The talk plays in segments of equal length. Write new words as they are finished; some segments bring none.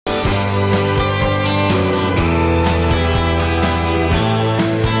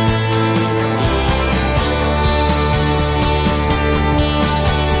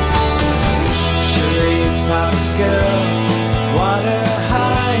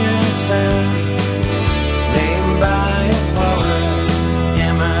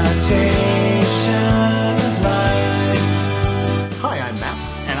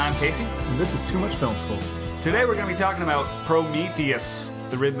Film School. Today we're going to be talking about Prometheus,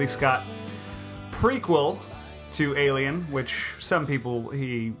 the Ridley Scott prequel to Alien, which some people,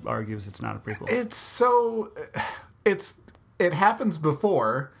 he argues it's not a prequel. It happens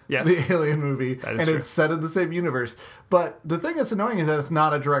before the Alien movie, and true. It's set in the same universe. But the thing that's annoying is that it's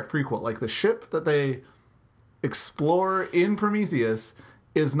not a direct prequel. Like, the ship that they explore in Prometheus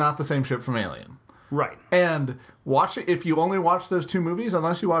is not the same ship from Alien. Right. And watch it, if you only watch those two movies,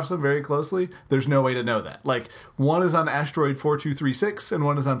 unless you watch them very closely, there's no way to know that. Like, one is on asteroid 4236 and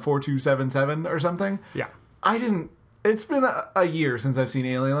one is on 4277 or something. Yeah. It's been a year since I've seen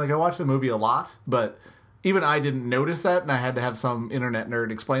Alien. Like, I watched the movie a lot, but even I didn't notice that, and I had to have some internet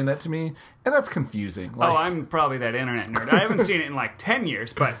nerd explain that to me, and that's confusing. Like, I'm probably that internet nerd. I haven't seen it in like 10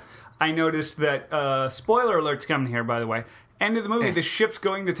 years, but I noticed that, spoiler alert's coming here, by the way. End of the movie, the ship's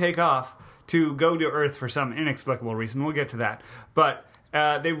going to take off to go to Earth for some inexplicable reason. We'll get to that. But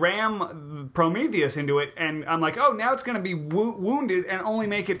they ram Prometheus into it, and I'm like, oh, now it's going to be wounded and only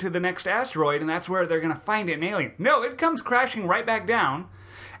make it to the next asteroid, and that's where they're going to find an alien. No, it comes crashing right back down,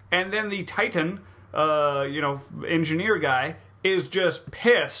 and then the Titan, engineer guy, is just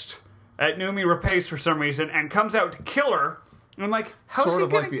pissed at Noomi Rapace for some reason and comes out to kill her. And I'm like, how's sort he of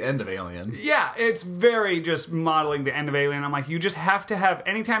gonna... like the end of Alien. Yeah, it's very just modeling the end of Alien. I'm like, you just have to have,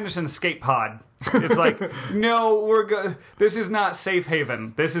 anytime there's an escape pod, it's like, no, this is not safe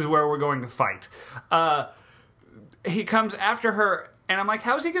haven. This is where we're going to fight. He comes after her, and I'm like,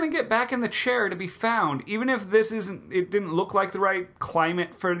 how's he going to get back in the chair to be found? Even if it didn't look like the right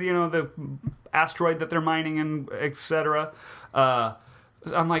climate for, the asteroid that they're mining and etc.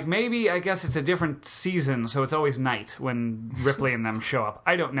 I'm like, maybe, I guess it's a different season, so it's always night when Ripley and them show up.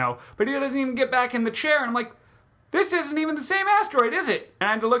 I don't know. But he doesn't even get back in the chair, and I'm like, this isn't even the same asteroid, is it? And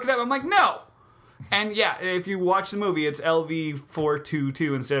I had to look it up. I'm like, no. And yeah, if you watch the movie, it's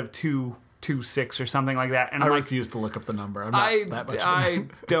LV422 instead of 226 or something like that. And I I'm refuse to look up the number. I'm not that much. I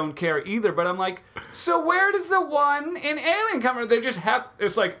don't care either, but I'm like, so where does the one in Alien come from? They just have,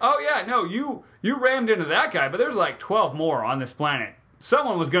 it's like, oh yeah, no, you rammed into that guy, but there's like 12 more on this planet.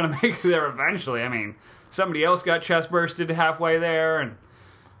 Someone was going to make it there eventually. I mean, somebody else got chest bursted halfway there, and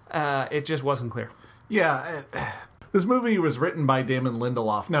it just wasn't clear. Yeah, this movie was written by Damon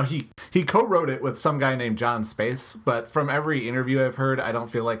Lindelof. Now, he co-wrote it with some guy named John Space, but from every interview I've heard, I don't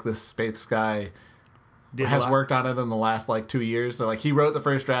feel like this Space guy has worked on it in the last, 2 years. So, he wrote the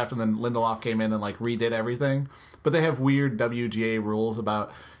first draft, and then Lindelof came in and, redid everything. But they have weird WGA rules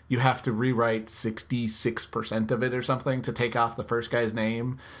about you have to rewrite 66% of it or something to take off the first guy's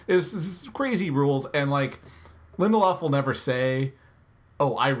name. It's crazy rules, and, Lindelof will never say,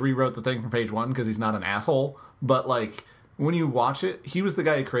 oh, I rewrote the thing from page one, because he's not an asshole. But, when you watch it, he was the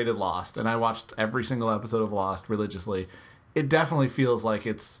guy who created Lost, and I watched every single episode of Lost religiously. It definitely feels like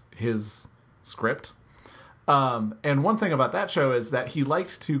it's his script. And one thing about that show is that he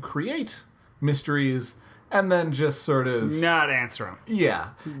liked to create mysteries and then just sort of not answer them.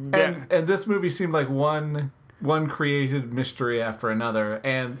 Yeah. And this movie seemed like one created mystery after another.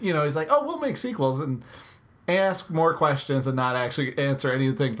 And, he's like, oh, we'll make sequels and ask more questions and not actually answer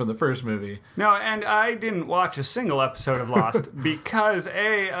anything from the first movie. No, and I didn't watch a single episode of Lost because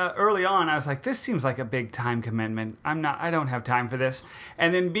early on I was like, this seems like a big time commitment. I don't have time for this.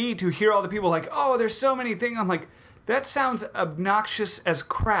 And then B, to hear all the people like, oh, there's so many things. I'm like, that sounds obnoxious as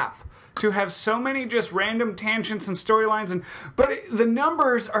crap. To have so many just random tangents and storylines, but the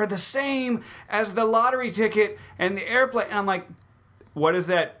numbers are the same as the lottery ticket and the airplane. And I'm like, what does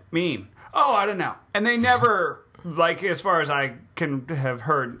that mean? Oh, I don't know. And they never, as far as I can have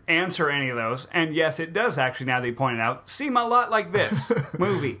heard, answer any of those. And yes, it does actually, now that you pointed out, seem a lot like this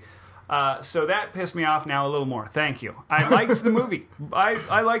movie. So that pissed me off now a little more. Thank you. I liked the movie.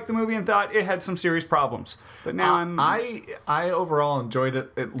 I liked the movie and thought it had some serious problems. But now I overall enjoyed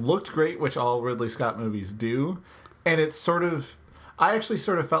it. It looked great, which all Ridley Scott movies do. And it's I actually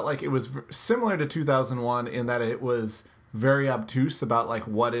sort of felt like it was similar to 2001 in that it was very obtuse about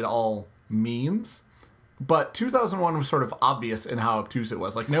what it all means. But 2001 was sort of obvious in how obtuse it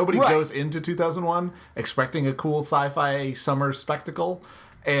was. Nobody goes into 2001 expecting a cool sci-fi summer spectacle.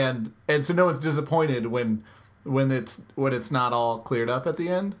 And so no one's disappointed when it's not all cleared up at the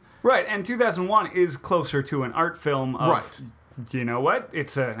end. Right, and 2001 is closer to an art film of, right. You know what?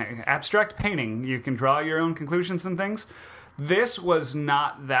 It's an abstract painting. You can draw your own conclusions and things. This was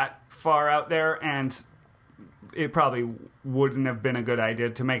not that far out there, and it probably wouldn't have been a good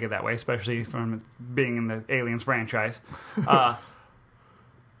idea to make it that way, especially from being in the Aliens franchise.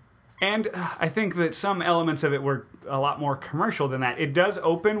 And I think that some elements of it were a lot more commercial than that. It does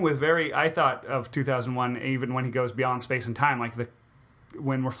open with I thought of 2001, even when he goes beyond space and time,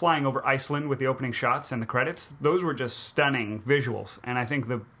 when we're flying over Iceland with the opening shots and the credits, those were just stunning visuals, and I think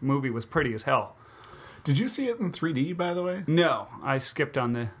the movie was pretty as hell. Did you see it in 3D, by the way? No, I skipped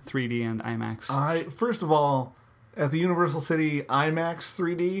on the 3D and IMAX. First of all, at the Universal City IMAX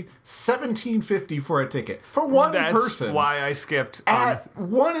 3D, $17.50 for a ticket for one person. That's why I skipped at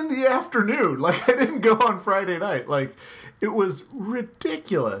 1 in the afternoon. Like, I didn't go on Friday night. Like, it was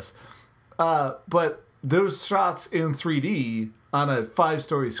ridiculous. But those shots in 3D on a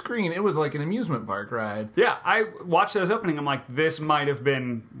 5-story screen, it was like an amusement park ride. Yeah, I watched those opening. I'm like, this might have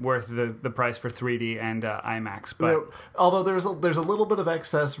been worth the price for 3D and IMAX. But although there's a little bit of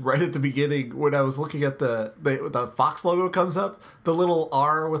excess right at the beginning when I was looking at the Fox logo comes up, the little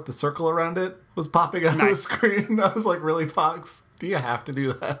R with the circle around it was popping out of the screen. I was like, really, Fox? Do you have to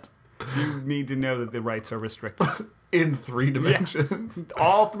do that? You need to know that the rights are restricted. In 3 dimensions. Yeah.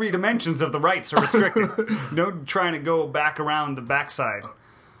 All 3 dimensions of the rights are restricted. No trying to go back around the backside.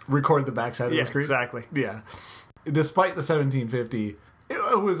 Record the backside of the screen? Exactly. Yeah. Despite the $17.50,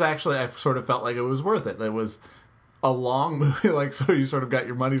 it was actually, I sort of felt like it was worth it. It was a long movie, like, so you sort of got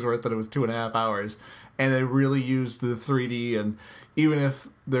your money's worth, that it was 2.5 hours. And they really used the 3D, and even if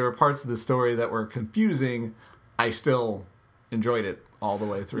there were parts of the story that were confusing, I still enjoyed it all the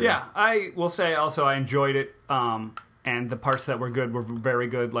way through. Yeah, I will say also I enjoyed it, and the parts that were good were very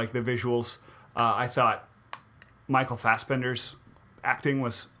good, like the visuals. I thought Michael Fassbender's acting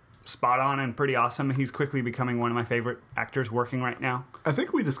was spot on and pretty awesome. He's quickly becoming one of my favorite actors working right now. I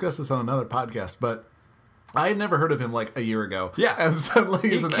think we discussed this on another podcast, but I had never heard of him like a year ago. Yeah. And suddenly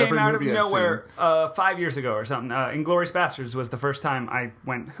he's in every movie He came out of nowhere 5 years ago or something. Inglourious Basterds was the first time I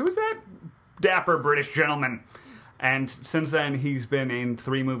went, who's that dapper British gentleman? And since then, he's been in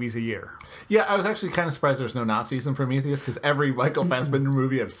 3 movies a year. Yeah, I was actually kind of surprised there's no Nazis in Prometheus, because every Michael Fassbender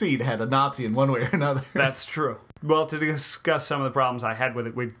movie I've seen had a Nazi in one way or another. That's true. Well, to discuss some of the problems I had with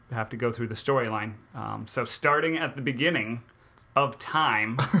it, we'd have to go through the storyline. So starting at the beginning of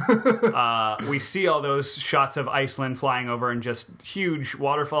time, we see all those shots of Iceland flying over and just huge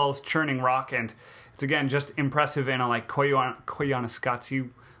waterfalls churning rock, and it's, again, just impressive in a like Koyaanisqatsi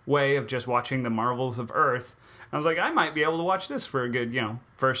way of just watching the marvels of Earth. I was like, I might be able to watch this for a good,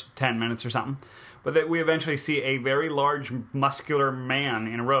 first 10 minutes or something. But that we eventually see a very large, muscular man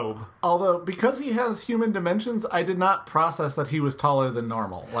in a robe. Although, because he has human dimensions, I did not process that he was taller than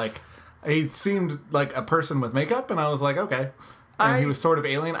normal. Like, he seemed like a person with makeup, and I was like, okay. And he was sort of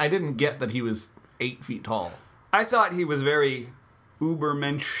alien. I didn't get that he was 8 feet tall. I thought he was very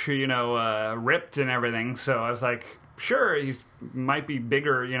ubermensch, ripped and everything. So I was like, sure, he's might be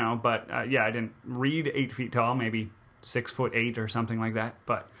bigger, but I didn't read 8 feet tall, maybe 6'8" or something like that.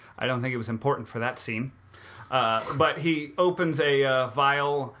 But I don't think it was important for that scene. But he opens a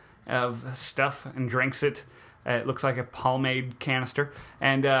vial of stuff and drinks it. It looks like a pomade canister,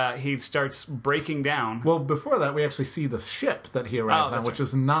 and he starts breaking down. Well, before that, we actually see the ship that he arrives on, which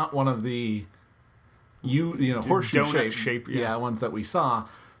is not one of the horseshoe shape ones that we saw.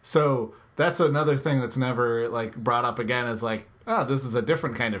 So that's another thing that's never like brought up again, is like, this is a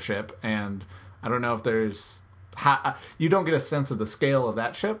different kind of ship, and I don't know if there's you don't get a sense of the scale of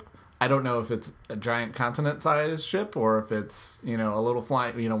that ship. I don't know if it's a giant continent-sized ship or if it's, a little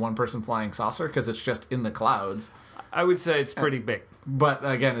flying, one-person flying saucer, because it's just in the clouds. I would say it's pretty big. But,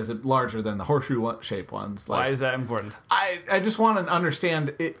 again, is it larger than the horseshoe-shaped ones? Why is that important? I just want to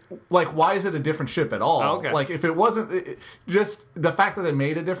understand, why is it a different ship at all? Okay. Like, if it wasn't, just the fact that they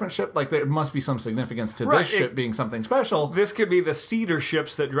made a different ship, like, there must be some significance to this ship being something special. This could be the cedar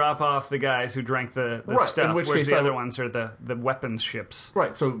ships that drop off the guys who drank the stuff, whereas the other ones are the weapons ships.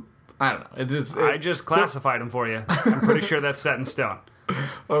 Right, so I don't know. I just classified them for you. I'm pretty sure that's set in stone.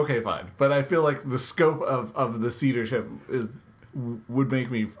 Okay, fine. But I feel like the scope of the cedar ship would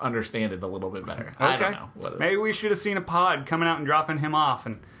make me understand it a little bit better. Okay. I don't know. Maybe we should have seen a pod coming out and dropping him off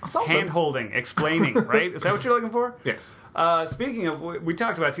and hand-holding, explaining, right? Is that what you're looking for? Yes. Speaking of, we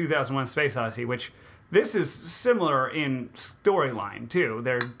talked about 2001 Space Odyssey, which this is similar in storyline, too.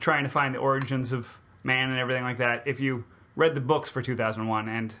 They're trying to find the origins of man and everything like that. If you read the books for 2001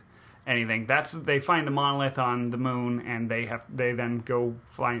 and anything, they find the monolith on the moon, and they then go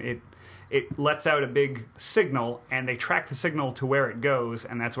find it. It lets out a big signal, and they track the signal to where it goes,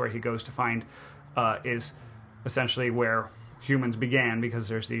 and that's where he goes to find is essentially where humans began, because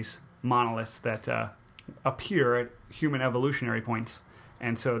there's these monoliths that appear at human evolutionary points,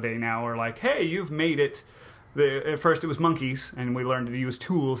 and so they now are like, hey, you've made it. At first it was monkeys, and we learned to use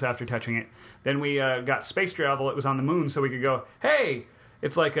tools after touching it. Then we got space travel. It was on the moon, so we could go, hey.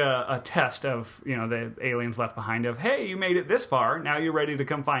 It's like a test of, the aliens left behind of, hey, you made it this far, now you're ready to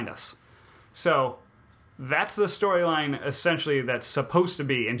come find us. So that's the storyline essentially that's supposed to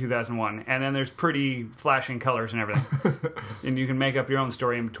be in 2001. And then there's pretty flashing colors and everything. And you can make up your own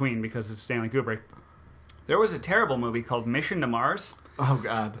story in between because it's Stanley Kubrick. There was a terrible movie called Mission to Mars. Oh,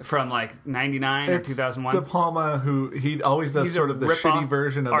 God. From like 99 or 2001. De Palma, who he always does sort of the shitty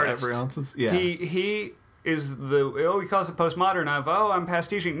version of artist. every else's. Yeah. He is he calls it postmodern of, I'm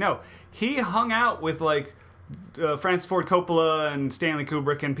pastiching. No, he hung out with like Francis Ford Coppola and Stanley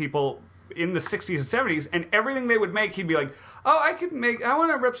Kubrick and people in the 60s and 70s, and everything they would make, he'd be like, I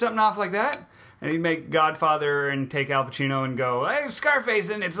want to rip something off like that. And he'd make Godfather and take Al Pacino and go, hey, Scarface,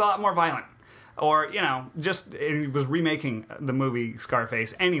 and it's a lot more violent. Or, he was remaking the movie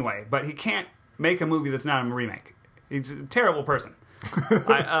Scarface anyway, but he can't make a movie that's not a remake. He's a terrible person.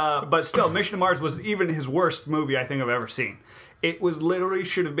 But still, Mission to Mars was even his worst movie I think I've ever seen. It was literally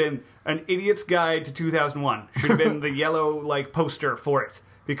should have been An Idiot's Guide to 2001. Should have been the yellow poster for it.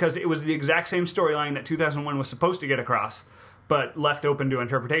 Because it was the exact same storyline that 2001 was supposed to get across, but left open to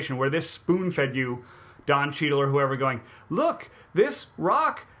interpretation, where this spoon-fed you, Don Cheadle or whoever, going, look, this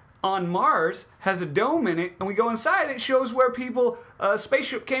rock on Mars has a dome in it, and we go inside, it shows where a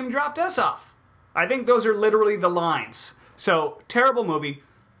spaceship came and dropped us off. I think those are literally the lines. So, terrible movie.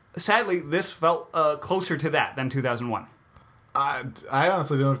 Sadly, this felt closer to that than 2001. I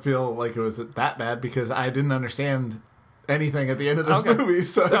honestly don't feel like it was that bad, because I didn't understand anything at the end of this movie,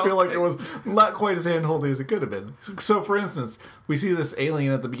 so I feel like it was not quite as hand-holdy as it could have been. So, for instance, we see this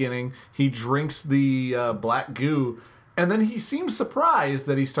alien at the beginning. He drinks the black goo, and then he seems surprised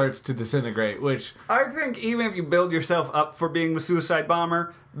that he starts to disintegrate, which... I think even if you build yourself up for being the suicide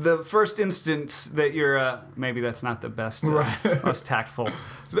bomber, the first instance that you're... maybe that's not the best, most tactful.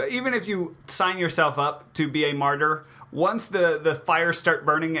 But even if you sign yourself up to be a martyr, once the fires start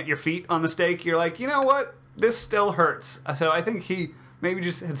burning at your feet on the stake, you're like, you know what? This still hurts. So I think he maybe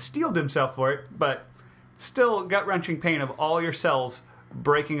just had steeled himself for it, but still gut-wrenching pain of all your cells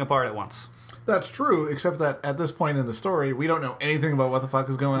breaking apart at once. That's true, except that at this point in the story, we don't know anything about what the fuck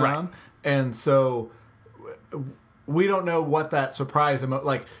is going on. And so we don't know what that surprise...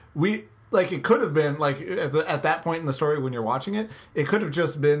 it could have been, at that point in the story when you're watching it, it could have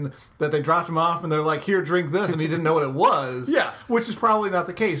just been that they dropped him off and they're like, here, drink this, and he didn't know what it was. Yeah. Which is probably not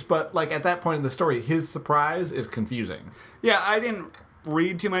the case, but, at that point in the story, his surprise is confusing. Yeah, I didn't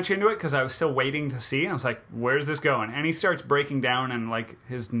read too much into it because I was still waiting to see, and I was like, where's this going? And he starts breaking down, and,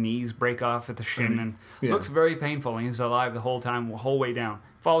 his knees break off at the shin, and looks very painful, and he's alive the whole time, the whole way down.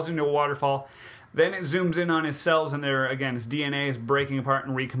 Falls into a waterfall. Then it zooms in on his cells, and his DNA is breaking apart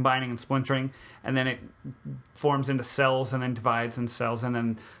and recombining and splintering, and then it forms into cells, and then divides into cells, and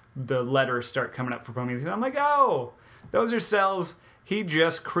then the letters start coming up for Prometheus. I'm like, oh, those are cells. He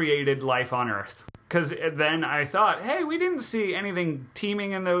just created life on Earth. Because then I thought, hey, we didn't see anything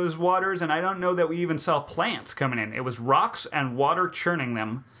teeming in those waters, and I don't know that we even saw plants coming in. It was rocks and water churning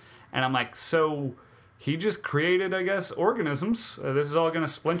them, and I'm like, so... He just created, I guess, organisms. This is all going to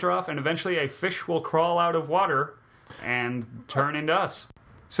splinter off, and eventually a fish will crawl out of water and turn into us.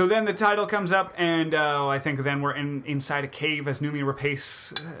 So then the title comes up, and I think then we're inside a cave as Noomi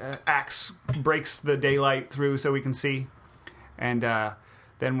Rapace's axe breaks the daylight through so we can see. And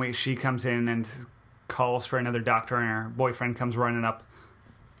then she comes in and calls for another doctor, and her boyfriend comes running up.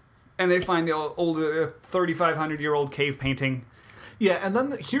 And they find the old 3,500-year-old cave painting. Yeah, and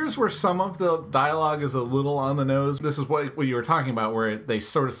then here's where some of the dialogue is a little on the nose. This is what you were talking about, where they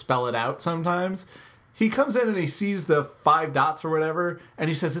sort of spell it out sometimes. He comes in and he sees the 5 dots or whatever, and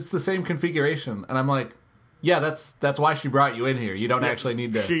he says it's the same configuration. And I'm like, yeah, that's why she brought you in here. You don't actually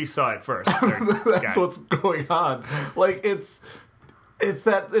need to... She saw it first. That's what's going on. It's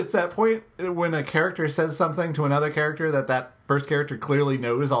that point when a character says something to another character that first character clearly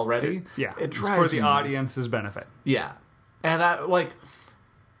knows already. Yeah, it drives for the audience's benefit. Yeah. And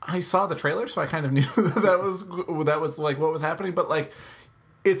I saw the trailer, so I kind of knew that was what was happening. But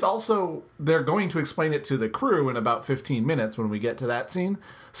it's also, they're going to explain it to the crew in about 15 minutes when we get to that scene.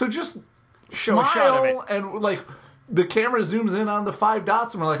 So just show a shot of it, and the camera zooms in on the 5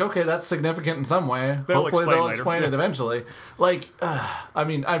 dots, and we're like, okay, that's significant in some way. Hopefully they'll explain it eventually.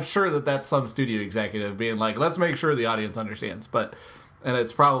 I'm sure that's some studio executive being like, let's make sure the audience understands. And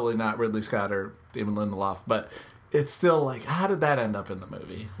it's probably not Ridley Scott or Damon Lindelof, but it's still how did that end up in the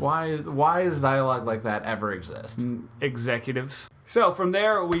movie? Why does dialogue like that ever exist? Executives. So from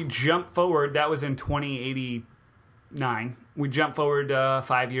there, we jump forward. That was in 2089. We jump forward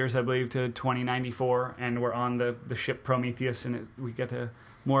 5 years, I believe, to 2094, and we're on the ship Prometheus, and we get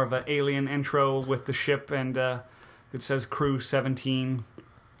more of an alien intro with the ship, and it says Crew 17.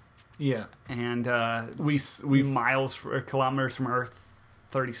 Yeah. And we kilometers from Earth,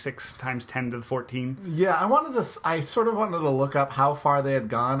 36 times 10 to the 14. Yeah, I sort of wanted to look up how far they had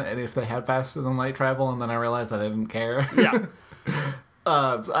gone and if they had faster than light travel, and then I realized that I didn't care. Yeah.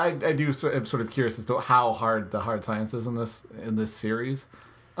 I am sort of curious as to how hard the hard science is in this series.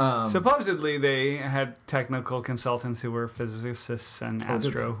 Supposedly they had technical consultants who were physicists and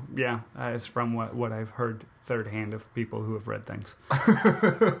astro. Yeah, it's from what I've heard third hand of people who have read things.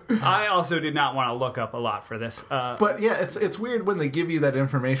 I also did not want to look up a lot for this. But yeah, it's weird when they give you that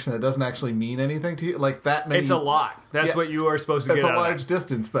information that doesn't actually mean anything to you. Like that many... It's a lot. That's what you are supposed to get out of it. It's a large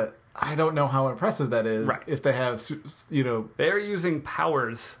distance, but I don't know how impressive that is. Right. If they have, They're using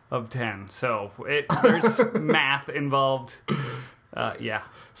powers of 10, so there's math involved. Yeah.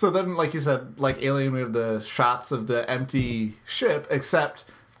 So then, like you said, like Alien, we have the shots of the empty ship, except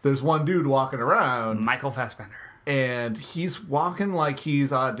there's one dude walking around. Michael Fassbender. And he's walking like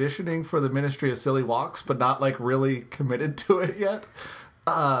he's auditioning for the Ministry of Silly Walks, but not like really committed to it yet.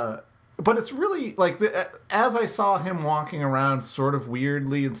 But it's really like, as I saw him walking around sort of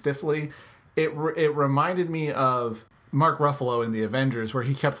weirdly and stiffly, it reminded me of Mark Ruffalo in The Avengers, where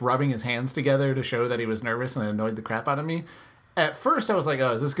he kept rubbing his hands together to show that he was nervous, and it annoyed the crap out of me. At first, I was like,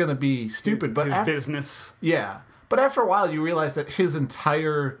 oh, is this going to be stupid? But his business. Yeah. But after a while, you realize that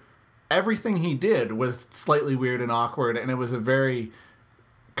everything he did was slightly weird and awkward, and it was a very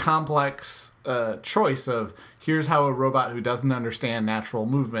complex choice of, here's how a robot who doesn't understand natural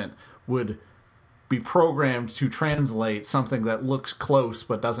movement would be programmed to translate something that looks close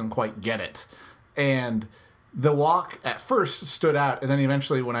but doesn't quite get it. And the walk at first stood out, and then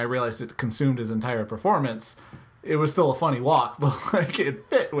eventually when I realized it consumed his entire performance, it was still a funny walk, but like it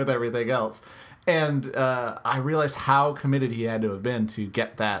fit with everything else. And I realized how committed he had to have been to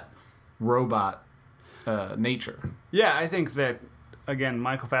get that robot nature. Yeah, I think that, again,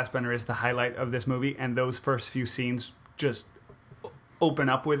 Michael Fassbender is the highlight of this movie, and those first few scenes just open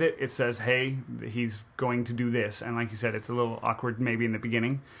up with it. It says, hey, he's going to do this. And like you said, it's a little awkward maybe in the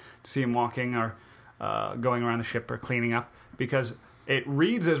beginning to see him walking or going around the ship or cleaning up, because it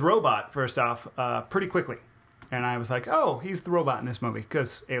reads as robot, first off, pretty quickly. And I was like, oh, he's the robot in this movie,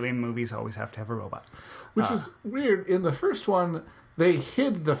 because alien movies always have to have a robot. Which is weird. In the first one, they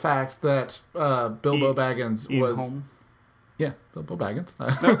hid the fact that Bilbo Baggins was... Home. Yeah, Bilbo Baggins.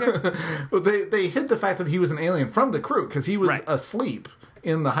 Okay. But they hid the fact that he was an alien from the crew, because he was asleep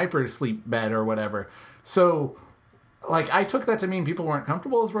in the hypersleep bed or whatever. So, like, I took that to mean people weren't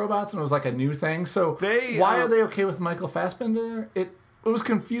comfortable with robots, and it was like a new thing. So why are they okay with Michael Fassbender? It was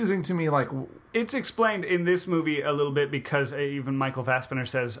confusing to me, like... It's explained in this movie a little bit, because even Michael Fassbender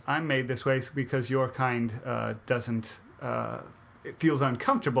says, I'm made this way because your kind doesn't... it feels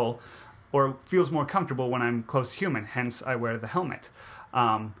uncomfortable, or feels more comfortable when I'm close to human, hence I wear the helmet.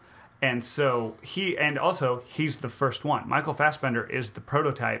 And so he's the first one. Michael Fassbender is the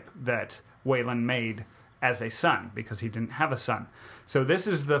prototype that Weyland made as a son, because he didn't have a son. So this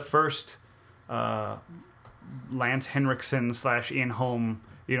is the first Lance Henriksen / Ian Holm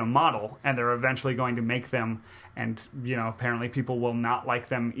model, and they're eventually going to make them, and apparently people will not like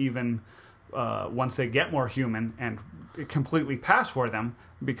them even once they get more human and completely pass for them,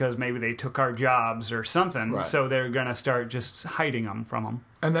 because maybe they took our jobs or something. Right. So they're gonna start just hiding them from them.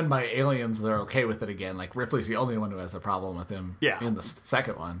 And then by aliens, they're okay with it again. Like Ripley's the only one who has a problem with him. Yeah. In the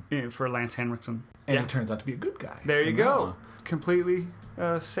second one, for Lance Henriksen, and he turns out to be a good guy. There you go. Completely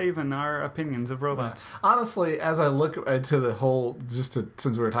saving our opinions of robots. Yeah. Honestly, as I look into the whole,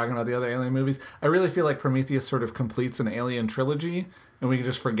 since we were talking about the other alien movies, I really feel like Prometheus sort of completes an alien trilogy, and we can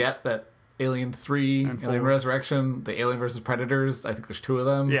just forget that Alien 3, Alien Resurrection, the Alien vs. Predators, I think there's 2 of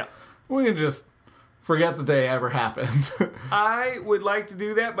them. Yeah. We can just forget that they ever happened. I would like to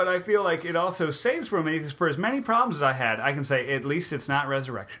do that, but I feel like it also saves Prometheus. For as many problems as I had, I can say, at least it's not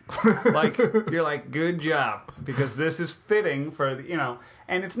Resurrection. Like, you're like, good job, because this is fitting for,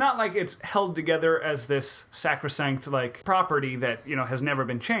 and it's not like it's held together as this sacrosanct, like, property that, has never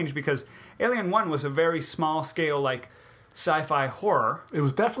been changed, because Alien 1 was a very small scale, like, sci-fi horror. It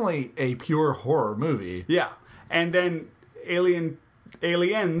was definitely a pure horror movie. Yeah. And then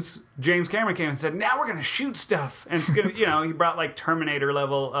Aliens, James Cameron came and said, now we're going to shoot stuff. And it's going to, he brought like Terminator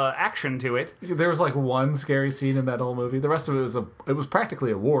level action to it. There was like one scary scene in that whole movie. The rest of it was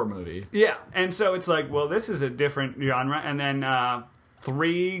practically a war movie. Yeah. And so it's like, well, this is a different genre. And then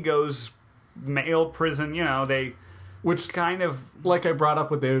 3 goes male prison, which kind of, like I brought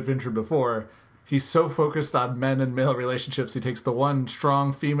up with David Fincher before, he's so focused on men and male relationships, he takes the one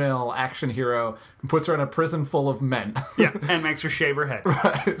strong female action hero and puts her in a prison full of men. Yeah, and makes her shave her head.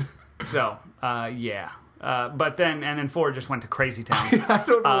 Right. So, yeah. But then 4 just went to crazy town. I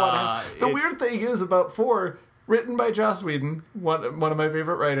don't know what happened. The weird thing is about 4, Written by Joss Whedon, one of my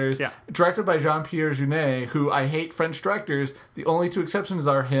favorite writers. Yeah. Directed by Jean-Pierre Jeunet, who I hate French directors. The only two exceptions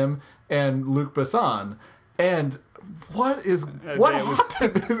are him and Luc Besson. And what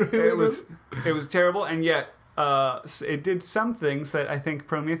happened? It was terrible, and yet it did some things that I think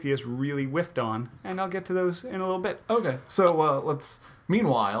Prometheus really whiffed on, and I'll get to those in a little bit. Okay, so let's...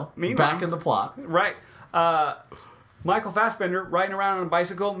 Meanwhile, back in the plot. Right. Michael Fassbender riding around on a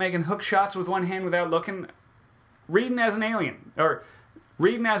bicycle, making hook shots with one hand without looking, reading as an alien, or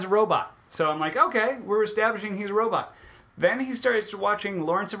reading as a robot. So I'm like, okay, we're establishing he's a robot. Then he starts watching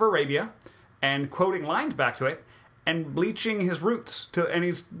Lawrence of Arabia and quoting lines back to it and bleaching his roots, and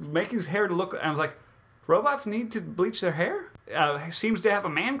he's making his hair to look... And I was like, robots need to bleach their hair? He seems to have a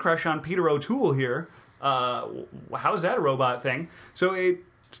man crush on Peter O'Toole here. How is that a robot thing? So it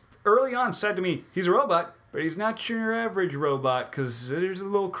early on said to me, he's a robot, but he's not your average robot because there's a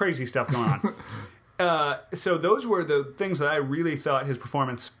little crazy stuff going on. So those were the things that I really thought his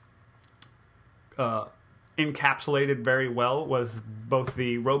performance encapsulated very well, was both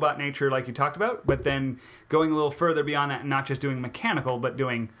the robot nature like you talked about, but then going a little further beyond that and not just doing mechanical, but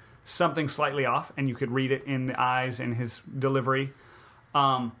doing something slightly off, and you could read it in the eyes and his delivery.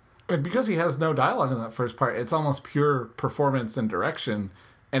 And because he has no dialogue in that first part, it's almost pure performance and direction,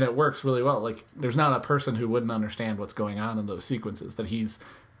 and it works really well. Like, there's not a person who wouldn't understand what's going on in those sequences, that he's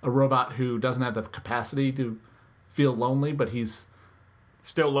a robot who doesn't have the capacity to feel lonely, but he's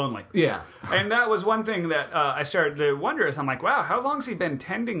still lonely. Yeah. And that was one thing that I started to wonder, is I'm like, wow, how long has he been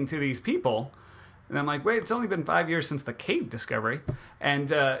tending to these people? And I'm like, wait, it's only been 5 years since the cave discovery.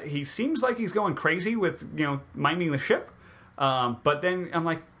 And he seems like he's going crazy with, minding the ship. But then I'm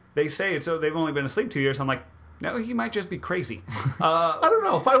like, they say it's, so they've only been asleep 2 years. I'm like, no, he might just be crazy. I don't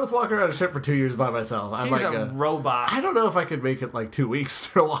know. If I was walking around a ship for 2 years by myself, I'm he's like a robot. I don't know if I could make it like 2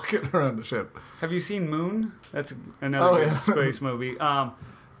 weeks to walking around a ship. Have you seen Moon? That's another good space movie.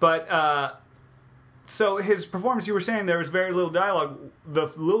 So his performance, you were saying there was very little dialogue. The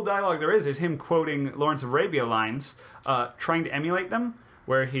little dialogue there is him quoting Lawrence of Arabia lines, trying to emulate them,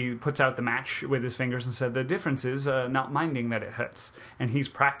 where he puts out the match with his fingers and said, the difference is not minding that it hurts. And he's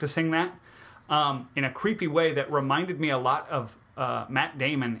practicing that in a creepy way that reminded me a lot of Matt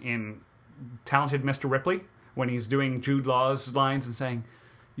Damon in Talented Mr. Ripley, when he's doing Jude Law's lines and saying,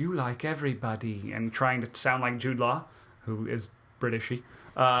 you like everybody, and trying to sound like Jude Law, who is Britishy.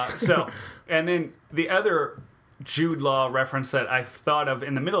 And then the other Jude Law reference that I thought of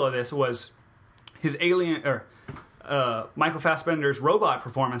in the middle of this was his Michael Fassbender's robot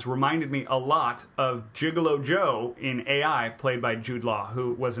performance reminded me a lot of Gigolo Joe in AI, played by Jude Law,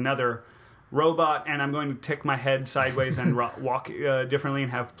 who was another robot, and I'm going to tick my head sideways and walk differently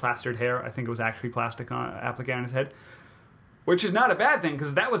and have plastered hair. I think it was actually plastic applique on his head, which is not a bad thing,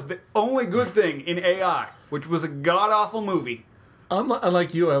 because that was the only good thing in AI, which was a god-awful movie.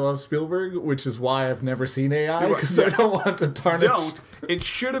 Unlike you, I love Spielberg, which is why I've never seen AI, because I don't want to tarnish. It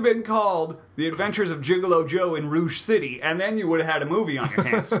should have been called The Adventures of Gigolo Joe in Rouge City, and then you would have had a movie on your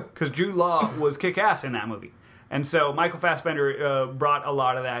hands, because Jude Law was kick-ass in that movie. And so Michael Fassbender brought a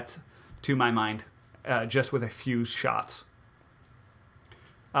lot of that to my mind, just with a few shots.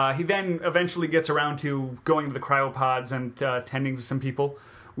 He then eventually gets around to going to the cryopods and tending to some people.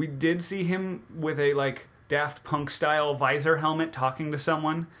 We did see him with a, Daft Punk style visor helmet talking to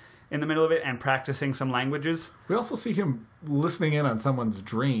someone in the middle of it and practicing some languages. We also see him listening in on someone's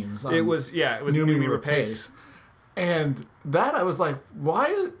dreams. It was Noomi Rapace. And that I was like, why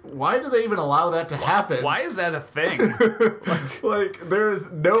do they even allow that to happen? Why is that a thing? There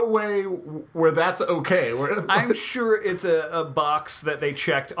is no way where that's okay. I'm sure it's a box that they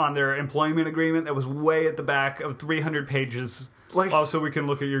checked on their employment agreement that was way at the back of 300 pages. So we can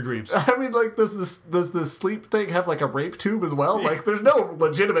look at your dreams. I mean, does this sleep thing have a rape tube as well? There's no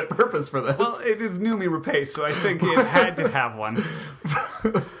legitimate purpose for this. Well, it is Noomi Rapace, so I think it had to have one.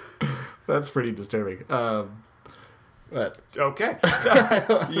 That's pretty disturbing. But okay. So,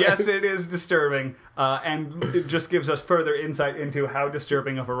 yes, it is disturbing. And it just gives us further insight into how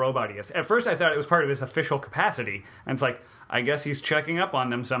disturbing of a robot he is. At first, I thought it was part of his official capacity. And it's I guess he's checking up on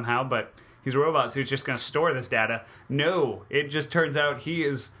them somehow, but he's a robot, so he's just going to store this data. No, it just turns out he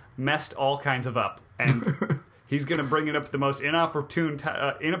is messed all kinds of up. And he's going to bring it up at the most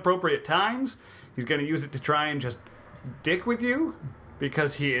inappropriate times. He's going to use it to try and just dick with you,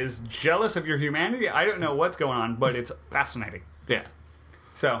 because he is jealous of your humanity. I don't know what's going on, but it's fascinating. Yeah.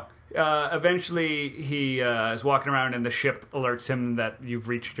 So, eventually he is walking around and the ship alerts him that you've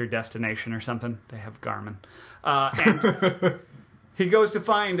reached your destination or something. They have Garmin. And he goes to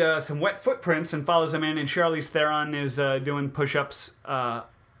find some wet footprints and follows them in, and Charlize Theron is doing push-ups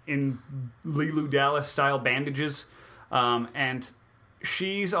in Leeloo Dallas style bandages, and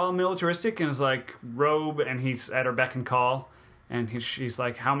she's all militaristic and is like robe, and he's at her beck and call, and she's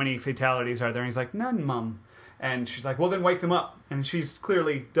like, how many fatalities are there? And he's like, none, Mum. And she's like, well, then wake them up. And she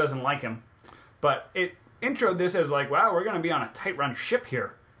clearly doesn't like him, but it introed this as like, wow, we're going to be on a tight run ship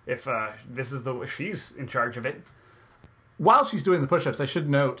here if this is she's in charge of it. While she's doing the push-ups, I should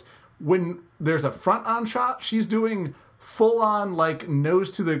note, when there's a front-on shot, she's doing full-on, like,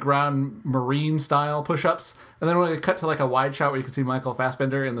 nose-to-the-ground Marine-style push-ups. And then when they cut to, like, a wide shot where you can see Michael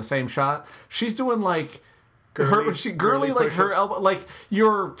Fassbender in the same shot, she's doing, like, girly like, her elbow. Like,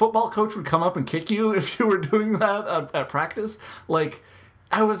 your football coach would come up and kick you if you were doing that at practice. Like,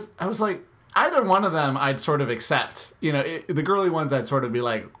 I was like, either one of them I'd sort of accept. You know, the girly ones I'd sort of be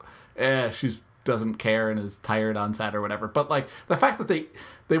like, she's doesn't care and is tired on set or whatever. But like the fact that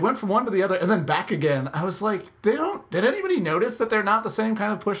they went from one to the other and then back again, I was like, did anybody notice that they're not the same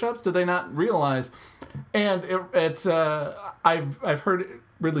kind of push-ups? Did they not realize? And I've heard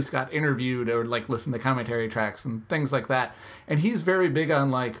Ridley Scott interviewed or like listened to commentary tracks and things like that, and he's very big on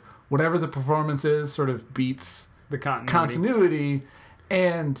like whatever the performance is sort of beats the continuity.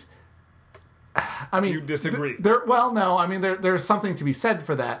 And I mean, you disagree? No. I mean, there's something to be said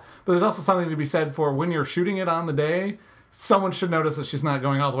for that, but there's also something to be said for when you're shooting it on the day, someone should notice that she's not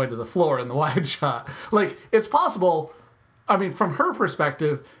going all the way to the floor in the wide shot. Like, it's possible. I mean, from her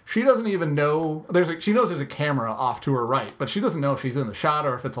perspective, she doesn't even know she knows there's a camera off to her right, but she doesn't know if she's in the shot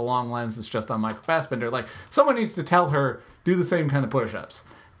or if it's a long lens that's just on Michael Fassbender. Like, someone needs to tell her, do the same kind of push-ups.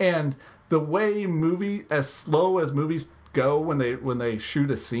 And the way as slow as movies go when they shoot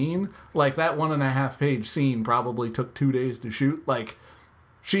a scene, like that 1.5 page scene probably took 2 days to shoot. Like,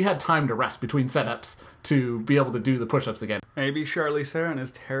 she had time to rest between setups to be able to do the push-ups again. Maybe Charlize Theron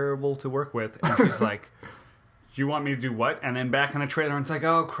is terrible to work with, and she's like, do you want me to do what? And then back in the trailer, and it's like,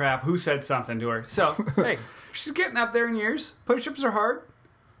 oh crap, who said something to her? So hey, she's getting up there in years. Push-ups are hard.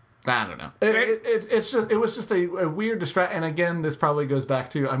 I don't know. It was just a weird distraction. And again, this probably goes back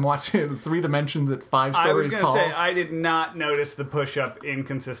to I'm watching 3 Dimensions at 5 stories tall. I was going to say, I did not notice the push-up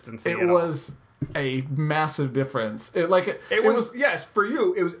inconsistency. It was a massive difference. It was yes, for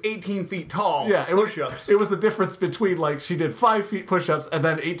you, it was 18 feet tall. Yeah, push-ups. It was the difference between like she did 5 feet push-ups and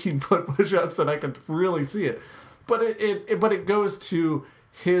then 18-foot push-ups, and I could really see it. But it goes to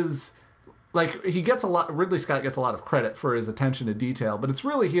his. Like, Ridley Scott gets a lot of credit for his attention to detail, but it's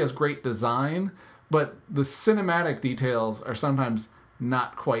really, he has great design, but the cinematic details are sometimes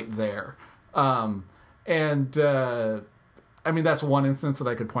not quite there. I mean, that's one instance that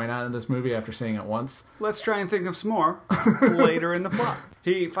I could point out in this movie after seeing it once. Let's try and think of some more later in the plot.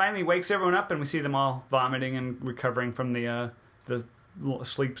 He finally wakes everyone up, and we see them all vomiting and recovering from the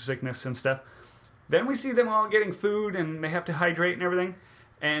sleep sickness and stuff. Then we see them all getting food, and they have to hydrate and everything.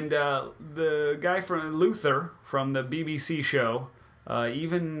 And the guy from Luther from the BBC show,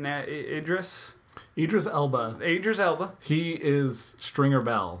 Idris Elba. He is Stringer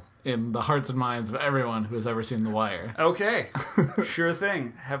Bell in the hearts and minds of everyone who has ever seen The Wire. Okay, sure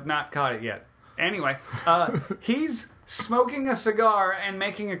thing. Have not caught it yet. Anyway, he's smoking a cigar and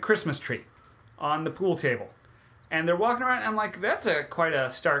making a Christmas tree on the pool table. And they're walking around, and I'm like, that's quite a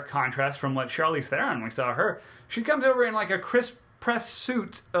stark contrast from what Charlize Theron we saw her. She comes over in like a crisp press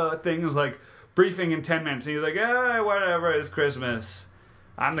suit thing, is like briefing in 10 minutes, and he's like, whatever, it's Christmas,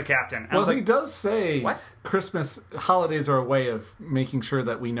 I'm the captain. Well, he does say what? Christmas holidays are a way of making sure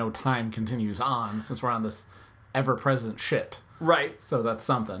that we know time continues on, since we're on this ever-present ship. Right. So that's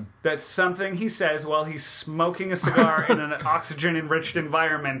something. That's something he says while he's smoking a cigar in an oxygen-enriched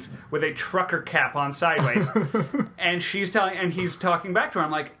environment with a trucker cap on sideways. And he's talking back to her. I'm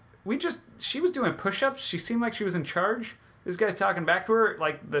like, she was doing push-ups. She seemed like she was in charge. This guy's talking back to her,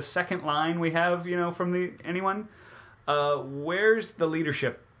 like the second line we have, from anyone. Where's the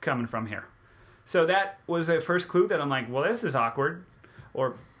leadership coming from here? So that was the first clue that I'm like, well, this is awkward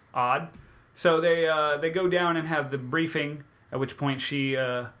or odd. So they go down and have the briefing, at which point she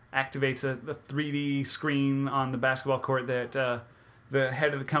activates the 3D screen on the basketball court that the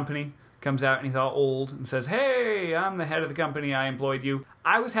head of the company comes out, and he's all old and says, hey, I'm the head of the company, I employed you.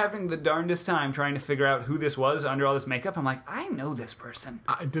 I was having the darndest time trying to figure out who this was under all this makeup. I'm like, I know this person.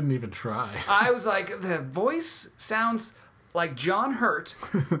 I didn't even try. I was like, the voice sounds like John Hurt,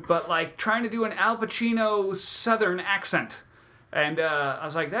 but like trying to do an Al Pacino Southern accent. And I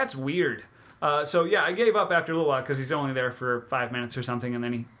was like, that's weird. So yeah, I gave up after a little while because he's only there for 5 minutes or something, and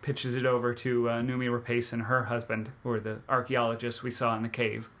then he pitches it over to Noomi Rapace and her husband, who are the archaeologists we saw in the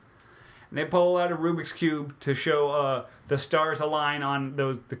cave. And they pull out a Rubik's Cube to show the stars align on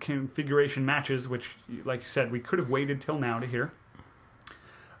the configuration matches, which, like you said, we could have waited till now to hear.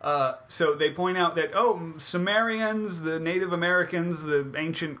 So they point out that, Sumerians, the Native Americans, the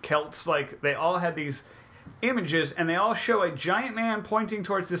ancient Celts, like, they all had these images, and they all show a giant man pointing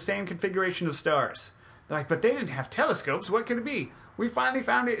towards the same configuration of stars. They're like, but they didn't have telescopes. What could it be? We finally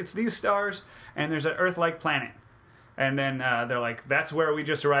found it. It's these stars, and there's an Earth-like planet. And then they're like, that's where we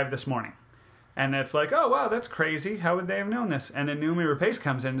just arrived this morning. And it's like, oh, wow, that's crazy. How would they have known this? And then Noomi Rapace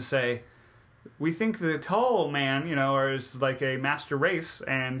comes in to say, we think the tall man, is like a master race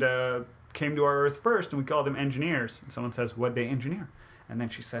and came to our Earth first, and we call them engineers. And someone says, what'd they engineer? And then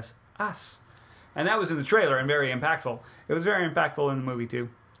she says, us. And that was in the trailer and very impactful. It was very impactful in the movie, too.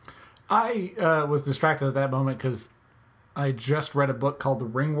 I was distracted at that moment because I just read a book called The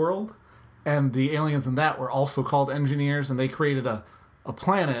Ring World, and the aliens in that were also called engineers, and they created a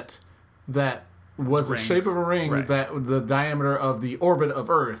planet that was the shape of a ring, right, that the diameter of the orbit of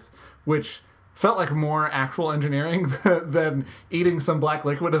Earth, which felt like more actual engineering than eating some black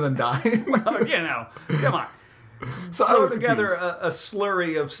liquid and then dying. Come on. So I was together a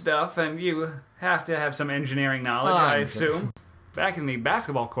slurry of stuff, and you have to have some engineering knowledge, I assume. Back in the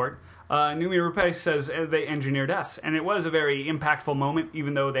basketball court, Noomi Rapace says they engineered us, and it was a very impactful moment,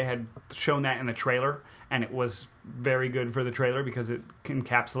 even though they had shown that in the trailer, and it was very good for the trailer because it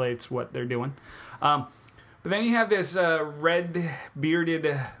encapsulates what they're doing. But then you have this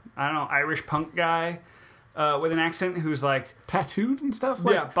red-bearded, Irish punk guy with an accent who's like... tattooed and stuff?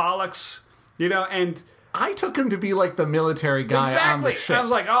 Bollocks, and... I took him to be like the military guy on the ship. I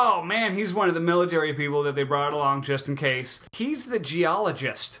was like, oh man, he's one of the military people that they brought along just in case. He's the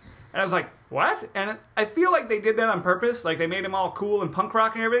geologist. And I was like, what? And I feel like they did that on purpose. Like, they made him all cool and punk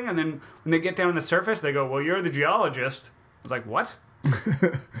rock and everything, and then when they get down to the surface, they go, well, you're the geologist. I was like, what?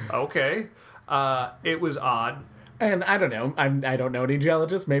 Okay. It was odd. And I don't know. I don't know any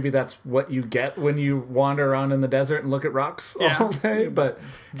geologists. Maybe that's what you get when you wander around in the desert and look at rocks all day. But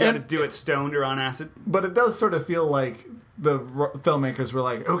you got to do it stoned or on acid. But it does sort of feel like the filmmakers were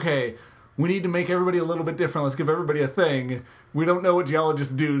like, okay, we need to make everybody a little bit different. Let's give everybody a thing. We don't know what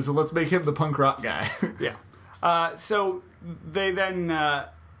geologists do, so let's make him the punk rock guy. Yeah. So they then...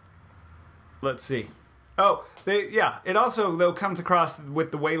 let's see. It also, though, comes across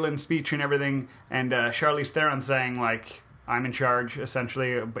with the Wayland speech and everything, and Charlize Theron saying, like, I'm in charge,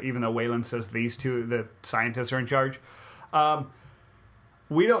 essentially, but even though Wayland says these two, the scientists, are in charge.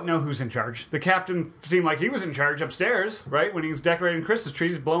 We don't know who's in charge. The captain seemed like he was in charge upstairs, right? When he was decorating Christmas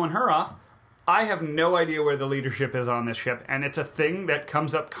trees, blowing her off. I have no idea where the leadership is on this ship, and it's a thing that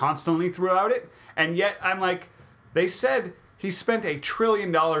comes up constantly throughout it, and yet I'm like, they said he spent $1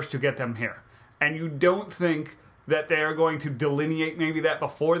 trillion to get them here. And you don't think that they're going to delineate maybe that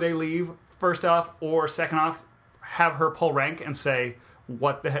before they leave, first off, or second off, have her pull rank and say,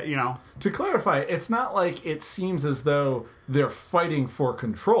 what the heck, To clarify, it's not like it seems as though they're fighting for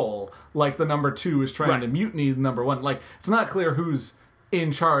control, like the number 2 is trying to mutiny the number 1. Like, it's not clear who's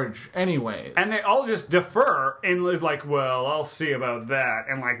in charge anyways. And they all just defer and like, well, I'll see about that,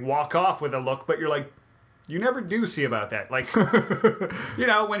 and like walk off with a look, but you're like, you never do see about that. Like,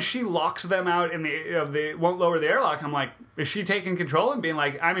 when she locks them out in the won't lower the airlock, I'm like, is she taking control and being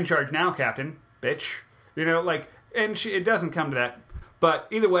like, I'm in charge now, Captain, bitch? And it doesn't come to that. But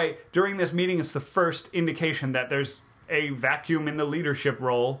either way, during this meeting, it's the first indication that there's a vacuum in the leadership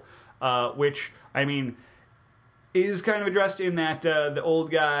role, which, I mean, is kind of addressed in that the old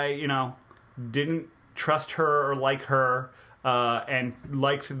guy, didn't trust her or like her, and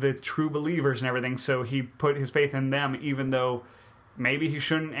liked the true believers and everything, so he put his faith in them, even though maybe he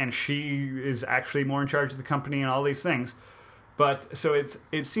shouldn't, and she is actually more in charge of the company and all these things. But so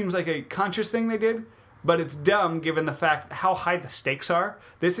it seems like a conscious thing they did, but it's dumb given the fact how high the stakes are.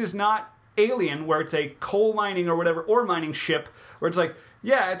 This is not Alien, where it's a coal mining or whatever, ore mining ship, where it's like,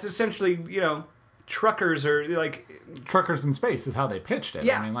 yeah, it's essentially, truckers or like... Truckers in space is how they pitched it.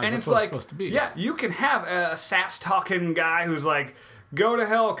 Yeah, I mean, and that's it's what like, it's supposed to be. Yeah, you can have a sass-talking guy who's like, go to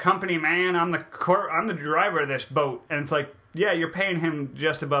hell, company man, I'm the driver of this boat. And it's like, yeah, you're paying him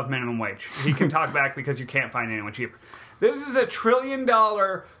just above minimum wage. He can talk back because you can't find anyone cheaper. This is $1 trillion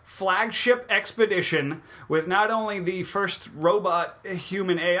flagship expedition with not only the first robot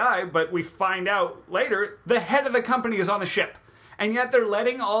human AI, but we find out later the head of the company is on the ship. And yet they're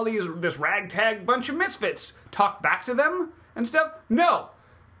letting all this ragtag bunch of misfits talk back to them and stuff? No.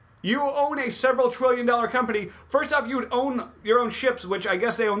 You own a several trillion-dollar company. First off, you would own your own ships, which I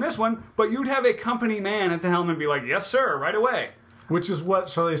guess they own this one, but you'd have a company man at the helm and be like, yes, sir, right away. Which is what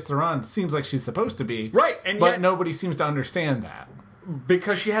Charlize Theron seems like she's supposed to be. Right. But nobody seems to understand that.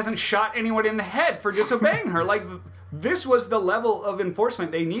 Because she hasn't shot anyone in the head for disobeying her. Like, this was the level of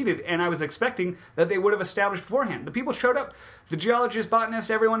enforcement they needed, and I was expecting that they would have established beforehand. The people showed up, the geologists, botanists,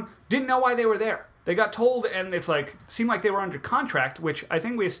 everyone didn't know why they were there. They got told, and it's like, seemed like they were under contract, which I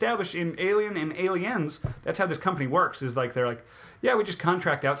think we established in Alien and Aliens. That's how this company works, is like, they're like, yeah, we just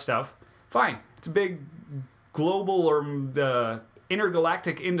contract out stuff. Fine. It's a big global or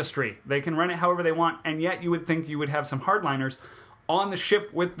intergalactic industry. They can run it however they want, and yet you would think you would have some hardliners on the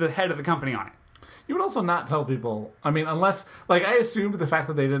ship with the head of the company on it. You would also not tell people, I mean, unless, like, I assumed the fact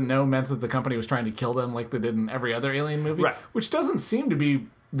that they didn't know meant that the company was trying to kill them like they did in every other Alien movie, right. Which doesn't seem to be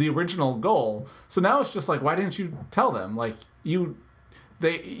the original goal. So now it's just like, why didn't you tell them? Like, you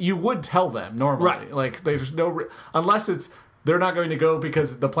would tell them normally. Right. Like, there's no, unless it's, they're not going to go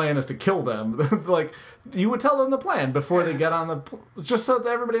because the plan is to kill them. Like, you would tell them the plan before they get on the... Just so that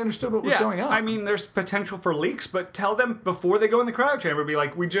everybody understood what was going on. I mean, there's potential for leaks, but tell them before they go in the cryo chamber. Be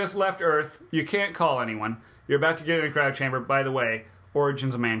like, we just left Earth. You can't call anyone. You're about to get in the cryo chamber. By the way,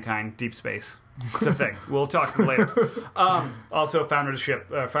 origins of mankind, deep space. It's a thing. We'll talk later. Also, founder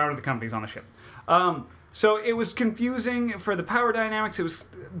of the company's on the ship. So it was confusing for the power dynamics. It was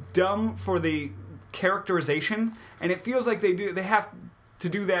dumb for the characterization, and it feels like they have to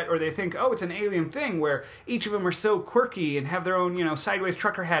do that, or they think, oh, it's an Alien thing where each of them are so quirky and have their own, sideways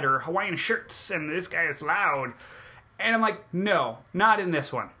trucker hat or Hawaiian shirts, and this guy is loud. And I'm like, no, not in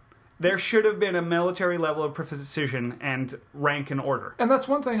this one. There should have been a military level of precision and rank and order. And that's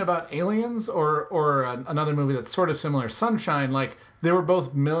one thing about Aliens or another movie that's sort of similar, Sunshine. Like, they were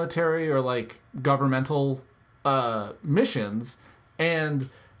both military or like governmental missions, and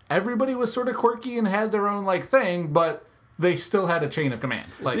everybody was sort of quirky and had their own like thing, but they still had a chain of command.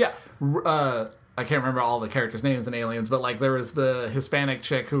 Like, yeah. I can't remember all the characters' names in Aliens, but like there was the Hispanic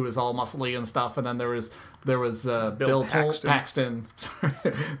chick who was all muscly and stuff, and then there was Bill Paxton. Sorry,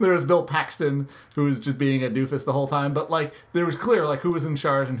 there was Bill Paxton who was just being a doofus the whole time. But like there was clear like who was in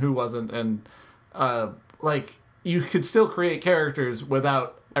charge and who wasn't, and like you could still create characters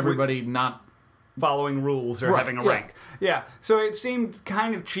without everybody not following rules or having a rank. Yeah, so it seemed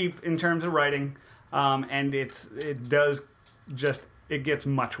kind of cheap in terms of writing, and it gets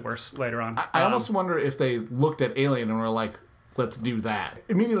much worse later on. I almost wonder if they looked at Alien and were like, let's do that.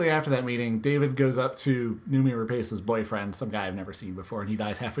 Immediately after that meeting, David goes up to Noomi Rapace's boyfriend, some guy I've never seen before, and he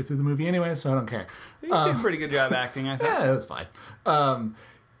dies halfway through the movie anyway, so I don't care. He did a pretty good job acting, I think. Yeah, it was fine.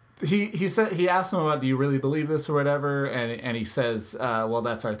 He asked him about, do you really believe this or whatever, and he says, well,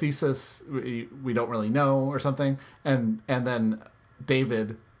 that's our thesis. We don't really know or something. And then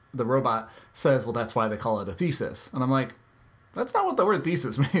David, the robot, says, well, that's why they call it a thesis. And I'm like, that's not what the word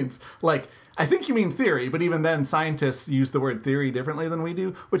thesis means. Like, I think you mean theory, but even then scientists use the word theory differently than we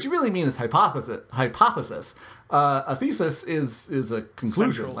do. What you really mean is hypothesis. A thesis is a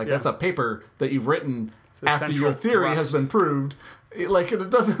conclusion. That's a paper that you've written after your theory has been proved. Like, it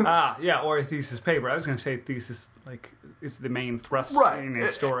doesn't... or a thesis paper. I was going to say thesis, like, is the main thrust in a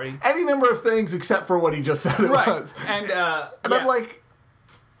story. Any number of things except for what he just said it was. And I'm like,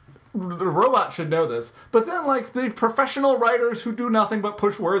 the robot should know this. But then, like, the professional writers who do nothing but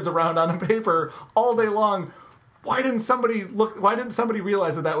push words around on a paper all day long, why didn't somebody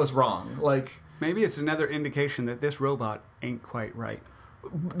realize that was wrong? Like... Maybe it's another indication that this robot ain't quite right.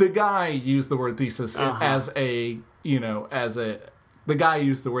 The guy used the word thesis the guy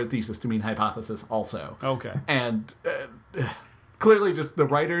used the word thesis to mean hypothesis also. Okay. And clearly just the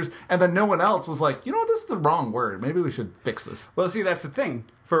writers, and then no one else was like, this is the wrong word. Maybe we should fix this. Well, see, that's the thing.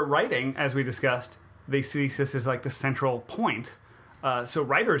 For writing, as we discussed, the thesis is like the central point. So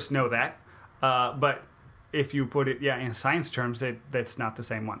writers know that. But if you put it, in science terms, that's not the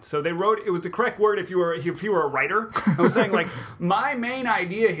same one. So they wrote, it was the correct word if you were a writer. I was saying, like, my main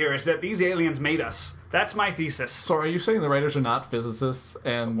idea here is that these aliens made us. That's my thesis. So are you saying the writers are not physicists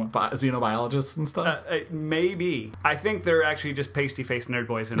and xenobiologists and stuff? Maybe. I think they're actually just pasty-faced nerd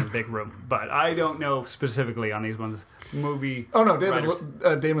boys in a big room. But I don't know specifically on these ones. Movie Oh, no,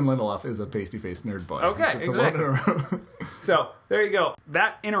 Damon Lindelof is a pasty-faced nerd boy. Okay, exactly. So, there you go.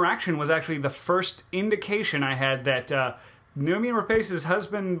 That interaction was actually the first indication I had that Noomi Rapace's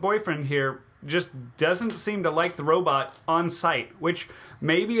boyfriend here just doesn't seem to like the robot on sight, which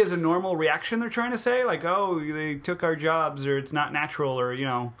maybe is a normal reaction they're trying to say, like, oh, they took our jobs, or it's not natural,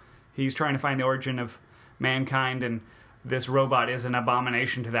 or, he's trying to find the origin of mankind, and this robot is an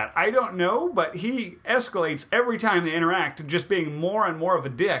abomination to that. I don't know, but he escalates every time they interact, just being more and more of a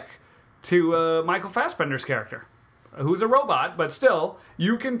dick to Michael Fassbender's character, who's a robot, but still,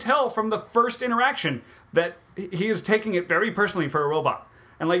 you can tell from the first interaction that he is taking it very personally for a robot.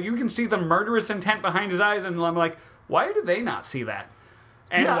 And, like, you can see the murderous intent behind his eyes, and I'm like, why do they not see that?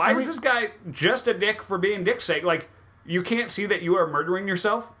 And why is this guy just a dick for being dick's sake? Like, you can't see that you are murdering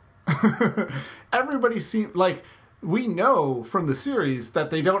yourself? Everybody seems like, we know from the series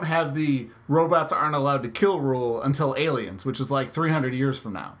that they don't have the robots aren't allowed to kill rule until Aliens, which is like 300 years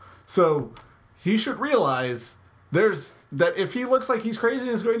from now. So he should realize that if he looks like he's crazy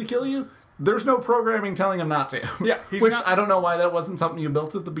and is going to kill you, there's no programming telling him not to. Yeah, I don't know why that wasn't something you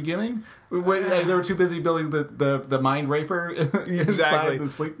built at the beginning. They were too busy building the mind raper inside the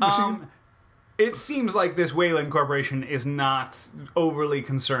sleep machine. It seems like this Wayland Corporation is not overly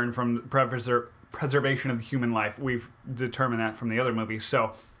concerned from preservation of the human life. We've determined that from the other movies.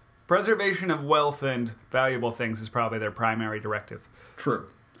 So preservation of wealth and valuable things is probably their primary directive. True.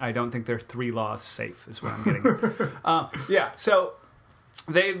 I don't think their 3 laws safe is what I'm getting. So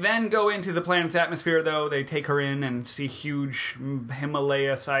they then go into the planet's atmosphere, though. They take her in and see huge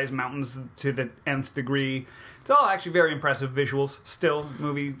Himalaya-sized mountains to the nth degree. It's all actually very impressive visuals. Still, the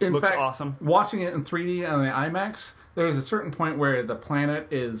movie looks awesome. Watching it in 3D on the IMAX, there's a certain point where the planet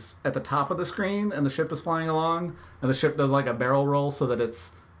is at the top of the screen and the ship is flying along, and the ship does like a barrel roll so that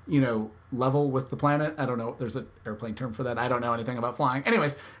it's, level with the planet. I don't know. There's an airplane term for that. I don't know anything about flying.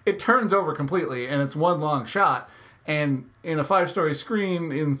 Anyways, it turns over completely, and it's one long shot. And in a 5-story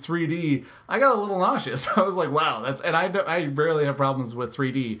screen in 3D, I got a little nauseous. I was like, wow, I rarely have problems with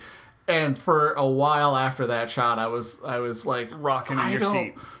 3D. And for a while after that shot, I was like, rocking in your seat. I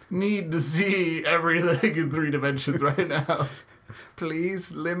don't need to see everything in 3 dimensions right now.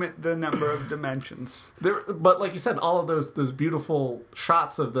 Please limit the number of dimensions. But like you said, all of those beautiful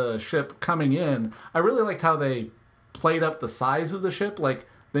shots of the ship coming in, I really liked how they played up the size of the ship. Like,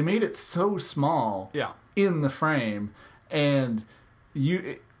 they made it so small in the frame, and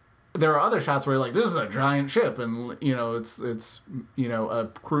there are other shots where you're like, this is a giant ship, and it's a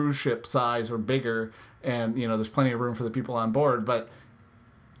cruise ship size or bigger, and there's plenty of room for the people on board. But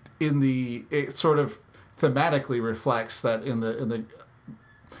it sort of thematically reflects that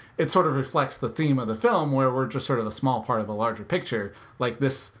it sort of reflects the theme of the film, where we're just sort of a small part of a larger picture. Like,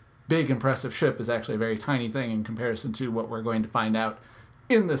 this big impressive ship is actually a very tiny thing in comparison to what we're going to find out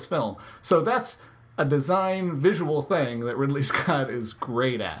in this film. So that's a design visual thing that Ridley Scott is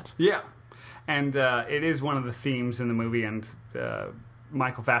great at. Yeah. And it is one of the themes in the movie, and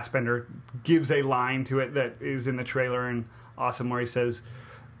Michael Fassbender gives a line to it that is in the trailer and awesome, where he says,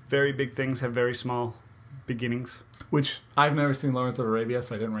 very big things have very small beginnings. Which, I've never seen Lawrence of Arabia,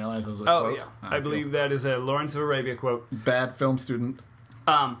 so I didn't realize it was a quote. Yeah. I believe that is a Lawrence of Arabia quote. Bad film student.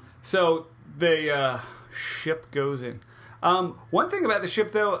 So the ship goes in. One thing about the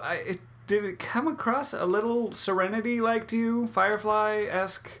ship, though, did it come across a little Serenity-like to you?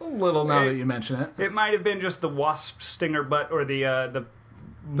 Firefly-esque? A little, now that you mention it. It might have been just the wasp stinger butt, or the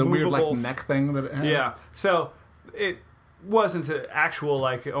weird, like, neck thing that it had. Yeah. So it wasn't an actual,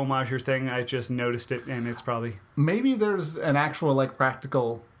 like, homage or thing. I just noticed it, and it's probably... Maybe there's an actual, like,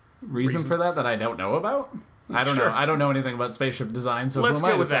 practical reason for that I don't know about. I don't know. I don't know anything about spaceship design, so let's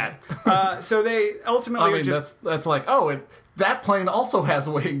go with that. So they ultimately that's like, that plane also has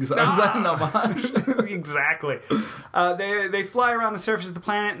wings. Is that an homage? Exactly. They fly around the surface of the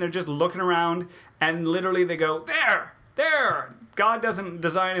planet, and they're just looking around, and literally they go, there. God doesn't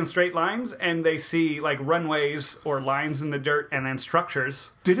design in straight lines, and they see like runways or lines in the dirt, and then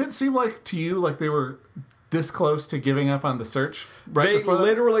structures. Did it seem like to you like they were this close to giving up on the search? They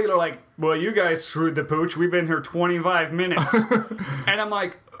literally are like, well, you guys screwed the pooch. We've been here 25 minutes. And I'm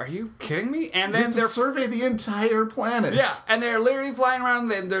like, are you kidding me? And then they're survey the entire planet. Yeah, and they're literally flying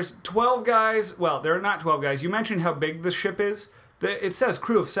around. And there's 12 guys. Well, there are not 12 guys. You mentioned how big the ship is. It says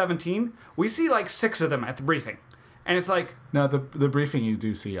crew of 17. We see like 6 of them at the briefing. And it's like... No, the briefing you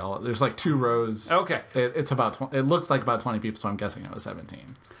do see there's like 2 rows. Okay. It's about... It looks like about 20 people, so I'm guessing it was 17.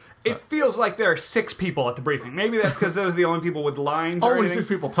 It feels like there are 6 people at the briefing. Maybe that's because those are the only people with lines or Only anything. 6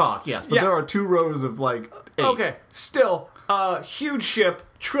 people talk, yes. But there are 2 rows of like 8. Okay. Still, huge ship,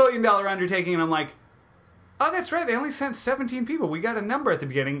 $1 trillion undertaking, and I'm like, oh, that's right. They only sent 17 people. We got a number at the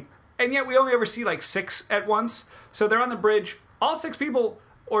beginning. And yet we only ever see like 6 at once. So they're on the bridge. All 6 people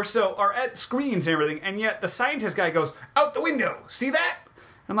or so are at screens and everything. And yet the scientist guy goes, out the window. See that?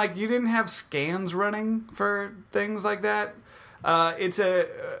 I'm like, you didn't have scans running for things like that? It's a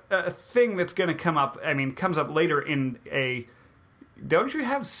thing that's going to come up. I mean, comes up later in a... Don't you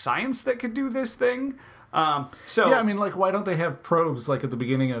have science that could do this thing? Yeah, I mean, like, why don't they have probes, like, at the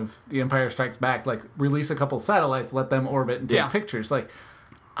beginning of The Empire Strikes Back? Like, release a couple satellites, let them orbit and take pictures. Like,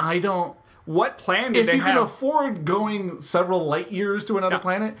 I don't... What plan did they have? If you can afford going several light years to another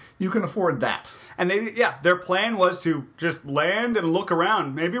planet, you can afford that. And their plan was to just land and look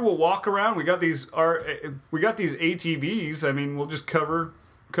around. Maybe we'll walk around. We got these ATVs. I mean, we'll just cover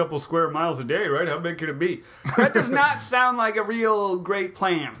couple square miles a day, right? How big could it be? That does not sound like a real great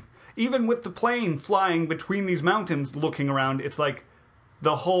plan. Even with the plane flying between these mountains looking around, it's like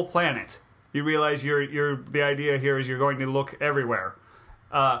the whole planet. You realize the idea here is you're going to look everywhere.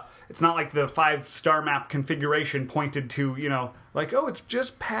 It's not like the 5-star map configuration pointed to, like, oh, it's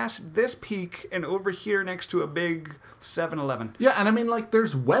just past this peak and over here next to a big 7-Eleven. Yeah, and I mean, like,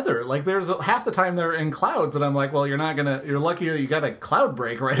 there's weather. Like, there's half the time they're in clouds, and I'm like, well, you're lucky that you got a cloud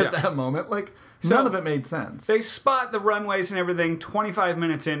break right at that moment. Like, none of it made sense. They spot the runways and everything 25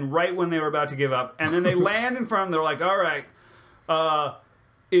 minutes in, right when they were about to give up, and then they land in front of them. They're like, all right,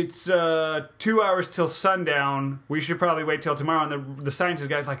 it's 2 hours till sundown. We should probably wait till tomorrow. And the scientist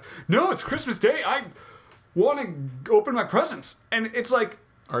guy's like, no, it's Christmas Day. I want to open my presents. And it's like...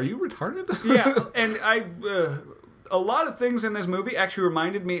 Are you retarded? Yeah. And a lot of things in this movie actually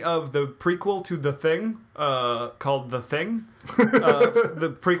reminded me of the prequel to The Thing, called The Thing.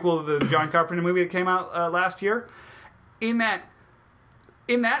 The prequel to the John Carpenter movie that came out last year. In that,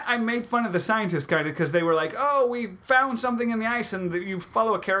 I made fun of the scientists kind of because they were like, "Oh, we found something in the ice," and you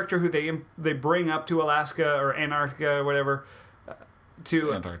follow a character who they bring up to Alaska or Antarctica or whatever. It's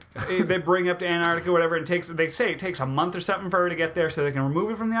Antarctica. They bring up to Antarctica or whatever, and they say it takes a month or something for her to get there, so they can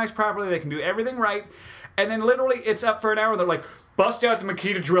remove it from the ice properly. They can do everything right, and then literally it's up for an hour. They're like, "Bust out the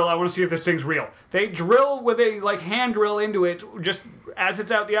Makita drill. I want to see if this thing's real." They drill with a hand drill into it just as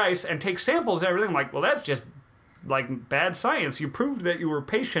it's out the ice and take samples and everything. I'm like, well, that's just like bad science. You proved that you were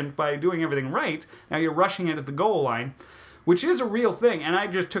patient by doing everything right. Now you're rushing it at the goal line, which is a real thing, and I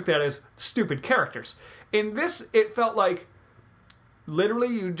just took that as stupid characters. In this, it felt like literally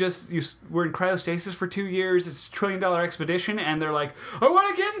you were in cryostasis for 2 years. It's a $1 trillion expedition, and they're like, I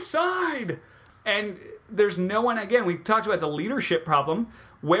want to get inside. And there's no one. Again, we talked about the leadership problem.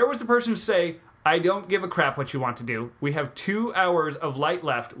 Where was the person to say, I don't give a crap what you want to do. We have 2 hours of light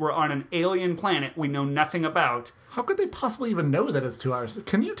left. We're on an alien planet we know nothing about. How could they possibly even know that it's 2 hours?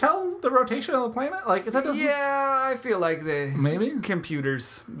 Can you tell the rotation of the planet? Like, that doesn't... Yeah, I feel like the maybe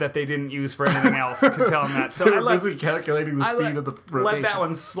computers that they didn't use for anything else could tell them that. So they're busy calculating the speed of the rotation. Let that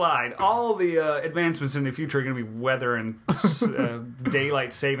one slide. All the advancements in the future are going to be weather and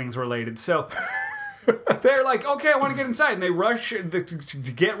daylight savings related. So... They're like, okay, I want to get inside. And they rush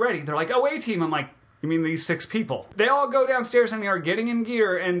to get ready. They're like, oh, A-team. I'm like, you mean these 6 people? They all go downstairs and they are getting in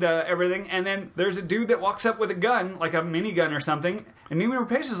gear and everything. And then there's a dude that walks up with a gun, like a minigun or something. And Numi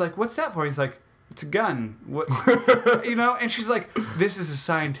Rapace is like, what's that for? He's like, it's a gun. What? And she's like, this is a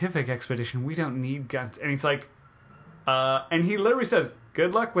scientific expedition. We don't need guns. And he's like, and he literally says,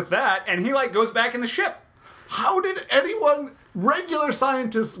 good luck with that. And he goes back in the ship. How did anyone, regular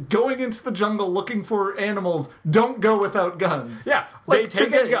scientists going into the jungle looking for animals, don't go without guns? Yeah, they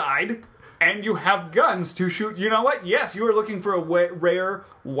take a guide, and you have guns to shoot. You know what? Yes, you are looking for a rare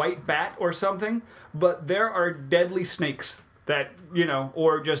white bat or something, but there are deadly snakes that,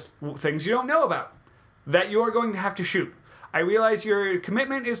 or just things you don't know about that you are going to have to shoot. I realize your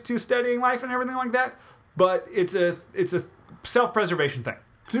commitment is to studying life and everything like that, but it's a self-preservation thing.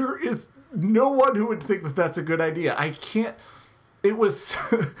 There is no one who would think that that's a good idea. I can't. It was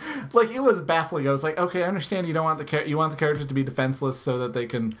it was baffling. I was like, okay, I understand you don't want the characters to be defenseless so that they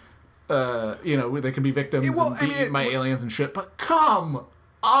can, they can be victims and be eaten by aliens and shit. But come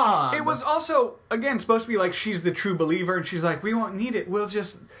on! It was also again supposed to be like she's the true believer, and she's like, we won't need it.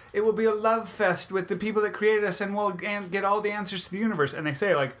 It will be a love fest with the people that created us, and we'll get all the answers to the universe. And they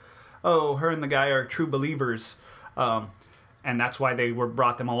say like, oh, her and the guy are true believers. And that's why they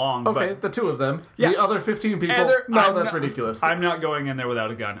brought them along. Okay, but the 2 of them. Yeah. The other 15 people, that's ridiculous. I'm not going in there without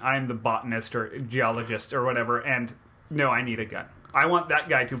a gun. I'm the botanist or geologist or whatever, and no, I need a gun. I want that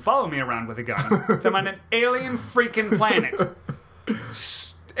guy to follow me around with a gun. So I'm on an alien freaking planet.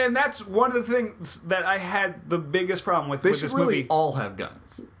 And that's one of the things that I had the biggest problem with this movie. They should really all have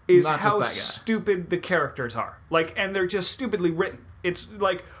guns. Is how stupid the characters are. And they're just stupidly written. It's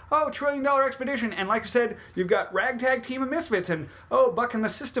like, oh, $1 trillion expedition. And like I said, you've got ragtag team of misfits and, bucking the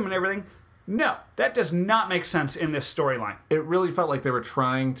system and everything. No, that does not make sense in this storyline. It really felt like they were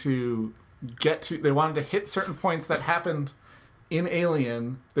trying to they wanted to hit certain points that happened in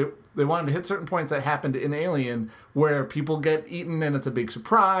Alien. They wanted to hit certain points that happened in Alien where people get eaten and it's a big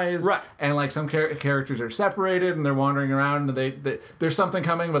surprise. Right. And some characters are separated and they're wandering around and there's something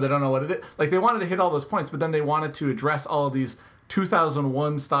coming but they don't know what it is. They wanted to hit all those points, but then they wanted to address all of these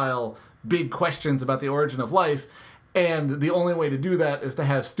 2001 style big questions about the origin of life, and the only way to do that is to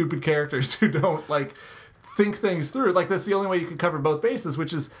have stupid characters who don't think things through. That's the only way you can cover both bases,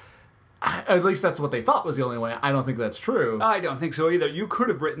 which is, at least that's what they thought was the only way. I don't think that's true. I don't think so either. You could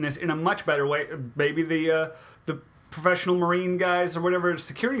have written this in a much better way. Maybe the professional Marine guys or whatever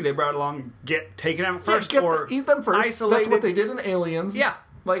security they brought along get taken out first eat them first. Isolated. That's what they did in Aliens. Yeah.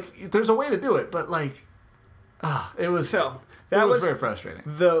 Like, there's a way to do it, but, like, it was very frustrating.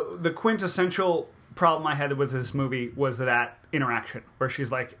 The quintessential problem I had with this movie was that interaction where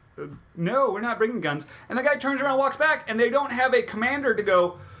she's like, no, we're not bringing guns. And the guy turns around and walks back, and they don't have a commander to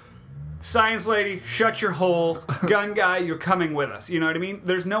go, science lady, shut your hole. Gun guy, you're coming with us. You know what I mean?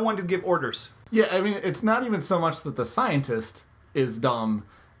 There's no one to give orders. Yeah, I mean, it's not even so much that the scientist is dumb.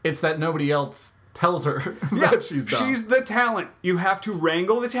 It's that nobody else tells her that she's dumb. She's the talent. You have to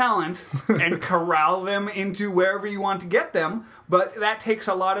wrangle the talent and corral them into wherever you want to get them, but that takes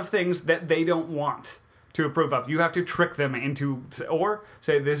a lot of things that they don't want to approve of. You have to trick them into, or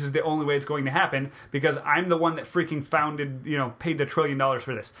say this is the only way it's going to happen because I'm the one that freaking founded, paid the $1 trillion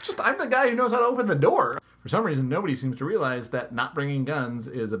for this. I'm the guy who knows how to open the door. For some reason, nobody seems to realize that not bringing guns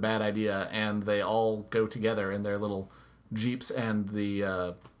is a bad idea, and they all go together in their little jeeps and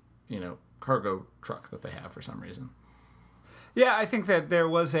the, cargo truck that they have for some reason. Yeah, I think that there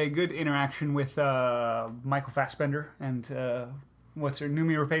was a good interaction with Michael Fassbender and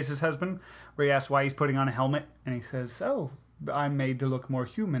Noomi Rapace's husband, where he asks why he's putting on a helmet, and he says, "Oh, I'm made to look more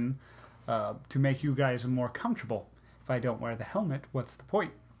human, to make you guys more comfortable. If I don't wear the helmet, what's the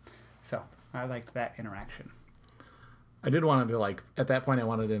point?" So I liked that interaction. I did want him to, at that point I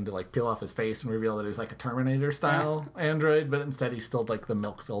wanted him to, peel off his face and reveal that he was, a Terminator-style android, but instead he's still, the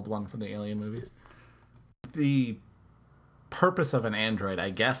milk-filled one from the Alien movies. The purpose of an android,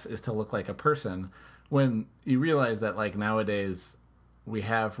 I guess, is to look like a person, when you realize that, nowadays we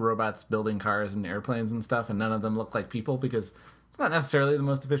have robots building cars and airplanes and stuff, and none of them look like people, because it's not necessarily the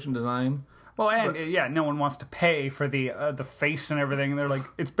most efficient design. Well, and, no one wants to pay for the face and everything, and they're like,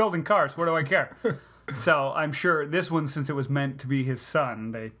 it's building cars, what do I care? So I'm sure this one, since it was meant to be his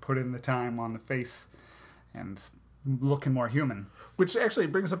son, they put in the time on the face and looking more human. Which actually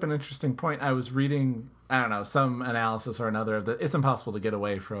brings up an interesting point. I was reading, some analysis or another of it's impossible to get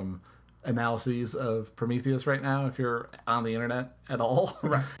away from analyses of Prometheus right now if you're on the internet at all.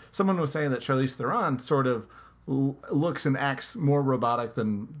 Right. Someone was saying that Charlize Theron sort of looks and acts more robotic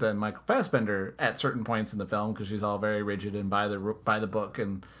than Michael Fassbender at certain points in the film, because she's all very rigid and by the book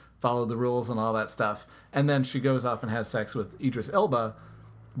and follow the rules and all that stuff. And then she goes off and has sex with Idris Elba,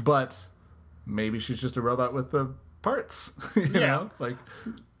 but maybe she's just a robot with the parts. you know?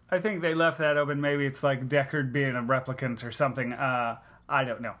 I think they left that open. Maybe it's like Deckard being a replicant or something. I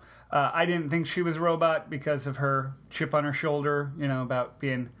don't know. I didn't think she was a robot because of her chip on her shoulder, about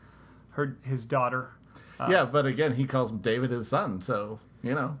being his daughter. But again, he calls David his son, so,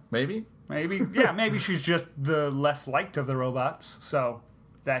 maybe. Maybe she's just the less liked of the robots, so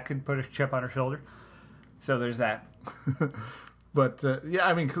that could put a chip on her shoulder. So there's that. But,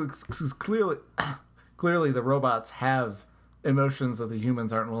 clearly the robots have emotions that the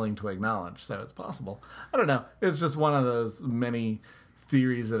humans aren't willing to acknowledge, so it's possible. I don't know. It's just one of those many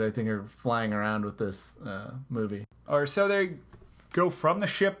theories that I think are flying around with this movie. Or so they go from the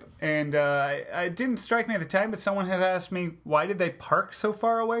ship, and it didn't strike me at the time, but someone had asked me, why did they park so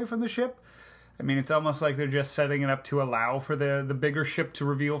far away from the ship? I mean, it's almost like they're just setting it up to allow for the bigger ship to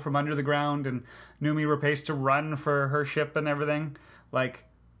reveal from under the ground and Noomi Rapace to run for her ship and everything.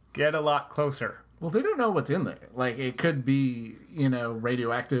 Get a lot closer. Well, they don't know what's in there. It could be,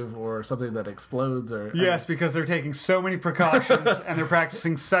 radioactive or something that explodes or... Yes, because they're taking so many precautions and they're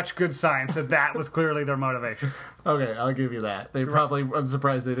practicing such good science that was clearly their motivation. Okay, I'll give you that. They probably... I'm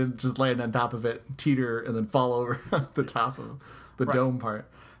surprised they didn't just land on top of it, teeter, and then fall over the top of the dome part.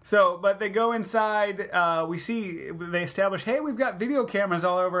 So, but they go inside. They establish, hey, we've got video cameras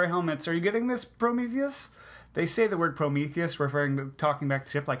all over our helmets. Are you getting this, Prometheus? They say the word Prometheus, talking back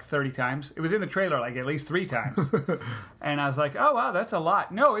to the ship 30 times. It was in the trailer at least 3 times. And I was like, oh, wow, that's a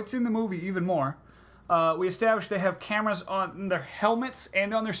lot. No, it's in the movie even more. We established they have cameras on their helmets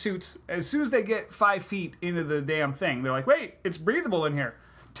and on their suits. As soon as they get 5 feet into the damn thing, they're like, wait, it's breathable in here.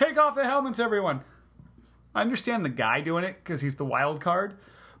 Take off the helmets, everyone. I understand the guy doing it because he's the wild card.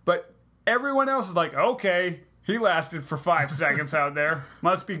 But everyone else is like, okay, he lasted for 5 seconds out there.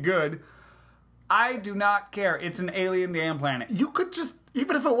 Must be good. I do not care. It's an alien damn planet. You could just,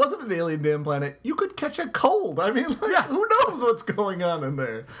 even if it wasn't an alien damn planet, you could catch a cold. I mean, who knows what's going on in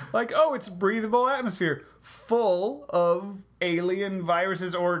there? It's breathable atmosphere full of alien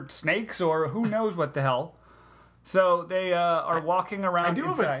viruses or snakes or who knows what the hell. So they are walking around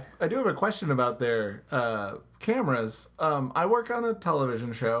inside. I do have a question about their cameras. I work on a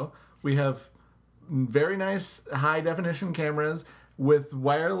television show. We have very nice high-definition cameras with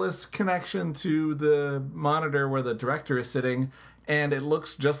wireless connection to the monitor where the director is sitting, and it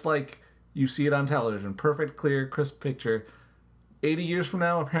looks just like You see it on television. Perfect, clear, crisp picture. 80 years from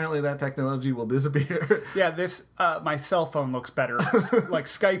now, apparently that technology will disappear. Yeah, my cell phone looks better. Like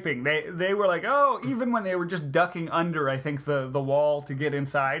Skyping. They were like, oh, even when they were just ducking under, I think, the wall to get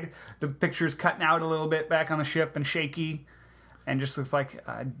inside, the picture's cutting out a little bit back on the ship and shaky, and just looks like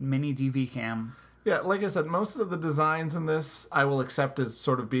a mini DV cam. Yeah, like I said, most of the designs in this I will accept as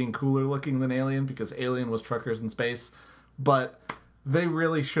sort of being cooler looking than Alien, because Alien was truckers in space, but they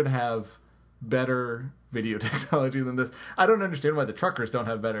really should have better video technology than this. I don't understand why the truckers don't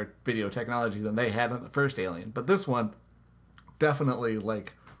have better video technology than they had in the first Alien, but this one, definitely,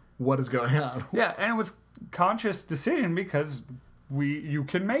 like, what is going on? Yeah, and it was conscious decision because you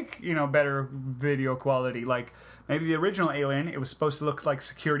can make, better video quality. Like, maybe the original Alien, it was supposed to look like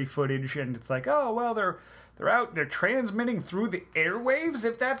security footage, and it's like, oh, well, they're transmitting through the airwaves,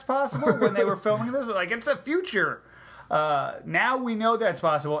 if that's possible, when they were filming this. Like, it's the future. Now we know that's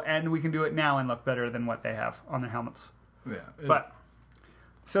possible, and we can do it now and look better than what they have on their helmets. Yeah.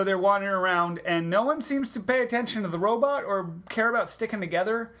 So they're wandering around, and no one seems to pay attention to the robot or care about sticking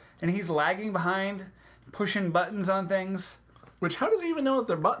together, and he's lagging behind, pushing buttons on things. Which, how does he even know that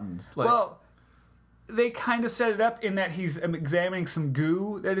they're buttons? Well, they kind of set it up in that he's examining some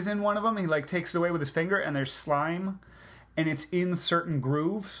goo that is in one of them. He, takes it away with his finger, and there's slime, and it's in certain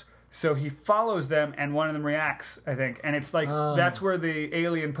grooves. So he follows them, and one of them reacts, I think. And it's like, that's where the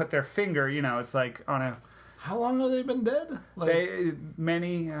alien put their finger, it's like on a... How long have they been dead?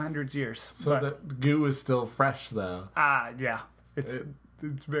 Many hundreds years. So the goo is still fresh, though. Yeah. It's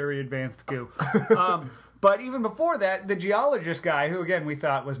very advanced goo. But even before that, the geologist guy, who, again, we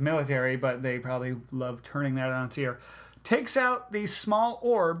thought was military, but they probably love turning that on its ear, takes out these small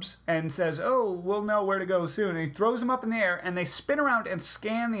orbs and says, oh, we'll know where to go soon. And he throws them up in the air, and they spin around and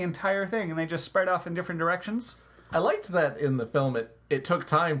scan the entire thing, and they just spread off in different directions. I liked that in the film it took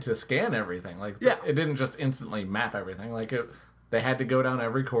time to scan everything. It didn't just instantly map everything. They had to go down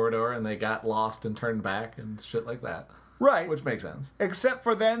every corridor, and they got lost and turned back and shit like that. Right. Which makes sense. Except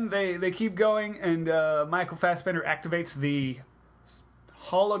for then, they keep going, and Michael Fassbender activates the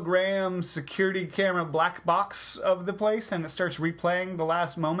hologram security camera black box of the place, and it starts replaying the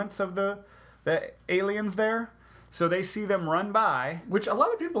last moments of the aliens there. So they see them run by. Which a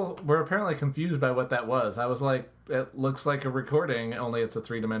lot of people were apparently confused by what that was. I was like, it looks like a recording, only it's a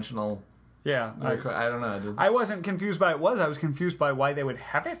three-dimensional... Yeah. I don't know. I wasn't confused by it I was confused by why they would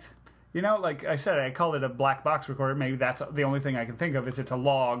have it. Like I said, I called it a black box recorder. Maybe that's the only thing I can think of is it's a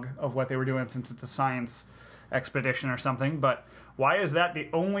log of what they were doing since it's a science expedition or something. But why is that the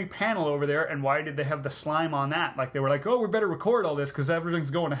only panel over there, and why did they have the slime on that? Like, they were like, oh, we better record all this because everything's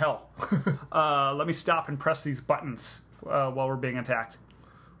going to hell. Let me stop and press these buttons while we're being attacked.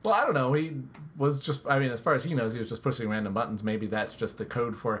 Well, I don't know. He was just, as far as he knows, he was just pushing random buttons. Maybe that's just the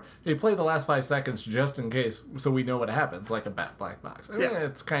code for, hey, play the last 5 seconds just in case so we know what happens, like a black box.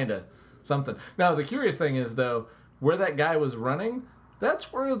 It's kind of something. Now, the curious thing is, though, where that guy was running,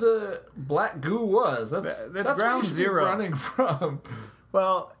 that's where the black goo was. That's ground zero. Running from.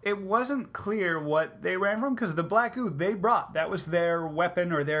 Well, it wasn't clear what they ran from because the black goo they brought, that was their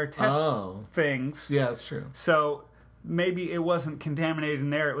weapon or their test things. Yeah, that's true. So maybe it wasn't contaminated in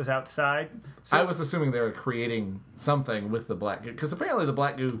there, it was outside. So I was assuming they were creating something with the black goo, because apparently the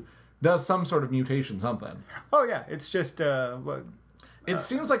black goo does some sort of mutation something. Oh, yeah, it's just... it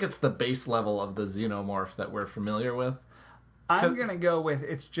seems like it's the base level of the xenomorph that we're familiar with. I'm going to go with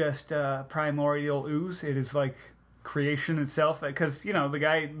it's just primordial ooze. It is like creation itself. Because,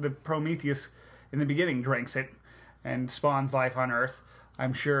 the Prometheus in the beginning drinks it and spawns life on Earth.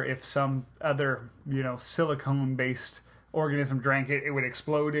 I'm sure if some other, silicone-based organism drank it, it would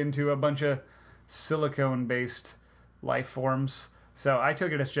explode into a bunch of silicone-based life forms. So I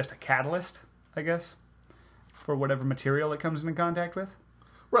took it as just a catalyst, I guess, for whatever material it comes into contact with.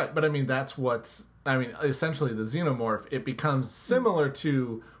 Right, but that's what's... essentially the xenomorph, it becomes similar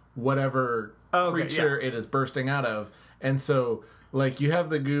to whatever creature it is bursting out of. And so, you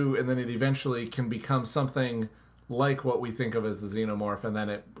have the goo, and then it eventually can become something like what we think of as the xenomorph, and then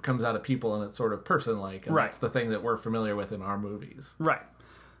it comes out of people, and it's sort of person-like. And that's the thing that we're familiar with in our movies. Right.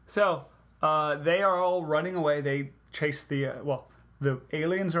 So, they are all running away. They chase the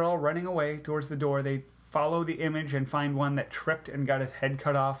aliens are all running away towards the door. They follow the image and find one that tripped and got his head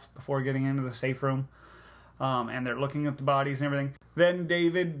cut off before getting into the safe room. And they're looking at the bodies and everything. Then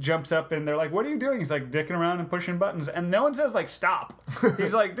David jumps up and they're like, what are you doing? He's like dicking around and pushing buttons. And no one says stop.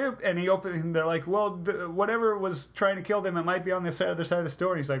 He's like, dude. And they're like, well, whatever was trying to kill them, it might be on the other side of the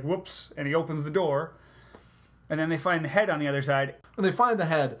store. And he's like, whoops. And he opens the door. And then they find the head on the other side. When they find the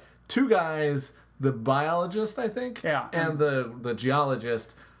head, 2 guys, the biologist, I think. Yeah. And the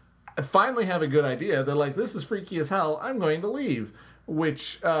geologist, finally have a good idea. They're like, this is freaky as hell. I'm going to leave,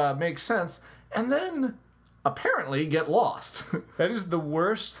 which makes sense. And then apparently get lost. That is the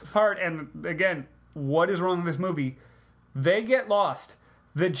worst part. And again, what is wrong with this movie? They get lost.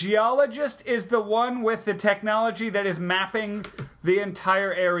 The geologist is the one with the technology that is mapping the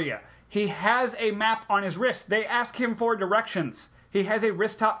entire area. He has a map on his wrist. They ask him for directions. He has a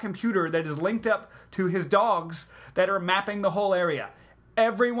wrist-top computer that is linked up to his dogs that are mapping the whole area.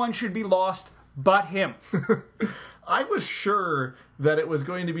 Everyone should be lost but him. I was sure that it was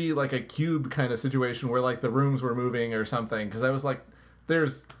going to be like a cube kind of situation where like the rooms were moving or something, because I was like,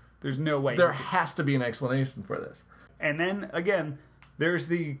 there's no way. There has to be an explanation for this. And then, again, there's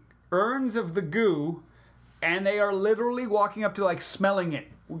the urns of the goo, and they are literally walking up to, like, smelling it,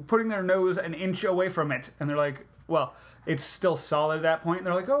 putting their nose an inch away from it. And they're like, well, it's still solid at that point. And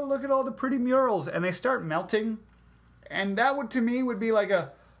they're like, oh, look at all the pretty murals. And they start melting. And that would, to me, would be like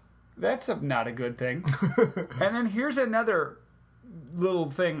that's not a good thing. And then here's another little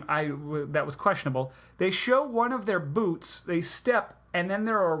thing that was questionable. They show one of their boots, they step, and then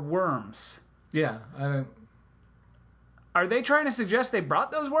there are worms. Yeah, I don't... Are they trying to suggest they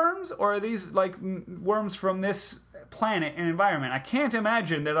brought those worms? Or are these, like, worms from this planet and environment? I can't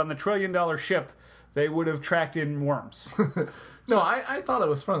imagine that on the $1 trillion ship they would have tracked in worms. No, I thought it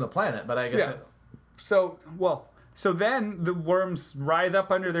was from the planet, but I guess... Yeah. So then the worms writhe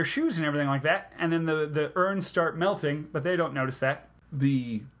up under their shoes and everything like that, and then the urns start melting, but they don't notice that.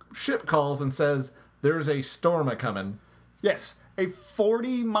 The ship calls and says, there's a storm a-coming. Yes, a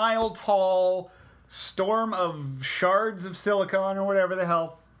 40-mile-tall... storm of shards of silicon or whatever the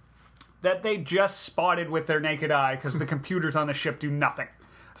hell that they just spotted with their naked eye because the computers on the ship do nothing.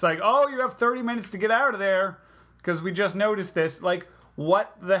 It's like, oh, you have 30 minutes to get out of there because we just noticed this. Like,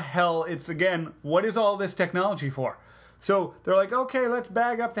 what the hell? It's, again, what is all this technology for? So they're like, okay, let's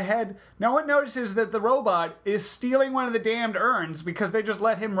bag up the head. No one notices that the robot is stealing one of the damned urns because they just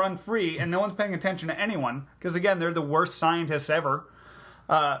let him run free and no one's paying attention to anyone because, again, they're the worst scientists ever.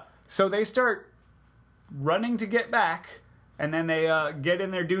 So they start running to get back, and then they get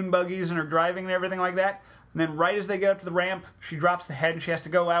in their dune buggies and are driving and everything like that. And then right as they get up to the ramp, she drops the head and she has to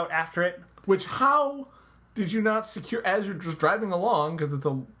go out after it. Which, how did you not secure, as you're just driving along, because it's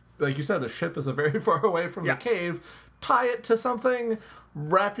like you said, the ship is very far away from the cave, tie it to something,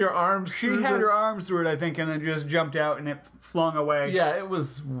 wrap your arms through She had her arms through it, I think, and then just jumped out and it flung away. Yeah, it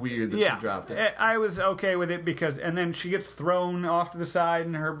was weird that she dropped it. I was okay with it because, and then she gets thrown off to the side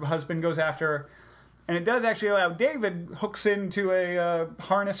and her husband goes after her. And it does actually allow David hooks into a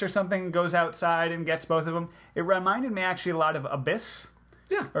harness or something, goes outside and gets both of them. It reminded me actually a lot of Abyss.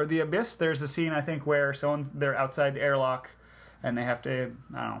 Yeah. Or The Abyss. There's a scene, I think, where they're outside the airlock and they have to,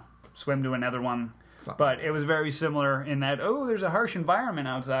 I don't know, swim to another one. But it was very similar in that, there's a harsh environment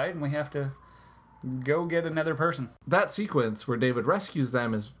outside and we have to go get another person. That sequence where David rescues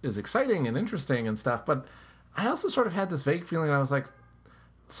them is exciting and interesting and stuff, but I also sort of had this vague feeling. I was like,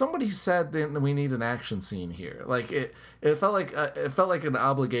 somebody said that we need an action scene here. Like it felt like an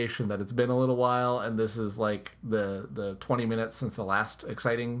obligation that it's been a little while, and this is like the 20 minutes since the last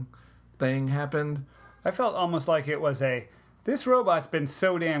exciting thing happened. I felt almost like it was this robot's been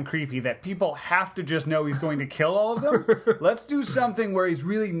so damn creepy that people have to just know he's going to kill all of them. Let's do something where he's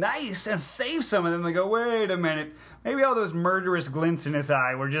really nice and save some of them. They go, wait a minute, maybe all those murderous glints in his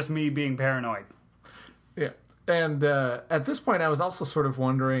eye were just me being paranoid. Yeah. And at this point, I was also sort of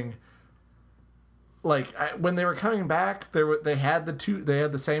wondering, like, when they were coming back, they had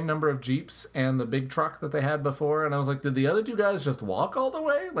the same number of Jeeps and the big truck that they had before, and I was like, did the other two guys just walk all the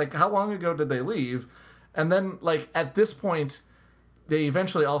way? Like, how long ago did they leave? And then, like, at this point, they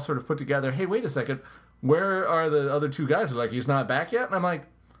eventually all sort of put together, hey, wait a second, where are the other two guys? They're like, he's not back yet? And I'm like,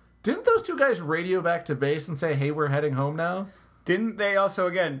 didn't those two guys radio back to base and say, hey, we're heading home now? Didn't they also,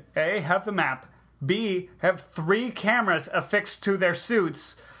 again, A, have the map, B, have 3 cameras affixed to their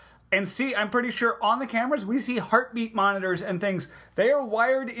suits, and C, I'm pretty sure on the cameras we see heartbeat monitors and things. They are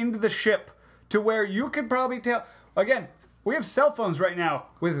wired into the ship to where you could probably tell. Again, we have cell phones right now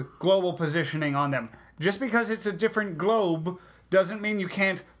with global positioning on them. Just because it's a different globe doesn't mean you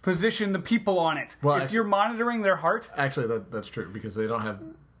can't position the people on it. Well, if you're monitoring their heart... Actually, that's true, because they don't have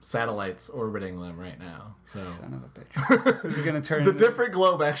satellites orbiting them right now. So. Son of a bitch. This is going to turn the different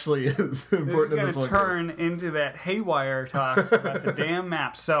globe actually is important in this one. This is going to turn into that haywire talk about the damn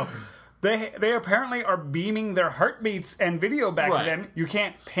maps. So they apparently are beaming their heartbeats and video back to them. You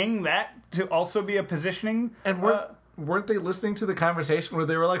can't ping that to also be a positioning. And weren't they listening to the conversation where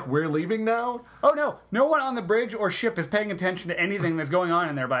they were like, we're leaving now? Oh, no. No one on the bridge or ship is paying attention to anything that's going on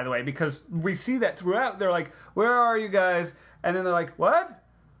in there, by the way, because we see that throughout. They're like, where are you guys? And then they're like, what?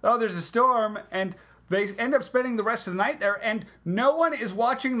 oh, there's a storm, and they end up spending the rest of the night there, and no one is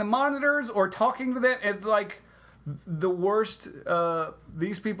watching the monitors or talking to them. It's like the worst.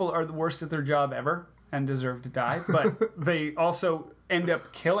 These people are the worst at their job ever and deserve to die, but they also end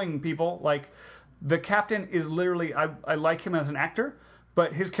up killing people. Like, the captain is literally, I like him as an actor,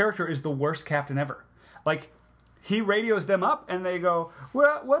 but his character is the worst captain ever. Like, he radios them up, and they go,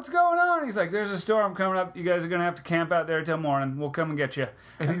 well, what's going on? He's like, there's a storm coming up. You guys are going to have to camp out there till morning. We'll come and get you.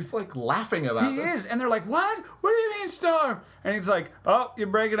 And he's, like, laughing about it. He is. And they're like, what? What do you mean storm? And he's like, oh, you're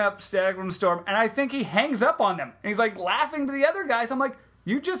breaking up, stag from storm. And I think he hangs up on them. And he's, like, laughing to the other guys. I'm like,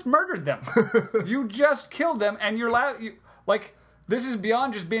 you just murdered them. You just killed them, and you're like, this is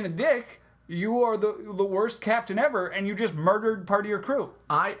beyond just being a dick. You are the worst captain ever, and you just murdered part of your crew.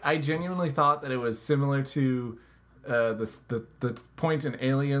 I genuinely thought that it was similar to the point in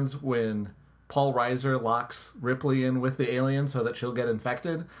Aliens when Paul Reiser locks Ripley in with the alien so that she'll get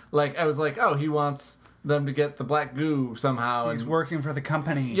infected. Like, I was like, oh, he wants them to get the black goo somehow. He's working for the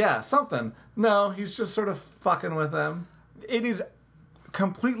company. Yeah, something. No, he's just sort of fucking with them. It is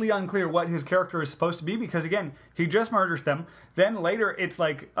completely unclear what his character is supposed to be because, again, he just murders them. Then later it's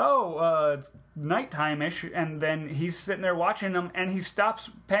like, it's nighttime-ish, and then he's sitting there watching them, and he stops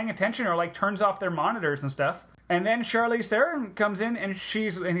paying attention or, like, turns off their monitors and stuff. And then Charlize Theron comes in, and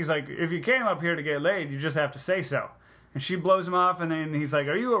he's like, if you came up here to get laid, you just have to say so. And she blows him off, and then he's like,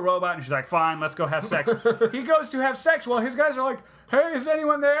 are you a robot? And she's like, fine, let's go have sex. He goes to have sex while his guys are like, hey, is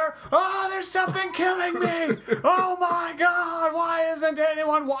anyone there? Oh, there's something killing me. Oh, my God, why isn't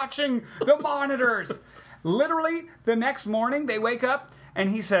anyone watching the monitors? Literally, the next morning, they wake up, and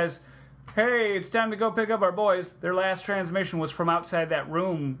he says, hey, it's time to go pick up our boys. Their last transmission was from outside that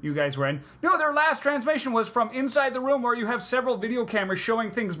room you guys were in. No, their last transmission was from inside the room where you have several video cameras showing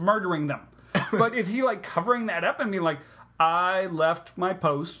things murdering them. But is he, like, covering that up and being like, I left my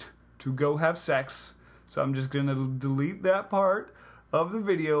post to go have sex, so I'm just going to delete that part of the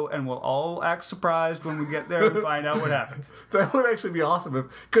video, and we'll all act surprised when we get there and find out what happened. That would actually be awesome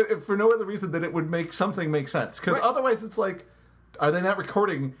if for no other reason than it would make something make sense. Because otherwise it's like, are they not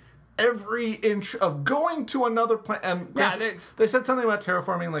recording every inch of going to another planet? And yeah, they said something about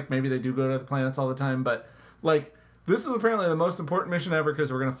terraforming, like maybe they do go to other planets all the time, but like, this is apparently the most important mission ever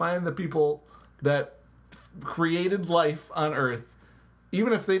because we're going to find the people that created life on Earth.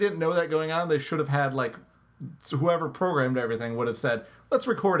 Even if they didn't know that going on, they should have had, like, whoever programmed everything would have said, let's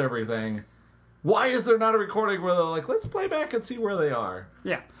record everything. Why is there not a recording where they're like, let's play back and see where they are?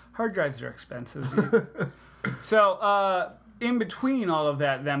 Yeah, hard drives are expensive. So, in between all of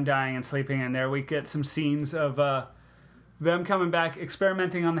that, them dying and sleeping in there, we get some scenes of them coming back,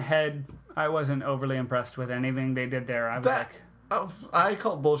 experimenting on the head. I wasn't overly impressed with anything they did there. I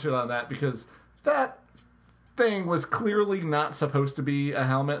called bullshit on that because that thing was clearly not supposed to be a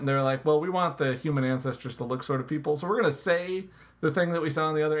helmet, and they're like, well, we want the human ancestors to look sort of people, so we're going to say the thing that we saw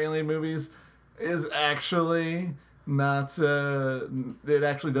in the other Alien movies is actually not, it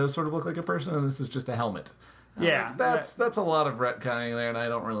actually does sort of look like a person, and this is just a helmet. Yeah. Like, that's a lot of retconning there, and I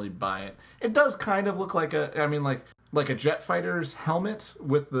don't really buy it. It does kind of look like like a jet fighter's helmet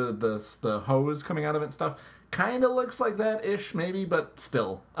with the hose coming out of it and stuff. Kind of looks like that-ish, maybe, but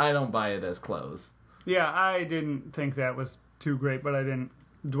still, I don't buy it as clothes. Yeah, I didn't think that was too great, but I didn't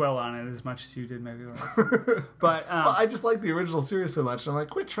dwell on it as much as you did, maybe. But well, I just like the original series so much, and I'm like,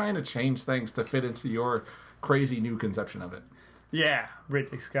 quit trying to change things to fit into your crazy new conception of it. Yeah,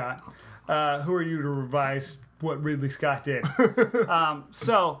 Ridley Scott. Who are you to revise what Ridley Scott did?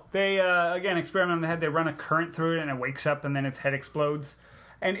 So they, again, experiment on the head. They run a current through it, and it wakes up, and then its head explodes.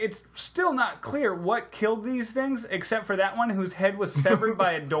 And it's still not clear what killed these things, except for that one whose head was severed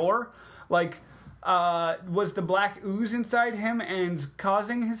by a door. Like, was the black ooze inside him and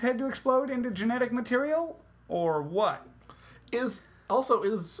causing his head to explode into genetic material? Or what? Is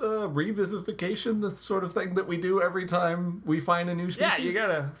revivification the sort of thing that we do every time we find a new species? Yeah, you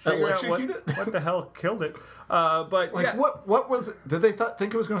gotta figure out what the hell killed it. But like, yeah. What was it? Did they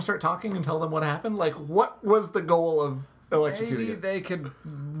think it was going to start talking and tell them what happened? Like, what was the goal of electrocuting Maybe it? They could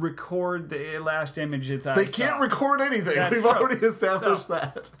record the last image. They can't record anything. That's We've already established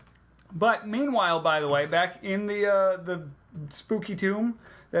that. But meanwhile, by the way, back in the spooky tomb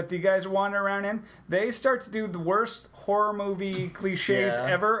that the guys are wandering around in, they start to do the worst horror movie cliches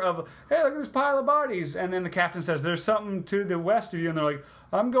ever of, hey, look at this pile of bodies. And then the captain says, there's something to the west of you. And they're like,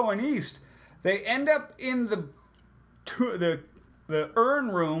 I'm going east. They end up in the urn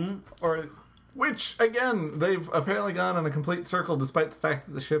room, or... Which, again, they've apparently gone in a complete circle despite the fact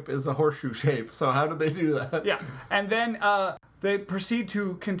that the ship is a horseshoe shape. So how did they do that? Yeah. And then they proceed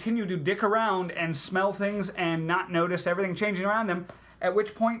to continue to dick around and smell things and not notice everything changing around them. At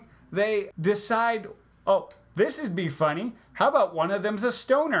which point they decide, oh, this would be funny. How about one of them's a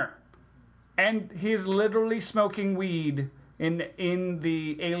stoner? And he's literally smoking weed in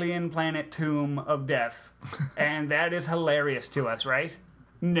the alien planet tomb of death. And that is hilarious to us, right?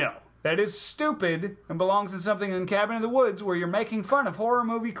 No. That is stupid and belongs in something in Cabin in the Woods where you're making fun of horror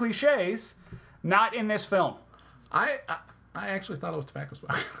movie cliches. Not in this film. I actually thought it was tobacco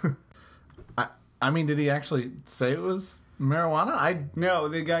smoke. I mean, did he actually say it was marijuana? No,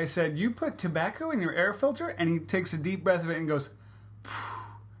 the guy said, you put tobacco in your air filter? And he takes a deep breath of it and goes,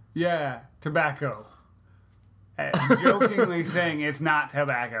 yeah, tobacco. Jokingly saying it's not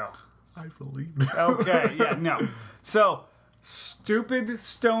tobacco. I believe. Okay, yeah, no. So, stupid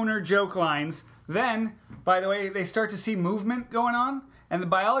stoner joke lines. Then, by the way, they start to see movement going on. And the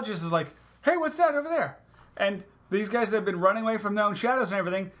biologist is like, hey, what's that over there? And these guys that have been running away from their own shadows and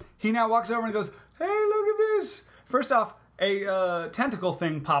everything, he now walks over and goes, hey, look at this. First off, a tentacle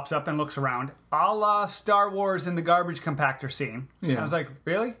thing pops up and looks around, a la Star Wars in the garbage compactor scene. Yeah. I was like,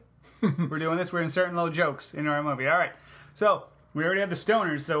 really? We're doing this? We're inserting little jokes into our movie. All right. So, we already have the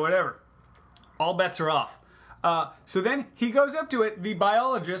stoners, so whatever. All bets are off. So then he goes up to it, the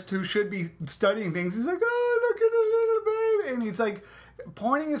biologist who should be studying things. He's like, oh, look at the little baby. And he's like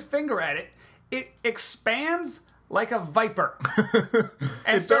pointing his finger at it. It expands like a viper.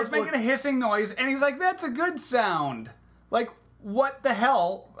 And starts making a hissing noise. And he's like, that's a good sound. Like, what the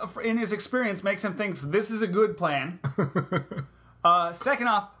hell, in his experience, makes him think this is a good plan? Second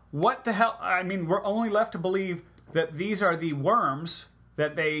off, what the hell? I mean, we're only left to believe that these are the worms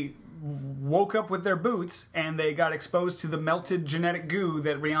that they woke up with their boots and they got exposed to the melted genetic goo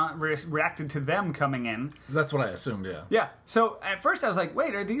that reacted to them coming in. That's what I assumed, yeah. Yeah. So at first I was like,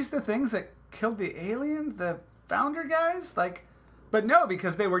 wait, are these the things that killed the alien, the founder guys? Like, but no,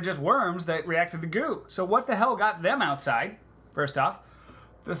 because they were just worms that reacted to the goo. So what the hell got them outside, first off?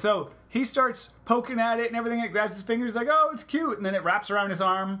 So he starts poking at it and everything. It grabs his fingers, like, oh, it's cute. And then it wraps around his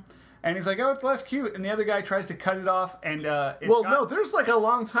arm. And he's like, oh, it's less cute. And the other guy tries to cut it off. And no, there's like a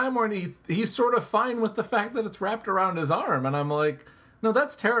long time when he's sort of fine with the fact that it's wrapped around his arm. And I'm like, no,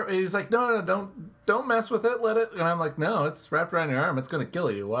 that's terrible. He's like, no, don't mess with it. Let it. And I'm like, no, it's wrapped around your arm. It's going to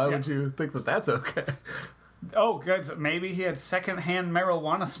kill you. Why would you think that that's okay? Oh, good. So maybe he had secondhand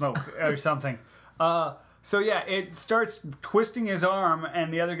marijuana smoke or something. So yeah, it starts twisting his arm,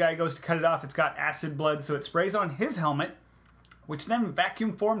 and the other guy goes to cut it off. It's got acid blood, so it sprays on his helmet, which then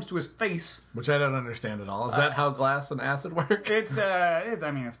vacuum forms to his face. Which I don't understand at all. Is that how glass and acid work? It's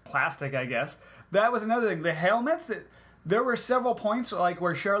plastic, I guess. That was another thing. The helmets, there were several points like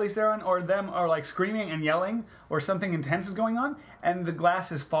where Charlize Theron or them are like screaming and yelling, or something intense is going on, and the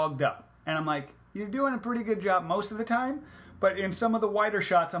glass is fogged up. And I'm like, you're doing a pretty good job most of the time. But in some of the wider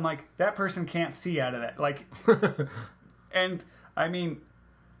shots, I'm like, that person can't see out of that. Like, and I mean,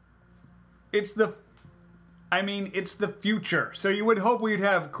 it's the future. So you would hope we'd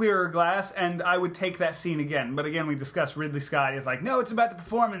have clearer glass, and I would take that scene again. But again, we discussed Ridley Scott is like, no, it's about the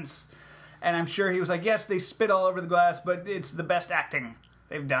performance. And I'm sure he was like, yes, they spit all over the glass, but it's the best acting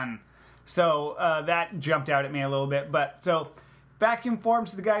they've done. So that jumped out at me a little bit. But so vacuum forms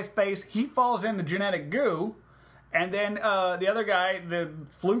to the guy's face. He falls in the genetic goo. And then the other guy, the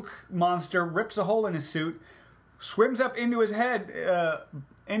fluke monster, rips a hole in his suit, swims up into his head,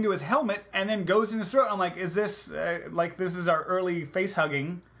 into his helmet, and then goes in his throat. I'm like, is this, this is our early face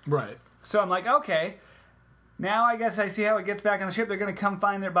hugging? Right. So I'm like, okay. Now I guess I see how it gets back on the ship. They're going to come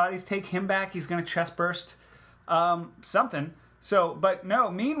find their bodies, take him back. He's going to chest burst. Something. So, but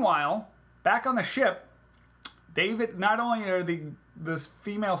no, meanwhile, back on the ship, David, not only are this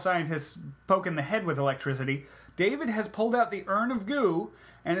female scientists poking the head with electricity, David has pulled out the urn of goo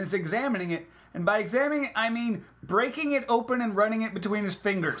and is examining it. And by examining it, I mean breaking it open and running it between his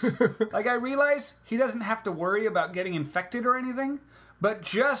fingers. Like, I realize he doesn't have to worry about getting infected or anything, but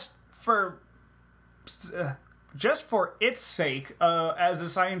just for its sake, as a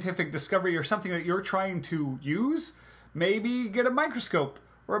scientific discovery or something that you're trying to use, maybe get a microscope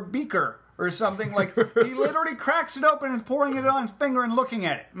or a beaker or something. Like, he literally cracks it open and pouring it on his finger and looking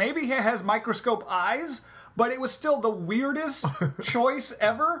at it. Maybe he has microscope eyes, but it was still the weirdest choice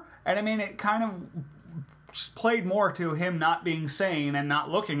ever. And I mean, it kind of played more to him not being sane and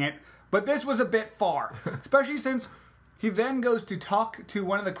not looking it. But this was a bit far, especially since he then goes to talk to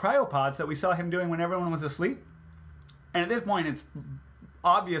one of the cryopods that we saw him doing when everyone was asleep. And at this point, it's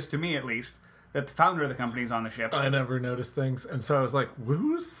obvious to me, at least, that the founder of the company is on the ship. I never noticed things, and so I was like,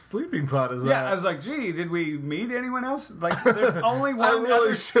 whose sleeping pod is that? Yeah, I was like, gee, did we meet anyone else? Like, there's only one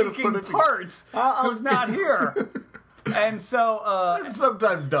other speaking part who's not here. And so I'm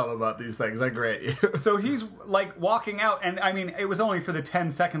sometimes dumb about these things. I grant you. So he's like walking out, and I mean, it was only for the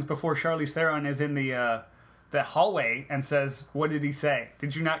 10 seconds before Charlize Theron is in the hallway and says, "What did he say?"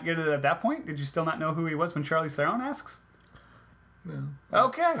 Did you not get it at that point? Did you still not know who he was when Charlize Theron asks? No.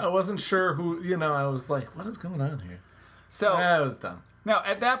 Okay. I wasn't sure who. I was like, "What is going on here?" So I was dumb. Now,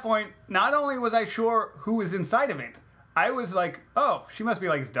 at that point, not only was I sure who was inside of it, I was like, "Oh, she must be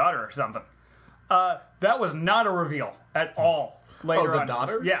like his daughter or something." That was not a reveal at all. Later the on.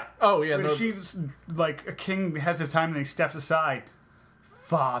 daughter? Yeah. Oh, yeah. When she's like, a king has his time and he steps aside.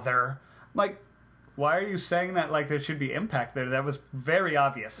 Father. Like, why are you saying that like there should be impact there? That was very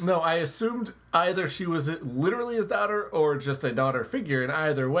obvious. No, I assumed either she was literally his daughter or just a daughter figure, and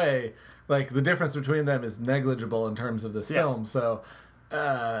either way, like, the difference between them is negligible in terms of this film, so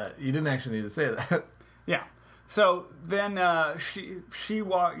you didn't actually need to say that. Yeah. So then she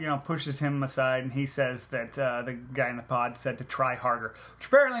pushes him aside, and he says that the guy in the pod said to try harder, which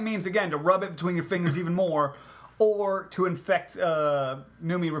apparently means, again, to rub it between your fingers even more, or to infect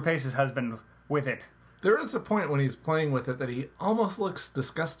Noomi Rapace's husband with it. There is a point when he's playing with it that he almost looks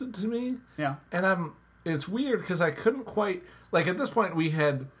disgusted to me. Yeah. And it's weird because I couldn't quite, like, at this point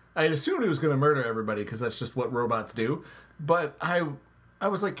I had assumed he was going to murder everybody because that's just what robots do. But I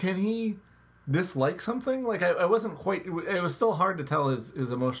was like, can he dislike something? Like, I wasn't quite, it was still hard to tell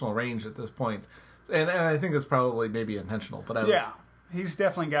his emotional range at this point. And I think it's probably maybe intentional, but he's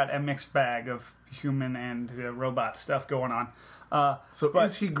definitely got a mixed bag of human and robot stuff going on.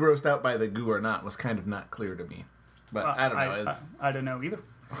 Is he grossed out by the goo or not was kind of not clear to me. But I don't know. I don't know either.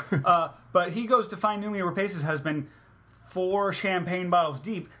 But he goes to find Noomi Rapace's husband 4 champagne bottles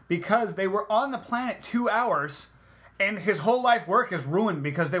deep because they were on the planet 2 hours and his whole life work is ruined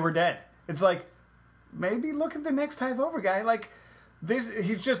because they were dead. It's like, maybe look at the next hive over guy. Like,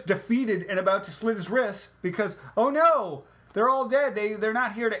 he's just defeated and about to slit his wrist because, oh no, they're all dead. They're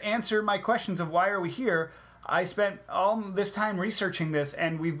not here to answer my questions of why are we here. I spent all this time researching this,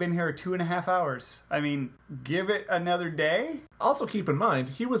 and we've been here 2.5 hours. I mean, give it another day? Also keep in mind,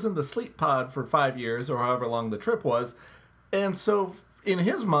 he was in the sleep pod for 5 years, or however long the trip was, and so in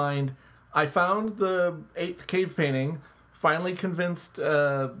his mind, I found the 8th cave painting, finally convinced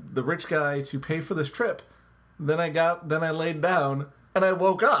the rich guy to pay for this trip, then I laid down, and I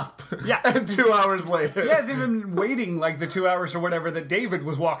woke up. Yeah. And 2 hours later. He hasn't even been waiting like the 2 hours or whatever that David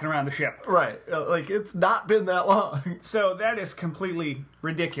was walking around the ship. Right. Like, it's not been that long. So that is completely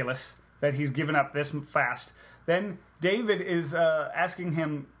ridiculous that he's given up this fast. Then David is asking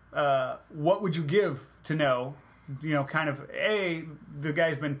him, what would you give to know? Kind of, the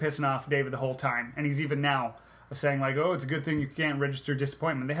guy's been pissing off David the whole time. And he's even now saying, like, oh, it's a good thing you can't register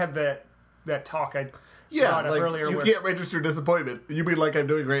disappointment. They had that talk brought up earlier. You can't register disappointment. You mean like I'm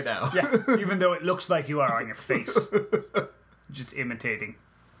doing right now. Yeah, even though it looks like you are on your face. Just imitating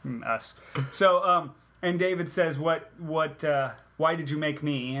us. So, and David says, why did you make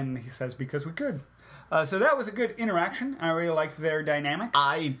me? And he says, because we could. So that was a good interaction. I really liked their dynamic.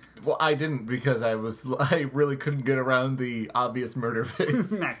 I didn't because I really couldn't get around the obvious murder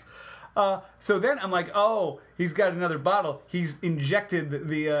face. Nice. So then I'm like, oh, he's got another bottle. He's injected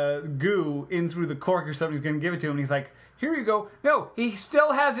the goo in through the cork or something. He's going to give it to him. And he's like, here you go. No, he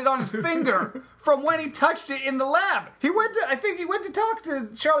still has it on his finger from when he touched it in the lab. I think he went to talk to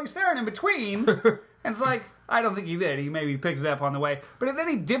Charlize Theron in between. And it's like, I don't think he did. He maybe picked it up on the way. But then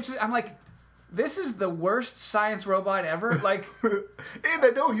he dips it. I'm like, this is the worst science robot ever. Like, and I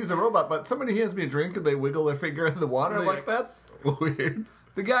know he's a robot, but somebody hands me a drink and they wiggle their finger in the water. Like, that's weird.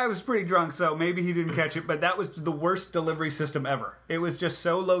 The guy was pretty drunk, so maybe he didn't catch it, but that was the worst delivery system ever. It was just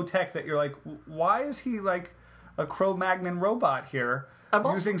so low-tech that you're like, why is he like a Cro-Magnon robot here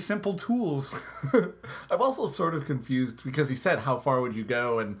using simple tools? I'm also sort of confused because he said, how far would you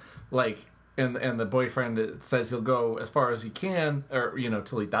go? And like, and the boyfriend says he'll go as far as he can, or,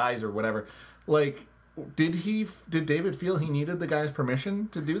 till he dies or whatever. Like, did David feel he needed the guy's permission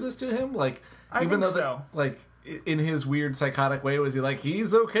to do this to him? Like, I think so. Like, in his weird psychotic way, was he like,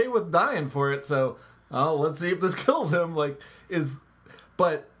 he's okay with dying for it, so let's see if this kills him?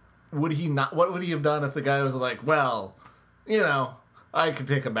 But would he not? What would he have done if the guy was like, well, I could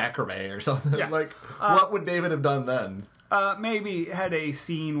take a macrame or something? Yeah. Like, what would David have done then? Maybe had a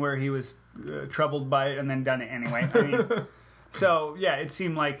scene where he was troubled by it and then done it anyway. I mean, so yeah, it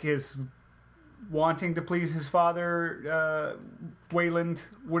seemed like his wanting to please his father, Wayland,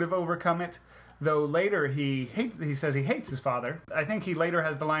 would have overcome it. Though later he says he hates his father. I think he later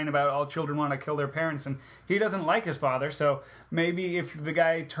has the line about all children want to kill their parents, and he doesn't like his father. So maybe if the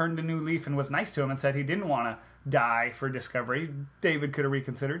guy turned a new leaf and was nice to him and said he didn't want to die for discovery, David could have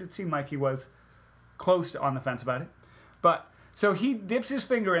reconsidered. It seemed like he was close on the fence about it. But so he dips his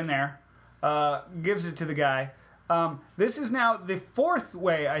finger in there, gives it to the guy. This is now the fourth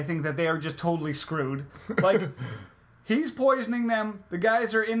way I think that they are just totally screwed. Like, he's poisoning them. The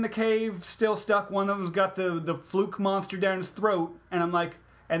guys are in the cave, still stuck. One of them's got the fluke monster down his throat. And I'm like,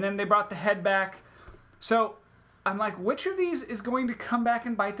 and then they brought the head back. So I'm like, which of these is going to come back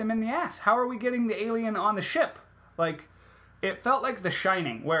and bite them in the ass? How are we getting the alien on the ship? Like, it felt like The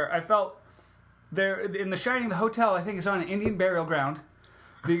Shining, where I felt there in The Shining, the hotel I think is on an Indian burial ground.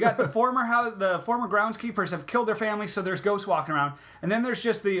 You got the former groundskeepers have killed their families, so there's ghosts walking around. And then there's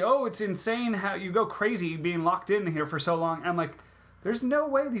just it's insane how you go crazy being locked in here for so long. I'm like, there's no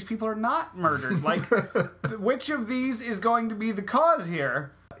way these people are not murdered. Like, which of these is going to be the cause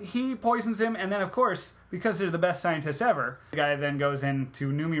here? He poisons him, and then, of course, because they're the best scientists ever, the guy then goes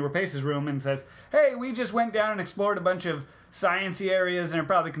into Numi Rapace's room and says, hey, we just went down and explored a bunch of sciencey areas and are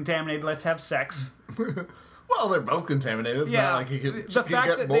probably contaminated. Let's have sex. Well, they're both contaminated. It's not like he could get more AIDS. The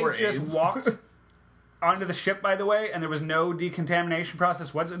fact that they just walked onto the ship, by the way, and there was no decontamination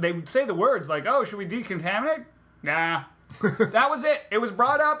process. They would say the words like, oh, should we decontaminate? Nah. That was it. It was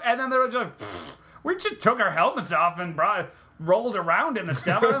brought up, and then they were just, we just took our helmets off and rolled around in the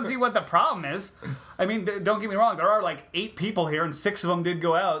stuff. I don't see what the problem is. I mean, don't get me wrong. There are like 8 people here, and 6 of them did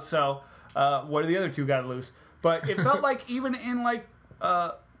go out, so what are the other 2 got loose? But it felt like even in like...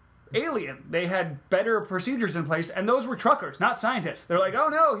 Alien, they had better procedures in place, and those were truckers, not scientists. They're like, oh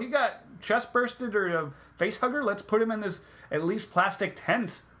no, he got chest bursted or a face hugger, let's put him in this at least plastic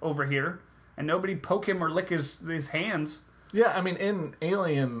tent over here, and nobody poke him or lick his hands. Yeah, I mean, in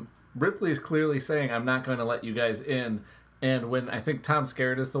Alien, Ripley's clearly saying, I'm not going to let you guys in, and when I think Tom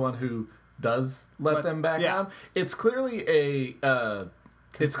Skerritt is the one who does let them back on, it's clearly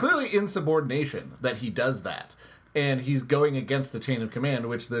it's clearly insubordination that he does that. And he's going against the chain of command,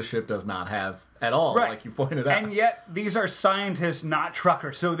 which this ship does not have at all, like you pointed out. And yet, these are scientists, not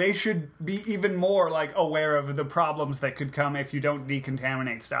truckers. So they should be even more like aware of the problems that could come if you don't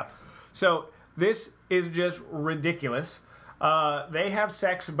decontaminate stuff. So this is just ridiculous. They have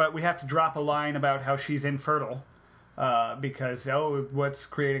sex, but we have to drop a line about how she's infertile. Because, what's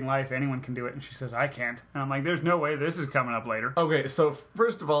creating life? Anyone can do it. And she says, I can't. And I'm like, there's no way this is coming up later. Okay, so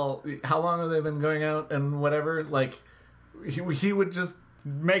first of all, how long have they been going out and whatever? Like, he would just...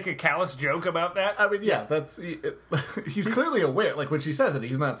 make a callous joke about that? I mean, yeah, he's clearly aware. Like, when she says it,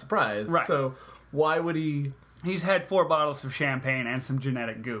 he's not surprised. Right. So why would he... He's had 4 bottles of champagne and some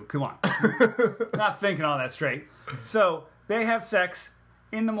genetic goo. Come on. Not thinking all that straight. So, they have sex...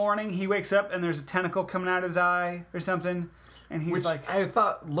 In the morning, he wakes up and there's a tentacle coming out of his eye or something, and he's like... I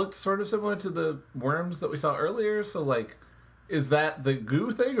thought looked sort of similar to the worms that we saw earlier, so, like, is that the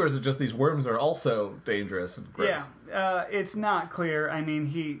goo thing, or is it just these worms are also dangerous and gross? Yeah, it's not clear. I mean,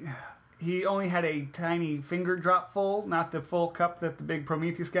 he only had a tiny finger drop full, not the full cup that the big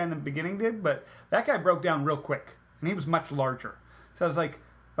Prometheus guy in the beginning did, but that guy broke down real quick, and he was much larger. So I was like,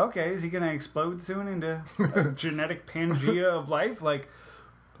 okay, is he going to explode soon into a genetic Pangea of life? Like...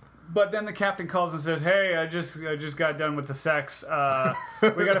 But then the captain calls and says, hey, I just got done with the sex.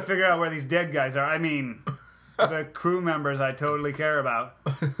 We got to figure out where these dead guys are. I mean, the crew members I totally care about.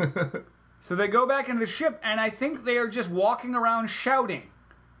 So they go back into the ship, and I think they are just walking around shouting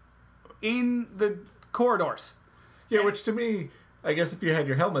in the corridors. Yeah, which to me, I guess if you had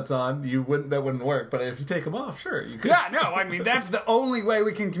your helmets on, that wouldn't work. But if you take them off, sure, you could. Yeah, no, I mean, that's the only way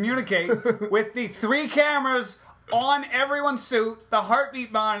we can communicate with the 3 cameras on everyone's suit, the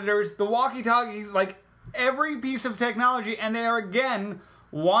heartbeat monitors, the walkie-talkies, like every piece of technology, and they are again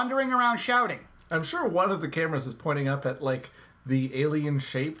wandering around shouting. I'm sure one of the cameras is pointing up at like the alien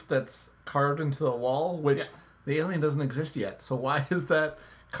shape that's carved into the wall, which the alien doesn't exist yet. So why is that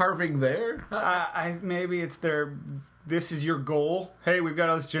carving there? Maybe it's their... This is your goal. Hey, we've got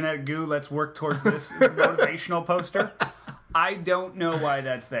all this genetic goo. Let's work towards this motivational poster. I don't know why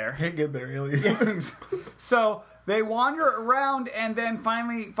that's there. Hang in there, aliens. So they wander around and then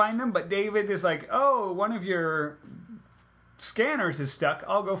finally find them, but David is like, oh, one of your scanners is stuck.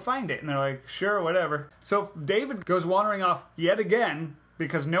 I'll go find it. And they're like, sure, whatever. So David goes wandering off yet again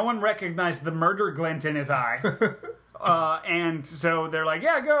because no one recognized the murder glint in his eye. And so they're like,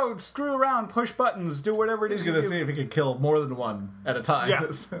 yeah, go screw around, push buttons, do whatever it is. He's going to see if he can kill more than one at a time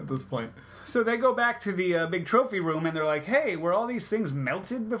at this point. So they go back to the big trophy room, and they're like, hey, were all these things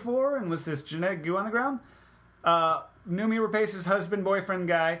melted before? And was this genetic goo on the ground? Numi Rapace's husband, boyfriend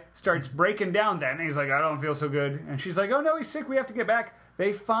guy starts breaking down then. And he's like, I don't feel so good. And she's like, oh, no, he's sick. We have to get back.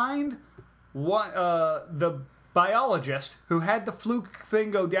 They find the biologist who had the fluke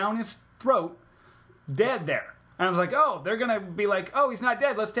thing go down his throat dead there. And I was like, oh, they're going to be like, oh, he's not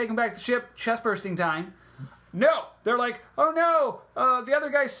dead. Let's take him back to the ship. Chest bursting time. no. They're like, oh no, the other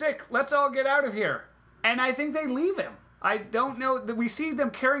guy's sick. Let's all get out of here. And I think they leave him. I don't know. We see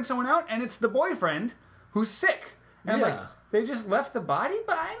them carrying someone out, and it's the boyfriend who's sick. And I'm like, they just left the body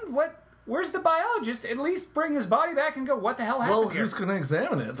behind? What? Where's the biologist? At least bring his body back and go, what the hell happened here? Well, who's going to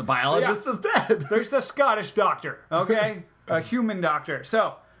examine it? The biologist is dead. There's the Scottish doctor, okay? A human doctor.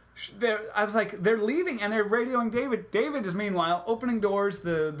 So, I was like, they're leaving and they're radioing David. David is, meanwhile, opening doors.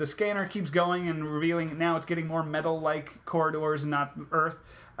 The scanner keeps going and revealing, now it's getting more metal-like corridors and not earth.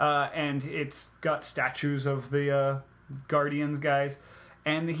 And it's got statues of the Guardians guys.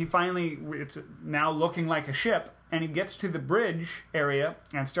 And he finally, it's now looking like a ship. And he gets to the bridge area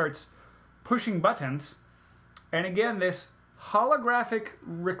and starts pushing buttons, and again this holographic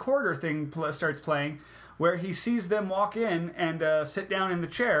recorder thing starts playing, where he sees them walk in and sit down in the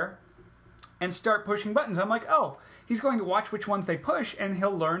chair and start pushing buttons. I'm like, oh, he's going to watch which ones they push and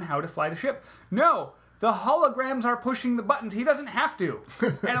he'll learn how to fly the ship. No, the holograms are pushing the buttons. He doesn't have to.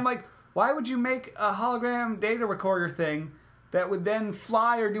 And I'm like, why would you make a hologram data recorder thing that would then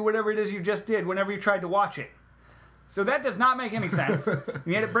fly or do whatever it is you just did whenever you tried to watch it? So that does not make any sense. And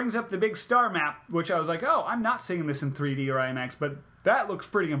yet it brings up the big star map, which I was like, oh, I'm not seeing this in 3D or IMAX, but that looks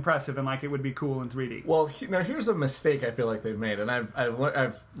pretty impressive and like it would be cool in 3D. Well, now here's a mistake I feel like they've made, and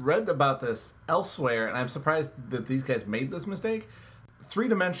I've read about this elsewhere, and I'm surprised that these guys made this mistake.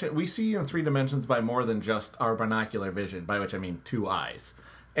 We see in 3 dimensions by more than just our binocular vision, by which I mean 2 eyes.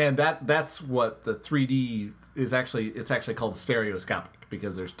 And that's what the 3D is actually, it's actually called stereoscopic,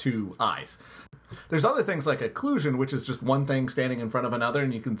 because there's 2 eyes. There's other things like occlusion, which is just one thing standing in front of another,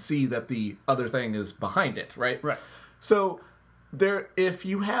 and you can see that the other thing is behind it, right? Right. So if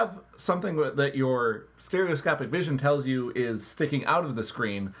you have something that your stereoscopic vision tells you is sticking out of the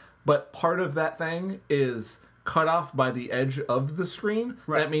screen, but part of that thing is cut off by the edge of the screen,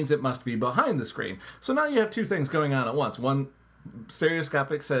 that means it must be behind the screen. So now you have 2 things going on at once. One,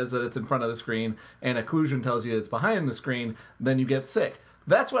 stereoscopic says that it's in front of the screen, and occlusion tells you it's behind the screen, then you get sick.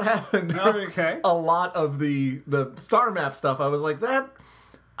 That's what happened during a lot of the star map stuff. I was like,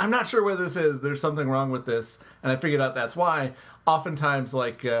 I'm not sure where this is. There's something wrong with this. And I figured out that's why. Oftentimes,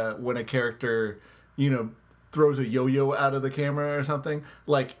 like, when a character, throws a yo-yo out of the camera or something,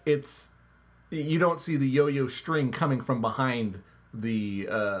 like, you don't see the yo-yo string coming from behind the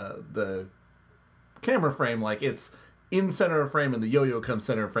camera frame. Like, it's in center of frame, and the yo-yo comes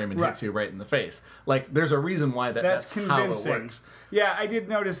center of frame and hits you right in the face. Like, there's a reason why that's how it works. Yeah, I did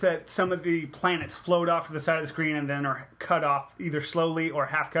notice that some of the planets float off to the side of the screen and then are cut off either slowly or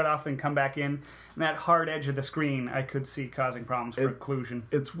half cut off and come back in. And that hard edge of the screen I could see causing problems for occlusion.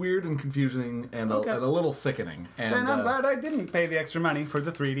 It's weird and confusing and a little sickening. And I'm glad I didn't pay the extra money for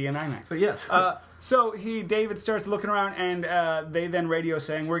the 3D and IMAX. So yes. So David starts looking around, and they then radio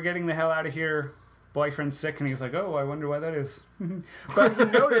saying, "We're getting the hell out of here. Boyfriend's sick," and he's like, "Oh, I wonder why that is." But he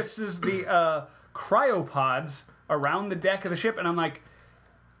notices the cryopods around the deck of the ship, and I'm like,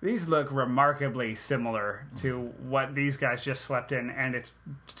 these look remarkably similar to what these guys just slept in, and it's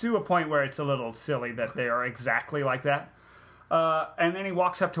to a point where it's a little silly that they are exactly like that. And then he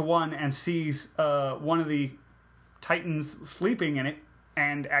walks up to one and sees one of the Titans sleeping in it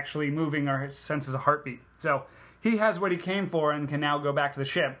and actually moving or senses a heartbeat. So he has what he came for and can now go back to the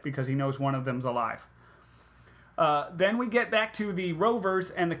ship because he knows one of them's alive. Then we get back to the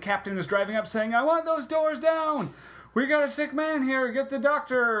rovers, and the captain is driving up saying, "I want those doors down. We got a sick man here. Get the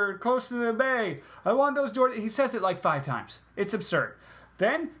doctor close to the bay. I want those doors." He says it like 5 times. It's absurd.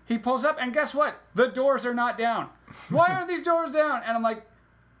 Then he pulls up, and guess what? The doors are not down. Why aren't these doors down? And I'm like,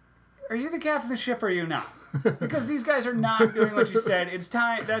 are you the captain of the ship or are you not? Because these guys are not doing what you said. It's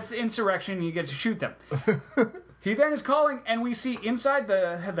time. That's insurrection. You get to shoot them. He then is calling, and we see inside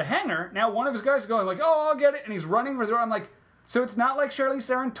the hangar, now one of his guys is going like, "Oh, I'll get it," and he's running for the door. I'm like, so it's not like Charlize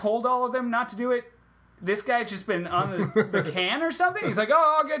Theron told all of them not to do it? This guy's just been on the can or something? He's like,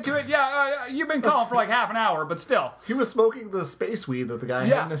 "Oh, I'll get to it. Yeah, you've been calling for like half an hour, but still." He was smoking the space weed that the guy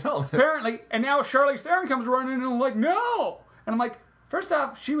had in his helmet. Apparently, and now Charlize Theron comes running in and I'm like, "No!" And I'm like, first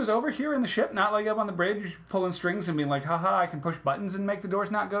off, she was over here in the ship, not like up on the bridge pulling strings and being like, "Haha, I can push buttons and make the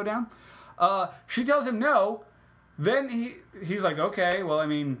doors not go down." She tells him no. Then he's like, "Okay, well, I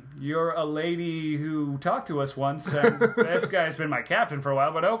mean, you're a lady who talked to us once, and this guy's been my captain for a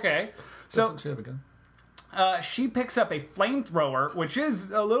while, but okay." So doesn't she have a gun? She picks up a flamethrower, which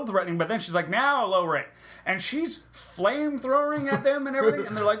is a little threatening, but then she's like, "Now lower it." And she's flamethrowing at them and everything,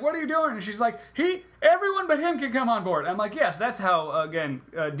 and they're like, "What are you doing?" And she's like, everyone but him can come on board. I'm like, yes, that's how, again,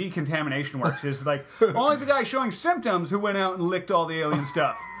 decontamination works, is like, only the guy showing symptoms who went out and licked all the alien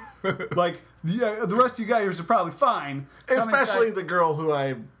stuff. Like, yeah, the rest of you guys are probably fine. Especially the girl who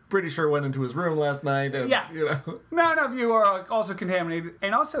I pretty sure went into his room last night. And, Yeah. You know. None of you are also contaminated.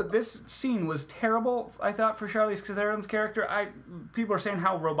 And also, this scene was terrible, I thought, for Charlize Theron's character. People are saying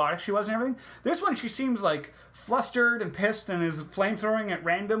how robotic she was and everything. This one, she seems like flustered and pissed and is flamethrowing at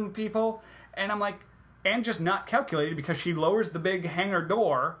random people. And I'm like, and just not calculated because she lowers the big hangar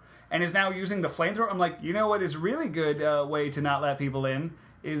door and is now using the flamethrower. I'm like, you know what is really good way to not let people in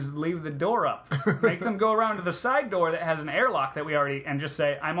is leave the door up. Make them go around to the side door that has an airlock that we already, and just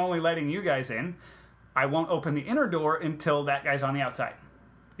say, I'm only letting you guys in. I won't open the inner door until that guy's on the outside.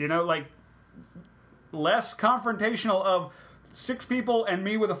 You know, like, less confrontational of 6 people and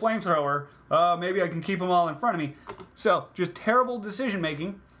me with a flamethrower. Maybe I can keep them all in front of me. So, just terrible decision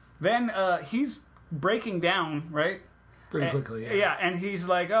making. Then he's breaking down, right? Pretty quickly, yeah. Yeah, and he's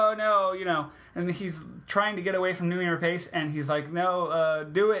like, oh no, you know, and he's trying to get away from Noomi Rapace, and he's like, no,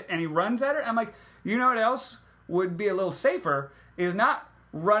 do it, and he runs at her. I'm like, you know what else would be a little safer is not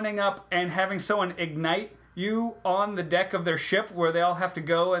running up and having someone ignite you on the deck of their ship where they all have to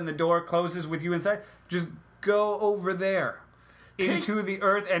go and the door closes with you inside. Just go over there into the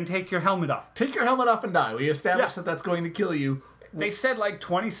earth and take your helmet off. Take your helmet off and die. We established that that's going to kill you. They said like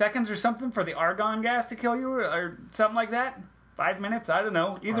 20 seconds or something for the argon gas to kill you or something like that. 5 minutes, I don't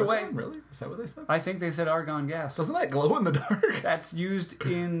know. Either way. Really? Is that what they said? I think they said argon gas. Doesn't that glow in the dark? That's used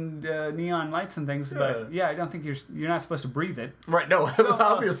in neon lights and things, but yeah, I don't think you're not supposed to breathe it. Right, no, So,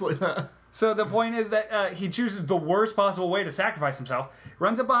 obviously not. So the point is that he chooses the worst possible way to sacrifice himself.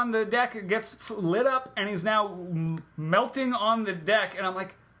 Runs up on the deck, gets lit up, and he's now melting on the deck. And I'm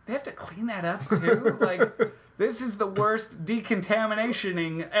like, they have to clean that up too? Like, this is the worst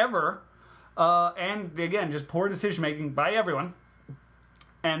decontaminationing ever. And again, just poor decision making by everyone.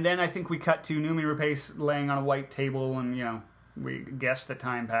 And then I think we cut to Noomi Rapace laying on a white table, and you know, we guessed that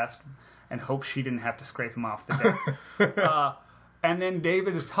time passed and hope she didn't have to scrape him off the deck. And then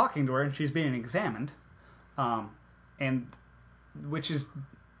David is talking to her, and she's being examined. And which is,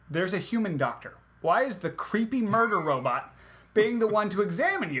 there's a human doctor. Why is the creepy murder robot being the one to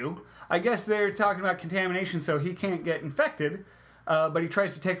examine you? I guess they're talking about contamination, so he can't get infected. But he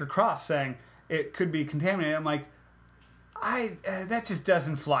tries to take her cross, saying it could be contaminated. I'm like, that just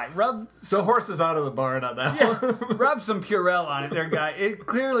doesn't fly. The horse is out of the barn on that one. Rub some Purell on it there, guy. It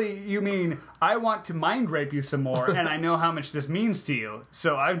clearly, you mean, I want to mind rape you some more, and I know how much this means to you,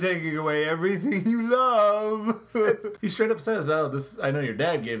 so I'm taking away everything you love. He straight up says, I know your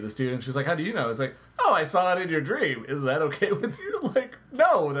dad gave this to you, and she's like, how do you know? It's like, oh, I saw it in your dream. Is that okay with you? Like,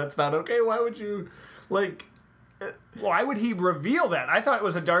 no, that's not okay. Why would you, like... Why would he reveal that? I thought it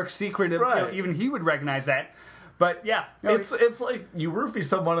was a dark secret. Right. You know, even he would recognize that. But yeah, it's like you roofie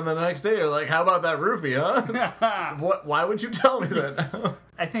someone, and the next day you're like, "How about that roofie, huh?" What? Why would you tell me that?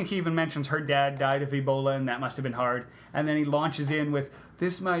 I think he even mentions her dad died of Ebola, and that must have been hard. And then he launches in with,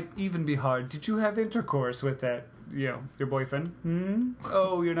 "This might even be hard. Did you have intercourse with that, your boyfriend?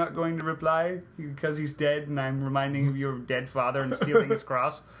 Oh, you're not going to reply because he's dead, and I'm reminding you of your dead father and stealing his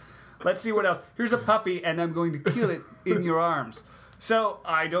cross. Let's see what else. Here's a puppy, and I'm going to kill it in your arms." So,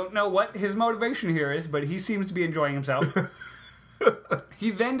 I don't know what his motivation here is, but he seems to be enjoying himself.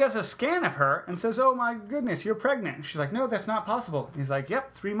 He then does a scan of her and says, oh my goodness, you're pregnant. And she's like, no, that's not possible. He's like,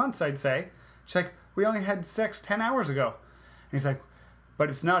 yep, 3 months, I'd say. She's like, we only had sex 10 hours ago. And he's like, but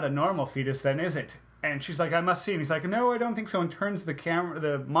it's not a normal fetus then, is it? And she's like, I must see. And he's like, no, I don't think so. And turns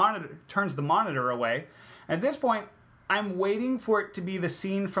the monitor away. At this point, I'm waiting for it to be the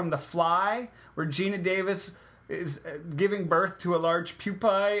scene from The Fly, where Gina Davis is giving birth to a large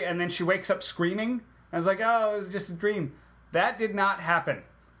pupae, and then she wakes up screaming. I was like, oh, it was just a dream. That did not happen,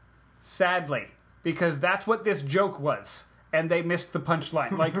 sadly, because that's what this joke was, and they missed the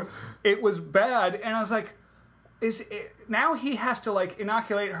punchline. Like, it was bad, and I was like, now he has to, like,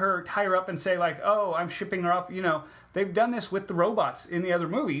 inoculate her, tie her up, and say, like, oh, I'm shipping her off. They've done this with the robots in the other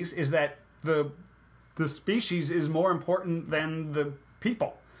movies, is that the species is more important than the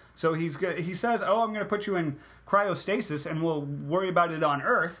people. So he says, oh, I'm going to put you in cryostasis and we'll worry about it on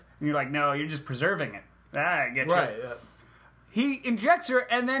Earth. And you're like, no, you're just preserving it. I get you. Right. Yeah. He injects her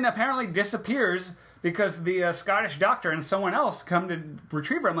and then apparently disappears because the Scottish doctor and someone else come to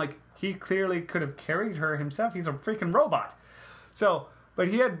retrieve her. I'm like, he clearly could have carried her himself. He's a freaking robot. So, but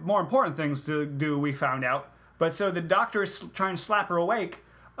he had more important things to do, we found out. But so the doctor is trying to slap her awake.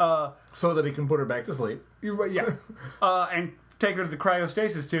 So that he can put her back to sleep. Yeah. And take her to the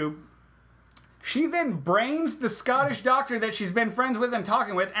cryostasis tube. She then brains the Scottish doctor that she's been friends with and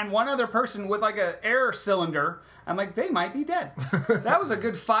talking with, and one other person with like an air cylinder. I'm like, they might be dead. That was a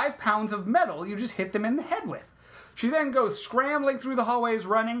good 5 pounds of metal you just hit them in the head with. She then goes scrambling through the hallways,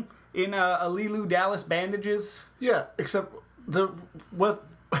 running in a Lilu Dallas bandages. Yeah, except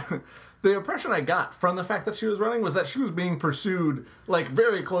the impression I got from the fact that she was running was that she was being pursued, like,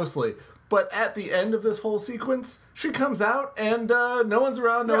 very closely. But at the end of this whole sequence, she comes out and no one's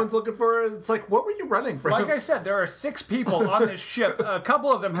around, no one's looking for her. It's like, what were you running from? Like I said, there are 6 people on this ship. A couple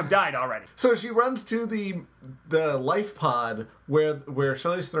of them have died already. So she runs to the life pod where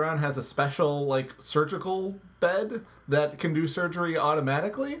Charlize Theron has a special, like, surgical bed that can do surgery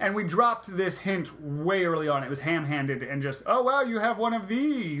automatically. And we dropped this hint way early on. It was ham-handed and just, oh, wow, you have one of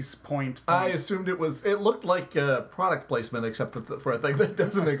these point. I assumed it looked like a product placement, except for a thing that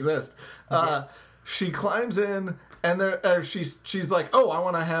doesn't exist. She climbs in, and she's like, oh, I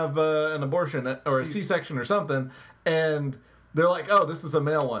want to have an abortion or a C-section or something. And they're like, oh, this is a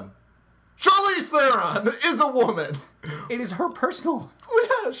male one. Charlize Theron is a woman. It is her personal.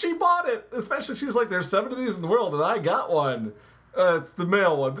 Yeah, she bought it. Especially, she's like, there's 7 of these in the world, and I got one. It's the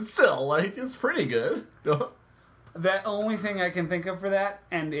male one, but still, like, it's pretty good. The only thing I can think of for that,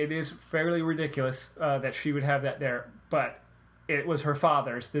 and it is fairly ridiculous that she would have that there, but it was her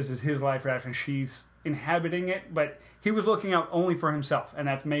father's. This is his life raft, and she's inhabiting it, but he was looking out only for himself, and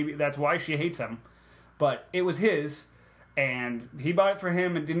that's why she hates him. But it was his, and he bought it for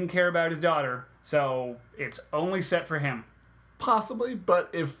him and didn't care about his daughter, so it's only set for him. Possibly, but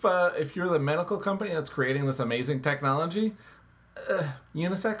if you're the medical company that's creating this amazing technology,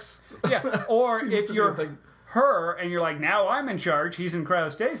 unisex? Yeah, or if you're her and you're like, now I'm in charge, he's in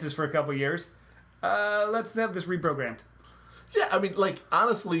cryostasis for a couple years, let's have this reprogrammed. Yeah, I mean, like,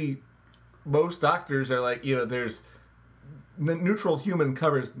 honestly, most doctors are like, there's neutral human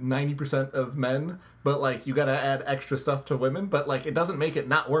covers 90% of men, but, like, you gotta add extra stuff to women, but, like, it doesn't make it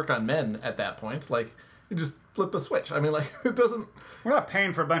not work on men at that point. Like, you just flip a switch. I mean, like, it doesn't... We're not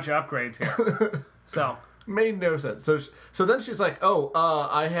paying for a bunch of upgrades here. So... Made no sense. So then she's like,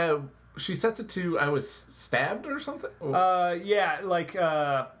 she sets it to, I was stabbed or something? Yeah, like,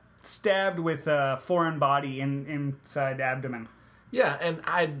 stabbed with a foreign body inside abdomen. Yeah,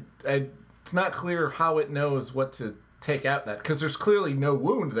 and it's not clear how it knows what to take out that, because there's clearly no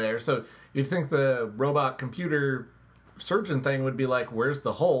wound there, so you'd think the robot computer surgeon thing would be like, where's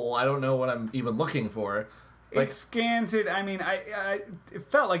the hole? I don't know what I'm even looking for. Like, it scans it. I mean, it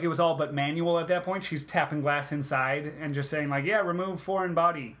felt like it was all but manual at that point. She's tapping glass inside and just saying, like, yeah, remove foreign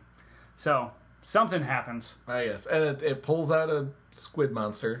body. So, something happens. I guess. And it pulls out a squid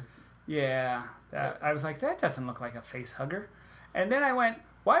monster. Yeah. I was like, that doesn't look like a face hugger. And then I went,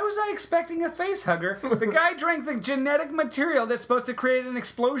 why was I expecting a face hugger? The guy drank the genetic material that's supposed to create an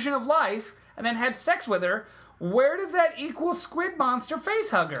explosion of life and then had sex with her. Where does that equal squid monster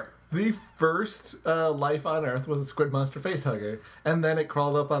face hugger? The first life on Earth was a squid monster face hugger, and then it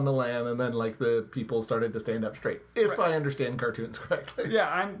crawled up on the land, and then, like, the people started to stand up straight. If I understand cartoons correctly.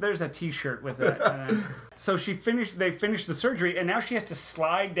 Yeah, there's a T-shirt with that. So they finished the surgery, and now she has to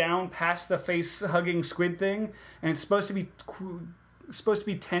slide down past the face hugging squid thing, and it's supposed to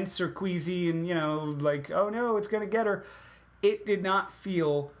be tense or queasy, and like, oh no, it's gonna get her. It did not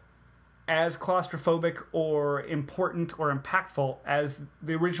feel as claustrophobic or important or impactful as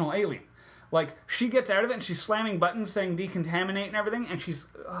the original Alien. Like, she gets out of it and she's slamming buttons saying decontaminate and everything, and she's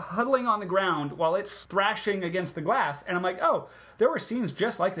huddling on the ground while it's thrashing against the glass. And I'm like, oh, there were scenes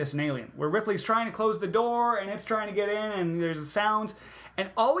just like this in Alien, where Ripley's trying to close the door and it's trying to get in and there's sounds.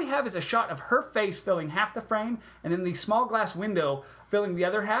 And all we have is a shot of her face filling half the frame and then the small glass window filling the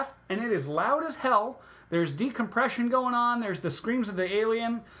other half. And it is loud as hell. There's decompression going on. There's the screams of the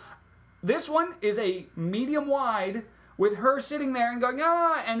alien. This one is a medium wide with her sitting there and going,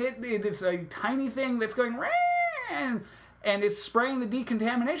 and it's a tiny thing that's going, and it's spraying the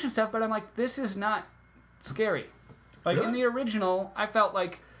decontamination stuff, but I'm like, this is not scary. Like, really? In the original, I felt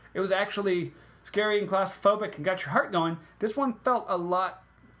like it was actually scary and claustrophobic and got your heart going. This one felt a lot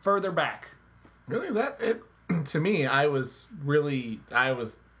further back. Really? To me, I was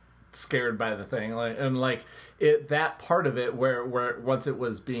scared by the thing, that part of it where once it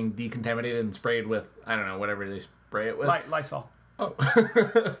was being decontaminated and sprayed with, I don't know, whatever they spray it with, Lysol.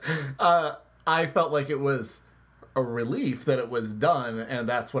 I felt like it was a relief that it was done, and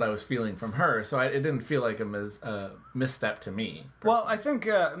that's what I was feeling from her. So it didn't feel like a misstep to me. Personally. Well, I think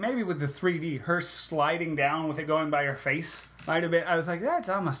maybe with the 3D, her sliding down with it going by her face might have been. I was like, that's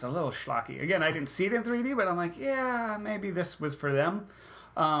almost a little schlocky. Again, I didn't see it in 3D, but I'm like, yeah, maybe this was for them.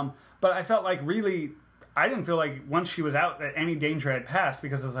 But I felt like really, I didn't feel like once she was out that any danger had passed,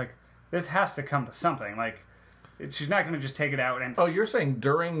 because I was like, this has to come to something. Like, she's not going to just take it out. And oh, you're saying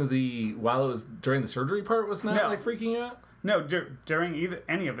during the surgery part was not like freaking you out? No, during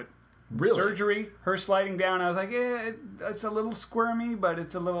any of it. Really? Surgery, her sliding down, I was like, it's a little squirmy, but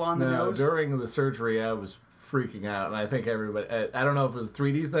it's a little on the nose. During the surgery, I was freaking out, and I think everybody. I don't know if it was a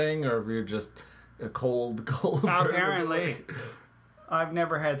 3D thing or if you're just a cold. Apparently, I've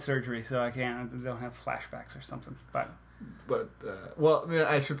never had surgery, so I don't have flashbacks or something. But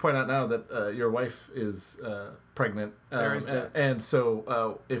I should point out now that your wife is pregnant, and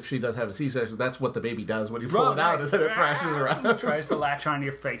so if she does have a C-section, that's what the baby does when you pull it out, is that it thrashes around, it tries to latch onto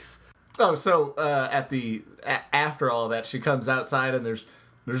your face. Oh, so after all of that, she comes outside and there's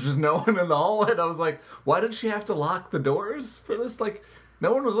just no one in the hallway. And I was like, why did she have to lock the doors for this? Like,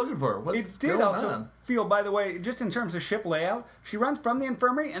 no one was looking for her. What's going on? Feel, by the way, just in terms of ship layout, she runs from the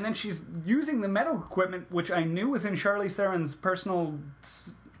infirmary and then she's using the medical equipment, which I knew was in Charlize Theron's personal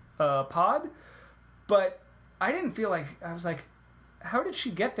pod, but I didn't feel like, I was like, how did she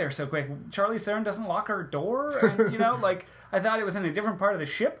get there so quick? Charlize Theron doesn't lock her door, and like I thought it was in a different part of the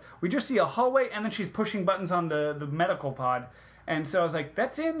ship. We just see a hallway, and then she's pushing buttons on the medical pod, and so I was like,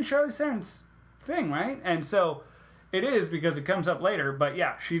 that's in Charlize Theron's thing, right? And so it is, because it comes up later. But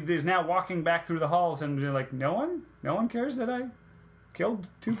yeah, she is now walking back through the halls, and they're like, no one cares that I killed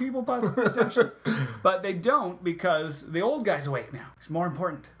 2 people potentially. But they don't, because the old guy's awake now. It's more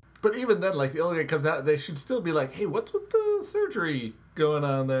important. But even then, like, the old guy comes out, they should still be like, hey, what's with the surgery going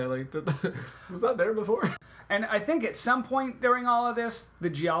on there? Like, was that there before? And I think at some point during all of this, the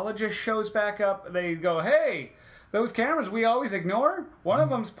geologist shows back up. They go, hey, those cameras we always ignore, one of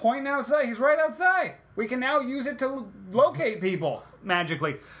them's pointing outside. He's right outside. We can now use it to locate people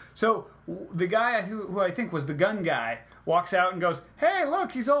magically. So the guy who I think was the gun guy walks out and goes, hey,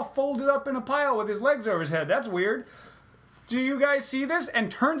 look, he's all folded up in a pile with his legs over his head. That's weird. Do you guys see this?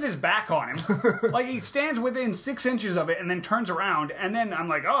 And turns his back on him. Like, he stands within 6 inches of it and then turns around. And then I'm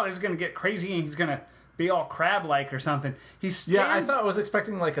like, oh, this is going to get crazy and he's going to be all crab-like or something. He stands... Yeah, I thought I was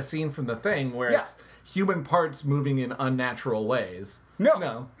expecting like a scene from The Thing where it's human parts moving in unnatural ways.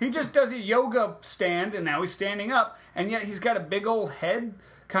 No. He just does a yoga stand and now he's standing up. And yet he's got a big old head,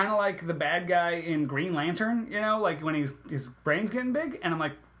 kind of like the bad guy in Green Lantern, like when his brain's getting big. And I'm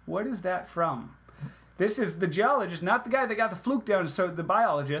like, what is that from? This is the geologist, not the guy that got the fluke down, so the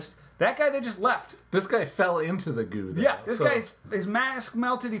biologist. That guy they just left. This guy fell into the goo, though. Yeah, this guy's, his mask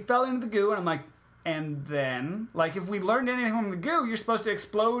melted, he fell into the goo, and I'm like, and then, like, if we learned anything from the goo, you're supposed to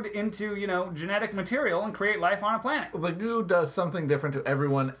explode into, genetic material and create life on a planet. The goo does something different to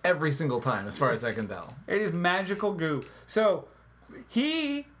everyone every single time, as far as I can tell. It is magical goo. So,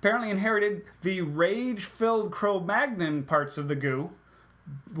 he apparently inherited the rage-filled Cro-Magnon parts of the goo,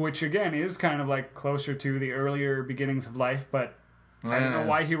 which again is kind of like closer to the earlier beginnings of life, but I don't know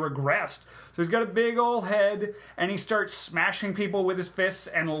why he regressed. So he's got a big old head, and he starts smashing people with his fists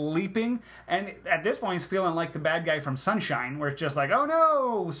and leaping. And at this point, he's feeling like the bad guy from Sunshine, where it's just like, oh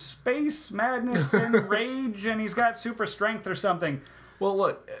no, space madness and rage, and he's got super strength or something. Well,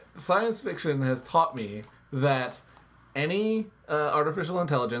 look, science fiction has taught me that any artificial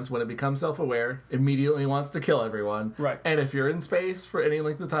intelligence, when it becomes self-aware, immediately wants to kill everyone. Right. And if you're in space for any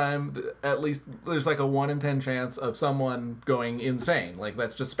length of time, at least there's like a 1 in 10 chance of someone going insane. Like,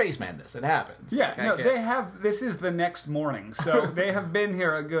 that's just space madness. It happens. Yeah, they have... This is the next morning, so they have been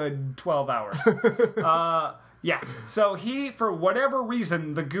here a good 12 hours. Yeah, so he, for whatever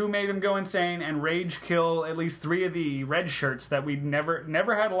reason, the goo made him go insane and rage kill at least 3 of the red shirts that we'd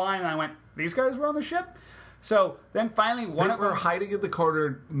never had a line, and I went, these guys were on the ship? So then finally one of them... They were hiding in the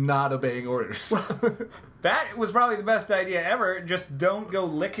corner, not obeying orders. That was probably the best idea ever. Just don't go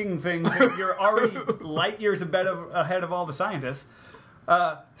licking things if you're already light years ahead of all the scientists.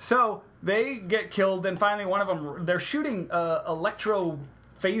 So they get killed, and finally one of them... They're shooting electro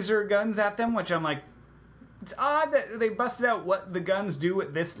phaser guns at them, which I'm like... It's odd that they busted out what the guns do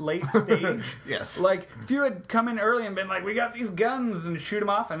at this late stage. Yes. Like, if you had come in early and been like, we got these guns, and shoot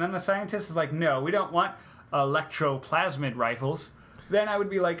them off, and then the scientist is like, no, we don't want electroplasmid rifles, then I would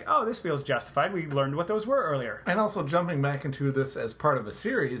be like, oh, this feels justified. We learned what those were earlier. And also, jumping back into this as part of a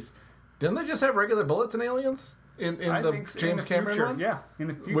series, didn't they just have regular bullets in Aliens? In the James Cameron one? Yeah, in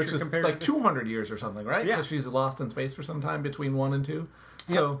the future. Which is like 200 years or something, right? Yeah. Because she's lost in space for some time between 1 and 2.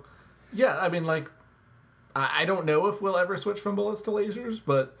 So, yeah, I mean, like, I don't know if we'll ever switch from bullets to lasers,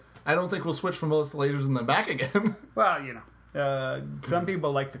 but I don't think we'll switch from bullets to lasers and then back again. Well, some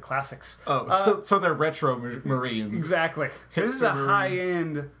people like the classics. Oh, so they're retro Marines. Exactly. This is a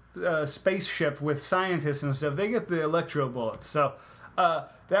high-end spaceship with scientists and stuff. They get the electro bullets. So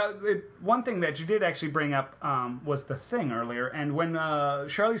one thing that you did actually bring up was The Thing earlier. And when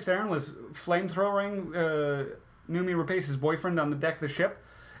Charlize Theron was flamethrowering Noomi Rapace's boyfriend on the deck of the ship,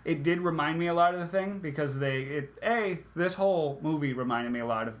 it did remind me a lot of The Thing, because this whole movie reminded me a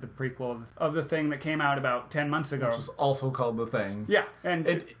lot of the prequel of The Thing that came out about 10 months ago. Which was also called The Thing. Yeah.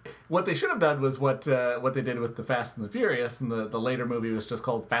 And what they should have done was what they did with The Fast and the Furious, and the later movie was just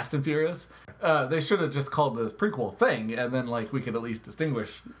called Fast and Furious. They should have just called this prequel Thing, and then like we could at least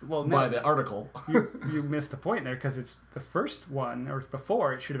distinguish by the article. you missed the point there, because it's the first one, or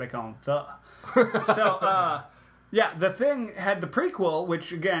before, it should have been called The. So, yeah, The Thing had the prequel,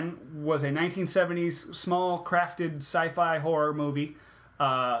 which, again, was a 1970s small, crafted sci-fi horror movie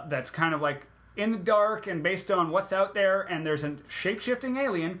that's kind of like in the dark and based on what's out there, and there's a shape-shifting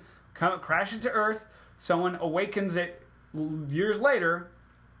alien crashes to Earth, someone awakens it years later,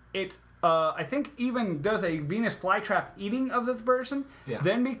 it, I think, even does a Venus flytrap eating of the person,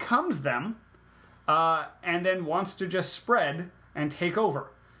 then becomes them, and then wants to just spread and take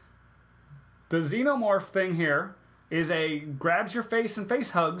over. The xenomorph thing here is grabs your face and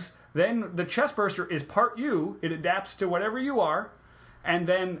face hugs. Then the chest burster is part you. It adapts to whatever you are. And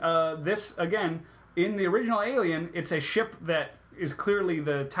then this, again, in the original Alien, it's a ship that is clearly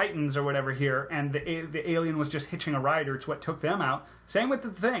the Titans or whatever here. And the alien was just hitching a ride, or it's what took them out. Same with The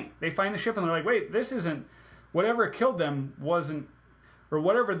Thing. They find the ship and they're like, wait, this isn't, whatever killed them wasn't, or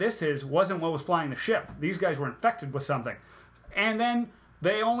whatever this is, wasn't what was flying the ship. These guys were infected with something. And then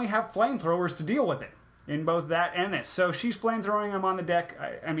they only have flamethrowers to deal with it in both that and this. So she's flamethrowing them on the deck.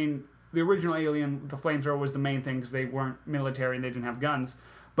 I mean, the original Alien, the flamethrower was the main thing because they weren't military and they didn't have guns.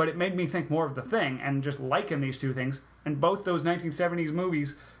 But it made me think more of The Thing and just liken these two things. And both those 1970s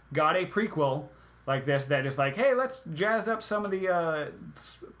movies got a prequel like this that is like, hey, let's jazz up some of the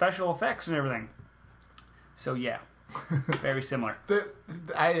special effects and everything. So yeah, very similar.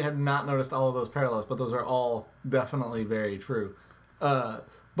 I had not noticed all of those parallels, but those are all definitely very true.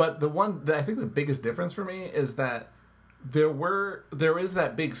 But the one that I think the biggest difference for me is that there is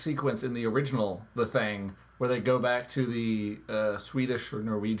that big sequence in the original The Thing where they go back to the Swedish or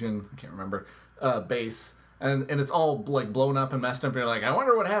Norwegian, I can't remember, base, and it's all like blown up and messed up, and you're like, I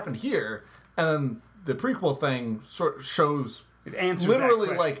wonder what happened here. And then the prequel thing sort of shows it answers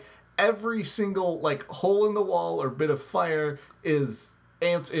literally like every single like hole in the wall or bit of fire is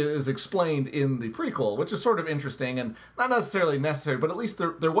explained in the prequel, which is sort of interesting and not necessarily necessary, but at least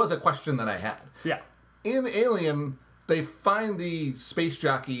there was a question that I had. Yeah. In Alien, they find the space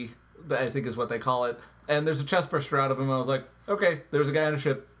jockey, that I think is what they call it, and there's a chest burster out of him. I was like, okay, there's a guy on a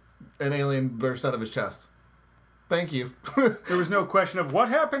ship, an alien burst out of his chest. Thank you. There was no question of what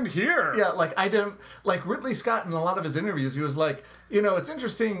happened here. Yeah, like I didn't, like Ridley Scott in a lot of his interviews, he was like, you know, it's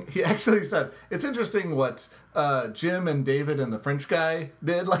interesting. He actually said, it's interesting what Jim and David and the French guy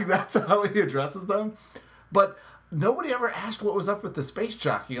did. Like that's how he addresses them. But nobody ever asked what was up with the space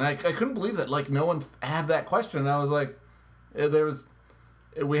jockey. And I couldn't believe that, like, no one had that question. And I was like,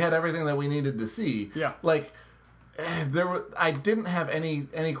 we had everything that we needed to see. Yeah. Like, I didn't have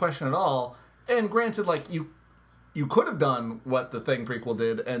any question at all. And granted, like, you could have done what the Thing prequel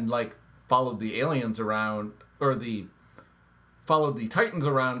did and, like, followed the aliens around, or followed the Titans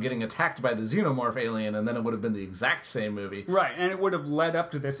around getting attacked by the xenomorph alien, and then it would have been the exact same movie. Right, and it would have led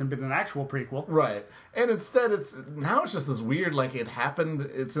up to this and been an actual prequel. Right. And instead, it's just this weird, like, it happened,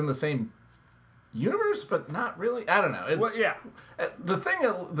 it's in the same universe, but not really. I don't know. It's, well, yeah. The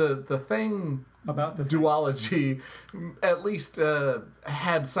thing about the duology at least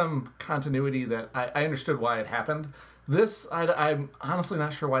had some continuity that I understood why it happened. This, I'm honestly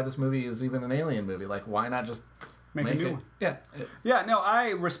not sure why this movie is even an Alien movie. Like, why not just make a new one? Yeah. Yeah, no, I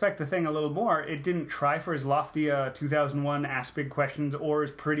respect The Thing a little more. It didn't try for as lofty 2001 Ask Big Questions or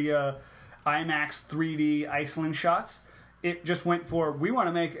as pretty IMAX 3D Iceland shots. It just went for, we want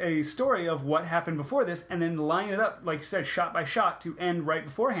to make a story of what happened before this and then line it up, like you said, shot by shot to end right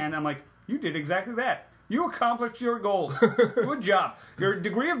beforehand. I'm like, you did exactly that. You accomplished your goals. Good job. Your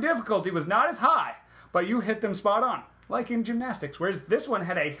degree of difficulty was not as high, but you hit them spot on, like in gymnastics. Whereas this one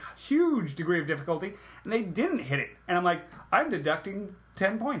had a huge degree of difficulty, and they didn't hit it. And I'm like, I'm deducting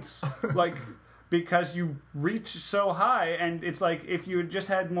 10 points. Like, because you reach so high, and it's like, if you had just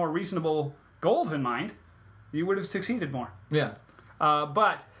had more reasonable goals in mind, you would have succeeded more. Yeah.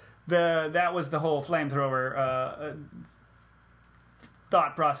 But that was the whole flamethrower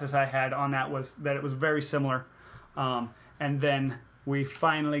thought process I had on that, was that it was very similar. And then we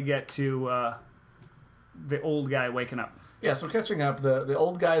finally get to the old guy waking up. Yeah, so catching up, the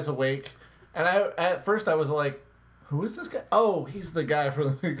old guy's awake, and at first I was like, who is this guy? Oh, he's the guy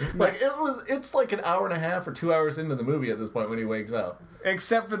from the... Like, it's like an hour and a half or 2 hours into the movie at this point when he wakes up.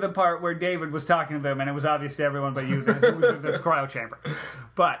 Except for the part where David was talking to them, and it was obvious to everyone but you that it was in the cryo chamber.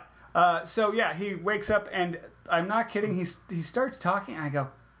 But, so yeah, he wakes up, and I'm not kidding, he starts talking, and I go,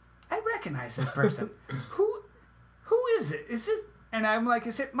 I recognize this person. Who is it? Is this? And I'm like,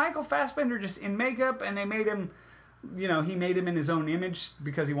 is it Michael Fassbender just in makeup? And they made him, he made him in his own image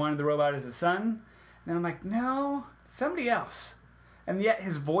because he wanted the robot as his son. And I'm like, no, somebody else. And yet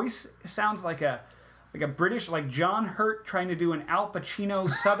his voice sounds like a British, like John Hurt trying to do an Al Pacino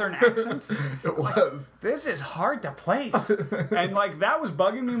Southern accent. It was. Like, this is hard to place. And like that was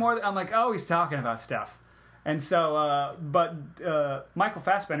bugging me more. I'm like, oh, he's talking about stuff. And so, but Michael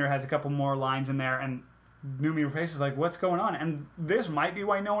Fassbender has a couple more lines in there, and Noomi Rapace is like, what's going on? And this might be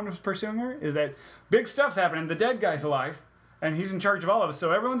why no one was pursuing her, is that big stuff's happening. The dead guy's alive, and he's in charge of all of us.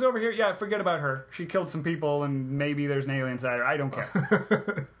 So everyone's over here. Yeah, forget about her. She killed some people, and maybe there's an alien inside her. I don't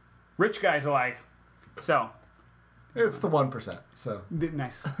care. Rich guy's alive. So. It's the 1%, so.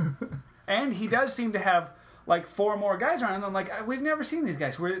 Nice. And he does seem to have like 4 more guys around, and I'm like, we've never seen these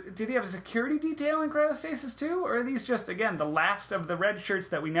guys. Did he have a security detail in cryostasis too? Or are these just, again, the last of the red shirts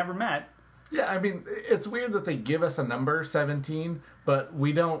that we never met? Yeah, I mean, it's weird that they give us a number, 17, but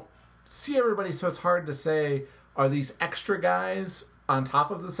we don't see everybody, so it's hard to say, are these extra guys on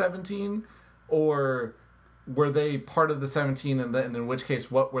top of the 17, or were they part of the 17, and in which case,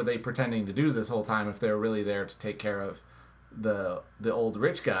 what were they pretending to do this whole time if they were really there to take care of the old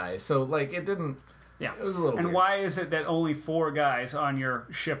rich guy? So, like, it didn't... Yeah, it was a little and weird. Why is it that only 4 guys on your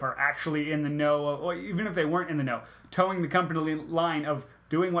ship are actually in the know, or even if they weren't in the know, towing the company line of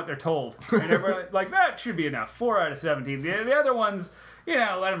doing what they're told? And everyone, like, that should be enough. 4 out of 17. The other ones,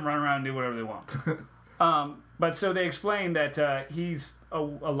 let them run around and do whatever they want. But so they explain that he's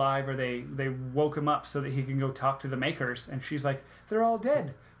alive, or they woke him up so that he can go talk to the makers. And she's like, they're all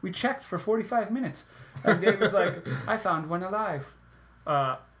dead. We checked for 45 minutes. And David's like, I found one alive.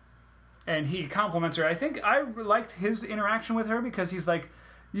 And he compliments her. I think I liked his interaction with her because he's like,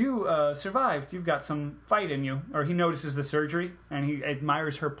 you survived. You've got some fight in you. Or he notices the surgery, and he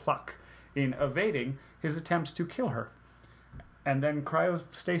admires her pluck in evading his attempts to kill her. And then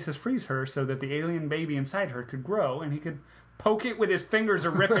cryostasis frees her so that the alien baby inside her could grow, and he could poke it with his fingers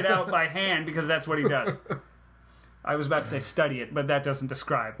or rip it out by hand, because that's what he does. I was about to say study it, but that doesn't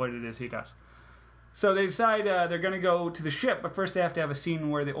describe what it is he does. So they decide they're going to go to the ship, but first they have to have a scene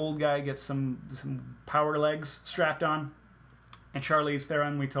where the old guy gets some power legs strapped on. And Charlize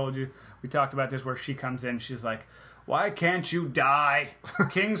Theron, we talked about this, where she comes in, she's like, why can't you die?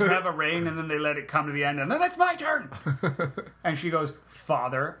 Kings have a reign, and then they let it come to the end, and then it's my turn! And she goes,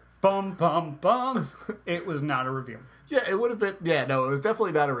 Father, bum, bum, bum. It was not a reveal. Yeah, it would have been, it was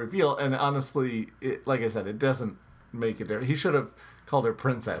definitely not a reveal, and honestly, like I said, it doesn't make it different. He should have called her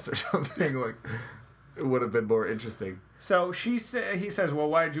princess or something, like... It would have been more interesting. So he says, well,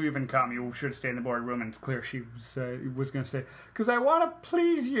 why did you even come? You should stay in the boardroom. And it's clear she was going to say, because I want to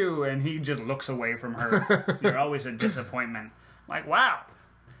please you. And he just looks away from her. You're always a disappointment. Like, wow.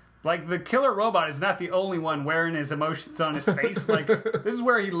 Like, the killer robot is not the only one wearing his emotions on his face. Like, this is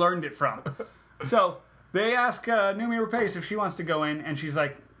where he learned it from. So they ask Noomi Rapace if she wants to go in. And she's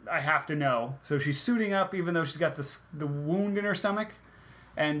like, I have to know. So she's suiting up, even though she's got the wound in her stomach.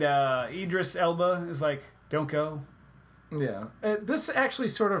 And Idris Elba is like, don't go. Yeah. This actually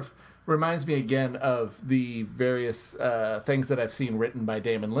sort of reminds me again of the various things that I've seen written by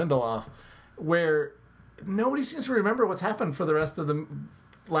Damon Lindelof, where nobody seems to remember what's happened for the rest of the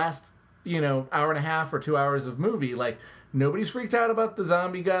last, hour and a half or 2 hours of movie. Like, nobody's freaked out about the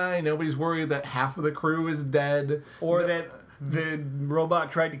zombie guy. Nobody's worried that half of the crew is dead. Or that the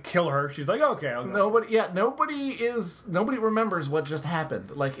robot tried to kill her. She's like, okay, I'll go. Nobody remembers what just happened.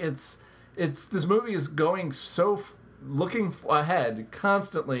 Like, it's this movie is going so looking ahead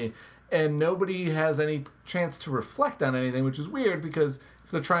constantly, and nobody has any chance to reflect on anything, which is weird, because if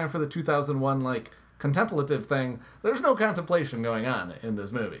they're trying for the 2001 like contemplative thing, there's no contemplation going on in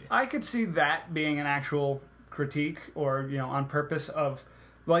this movie. I could see that being an actual critique, or on purpose of,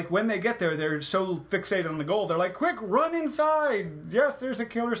 like, when they get there, they're so fixated on the goal. They're like, quick, run inside. Yes, there's a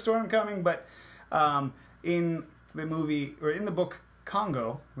killer storm coming. But in the movie, or in the book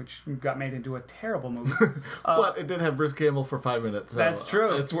Congo, which got made into a terrible movie. But it did have Bruce Campbell for 5 minutes. So that's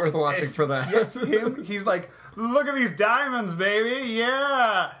true. It's worth watching for that. Yes, he's like, look at these diamonds, baby.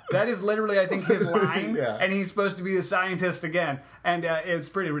 Yeah. That is literally, I think, his line. Yeah. And he's supposed to be the scientist again. And it's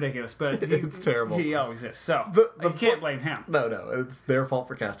pretty ridiculous. But it's terrible. He always is. So you can't blame him. No. It's their fault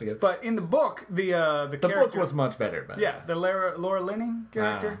for casting it. But in the book, the character... The book was much better. Man. Yeah, the Laura Linney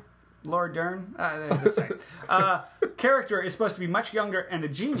character. Laura Dern, there's the same. Character is supposed to be much younger and a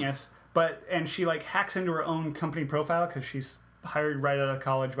genius, and she like hacks into her own company profile because she's hired right out of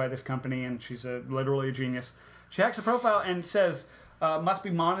college by this company, and she's literally a genius. She hacks a profile and says must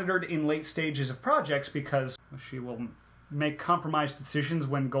be monitored in late stages of projects because she will make compromised decisions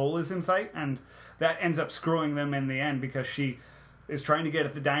when goal is in sight, and that ends up screwing them in the end because she is trying to get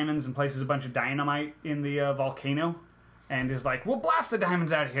at the diamonds and places a bunch of dynamite in the volcano and is like, we'll blast the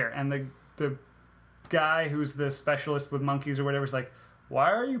diamonds out of here. And the guy who's the specialist with monkeys or whatever is like, why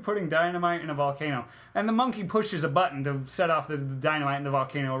are you putting dynamite in a volcano? And the monkey pushes a button to set off the dynamite and the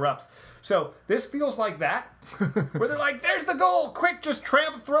volcano erupts. So this feels like that, where they're like, there's the goal, quick, just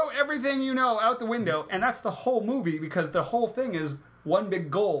throw everything you know out the window. And that's the whole movie, because the whole thing is one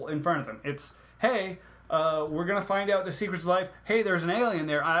big goal in front of them. It's, hey, we're going to find out the secrets of life. Hey, there's an alien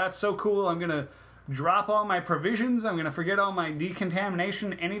there. That's so cool. I'm going to drop all my provisions. I'm going to forget all my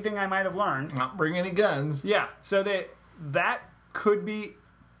decontamination, anything I might have learned. Not bring any guns. Yeah, so that could be,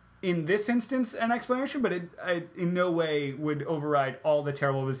 in this instance, an explanation, but it in no way would override all the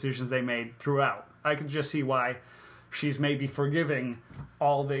terrible decisions they made throughout. I could just see why she's maybe forgiving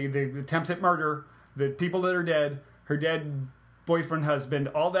all the attempts at murder, the people that are dead, her dead boyfriend, husband,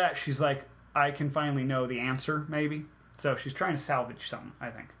 all that. She's like, I can finally know the answer, maybe. So she's trying to salvage something, I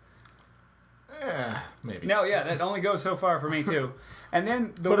think. Maybe. No, yeah, that only goes so far for me too. And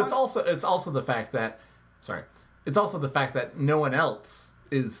then, it's also the fact that, it's also the fact that no one else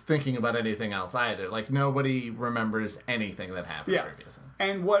is thinking about anything else either. Like, nobody remembers anything that happened previously.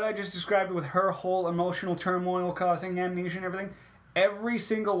 And what I just described with her whole emotional turmoil causing amnesia and everything, every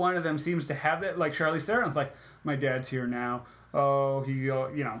single one of them seems to have that. Like Charlize Theron's like, my dad's here now. Oh, he,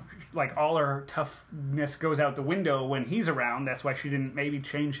 like all her toughness goes out the window when he's around. That's why she didn't maybe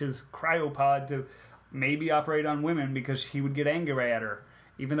change his cryopod to maybe operate on women, because he would get angry at her,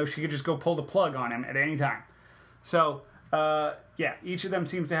 even though she could just go pull the plug on him at any time. So, each of them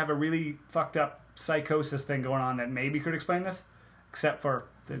seems to have a really fucked up psychosis thing going on that maybe could explain this, except for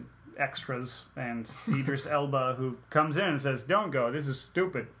the extras and Idris Elba, who comes in and says, don't go, this is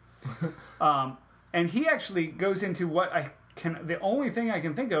stupid. And he actually goes into the only thing I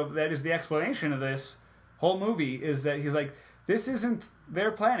can think of that is the explanation of this whole movie is that he's like, this isn't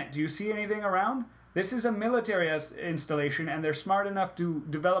their planet. Do you see anything around? This is a military installation, and they're smart enough to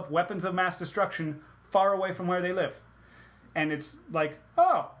develop weapons of mass destruction far away from where they live. And it's like,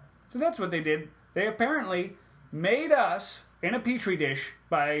 oh, so that's what they did. They apparently made us in a petri dish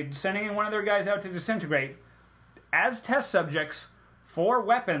by sending in one of their guys out to disintegrate as test subjects for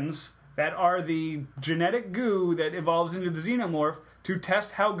weapons that are the genetic goo that evolves into the xenomorph to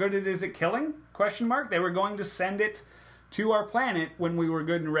test how good it is at killing? ? They were going to send it to our planet when we were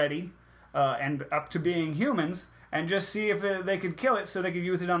good and ready, and up to being humans, and just see if they could kill it so they could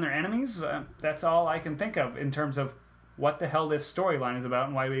use it on their enemies. That's all I can think of in terms of what the hell this storyline is about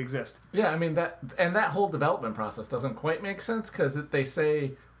and why we exist. Yeah, I mean, that whole development process doesn't quite make sense, because they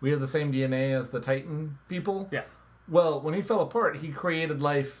say we have the same DNA as the Titan people. Yeah. Well, when he fell apart, he created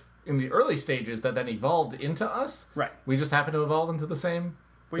life in the early stages that then evolved into us. Right. We just happen to evolve into the same...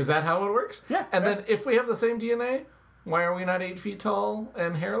 Is that how it works? Yeah. And then if we have the same DNA... Why are we not 8 feet tall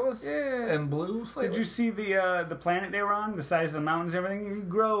and hairless and blue slightly? Did you see the planet they were on? The size of the mountains and everything? You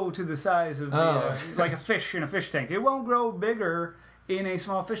grow to the size of like a fish in a fish tank. It won't grow bigger in a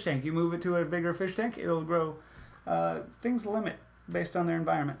small fish tank. You move it to a bigger fish tank, it'll grow. Things limit based on their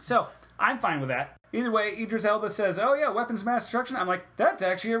environment. So, I'm fine with that. Either way, Idris Elba says, oh yeah, weapons of mass destruction. I'm like, that's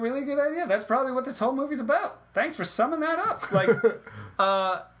actually a really good idea. That's probably what this whole movie's about. Thanks for summing that up. Like,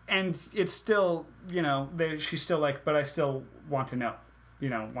 and it's still, she's still like, but I still want to know,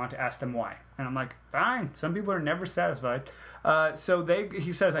 want to ask them why. And I'm like, fine. Some people are never satisfied. So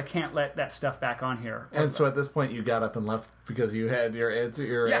he says, I can't let that stuff back on here. And so at this point, you got up and left because you had your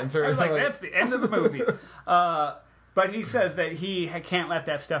answer. I was like, that's the end of the movie. But he says that he can't let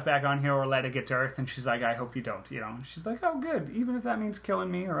that stuff back on here or let it get to Earth. And she's like, I hope you don't. She's like, oh, good. Even if that means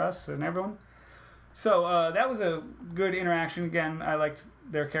killing me or us and everyone. So that was a good interaction. Again, I liked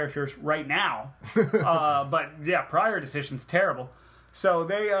their characters right now. But yeah, prior decisions, terrible.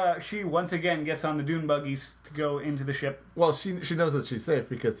 So she once again gets on the dune buggies to go into the ship. Well, she knows that she's safe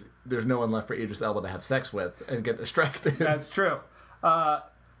because there's no one left for Idris Elba to have sex with and get distracted. That's true.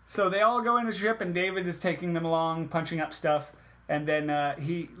 So they all go into the ship, and David is taking them along, punching up stuff. And then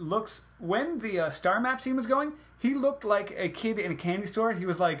he looks, when the star map scene was going, he looked like a kid in a candy store. He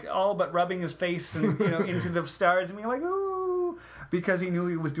was like all but rubbing his face and into the stars and being like, ooh, because he knew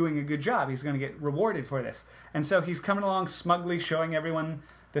he was doing a good job. He's going to get rewarded for this. And so he's coming along smugly, showing everyone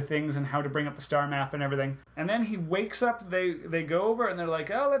the things and how to bring up the star map and everything. And then he wakes up, they go over and they're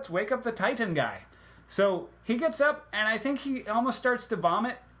like, oh, let's wake up the Titan guy. So he gets up, and I think he almost starts to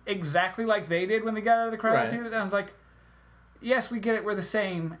vomit exactly like they did when they got out of the cryotube. Right. And I was like, yes, we get it, we're the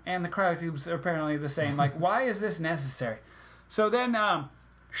same, and the cryotubes are apparently the same. Like, why is this necessary? So then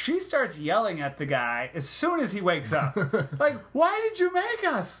she starts yelling at the guy as soon as he wakes up. Like, why did you make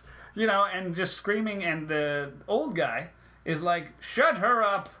us? You know, and just screaming, and the old guy is like, shut her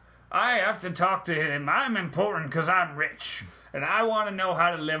up. I have to talk to him. I'm important because I'm rich. And I want to know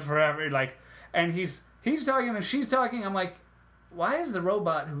how to live forever. Like, and he's talking and she's talking. I'm like, why is the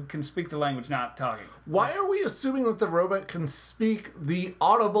robot who can speak the language not talking? Why are we assuming that the robot can speak the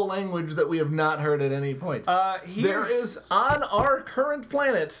audible language that we have not heard at any point? There is, on our current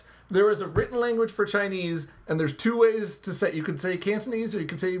planet, there is a written language for Chinese, and there's two ways to say. You could say Cantonese or you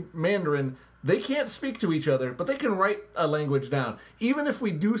could say Mandarin. They can't speak to each other, but they can write a language down. Even if we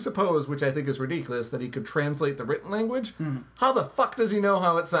do suppose, which I think is ridiculous, that he could translate the written language, how the fuck does he know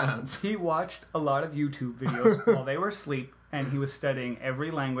how it sounds? He watched a lot of YouTube videos while they were asleep, and he was studying every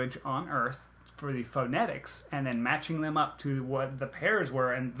language on Earth for the phonetics, and then matching them up to what the pairs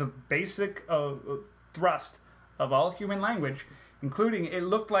were, and the basic thrust of all human language, including, it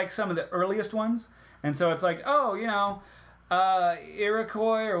looked like some of the earliest ones, and so it's like, oh, you know,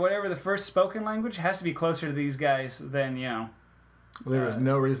 Iroquois or whatever the first spoken language has to be closer to these guys than, you know. There is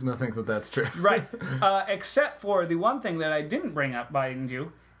no reason to think that that's true. Right. Except for the one thing that I didn't bring up, mind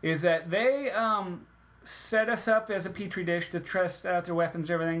you, is that they set us up as a petri dish to test out their weapons,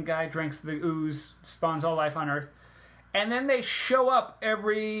 everything. Guy drinks the ooze, spawns all life on Earth. And then they show up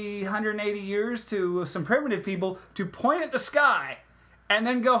every 180 years to some primitive people to point at the sky and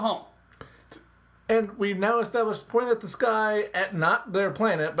then go home. And we've now established point at the sky at not their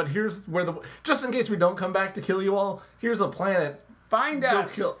planet, but here's where just in case we don't come back to kill you all, here's a planet. Find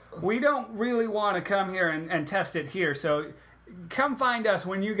us. We don't really want to come here and test it here, so come find us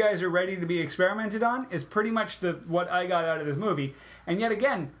when you guys are ready to be experimented on, is pretty much what I got out of this movie. And yet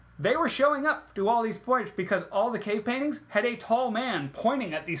again, they were showing up to all these points because all the cave paintings had a tall man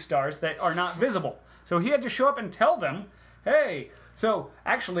pointing at these stars that are not visible. So he had to show up and tell them, hey, so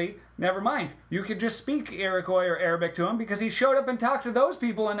actually, never mind. You could just speak Iroquois or Arabic to him because he showed up and talked to those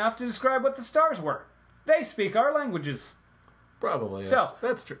people enough to describe what the stars were. They speak our languages. Probably. So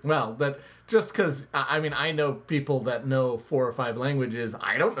that's true. Well, that just because I mean I know people that know 4 or 5 languages.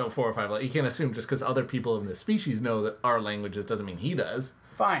 I don't know 4 or 5. You can't assume just because other people in the species know that our languages doesn't mean he does.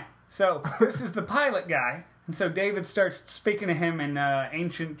 Fine. So this is the pilot guy, and so David starts speaking to him in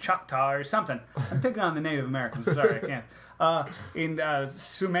ancient Choctaw or something. I'm picking on the Native Americans. Sorry, I can't. In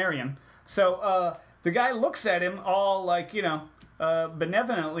Sumerian. So the guy looks at him all like, you know,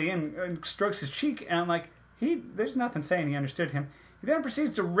 benevolently and strokes his cheek, and I'm like, there's nothing saying he understood him. He then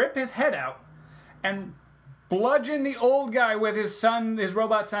proceeds to rip his head out and bludgeon the old guy with his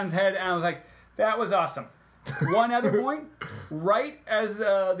robot son's head, and I was like, that was awesome. One other point, right as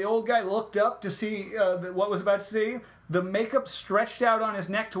the old guy looked up to see what was about to see, the makeup stretched out on his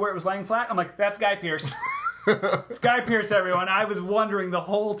neck to where it was laying flat. I'm like, that's Guy Pearce. It's Guy Pearce, everyone. I was wondering the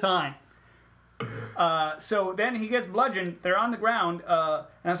whole time. So then he gets bludgeoned. They're on the ground, and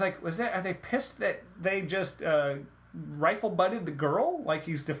I was like, are they pissed that they just rifle butted the girl? Like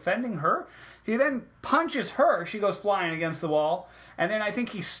he's defending her? He then punches her. She goes flying against the wall. And then I think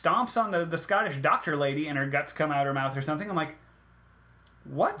he stomps on the Scottish doctor lady and her guts come out her mouth or something. I'm like,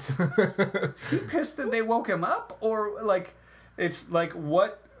 what? Is he pissed that they woke him up? Or like, it's like,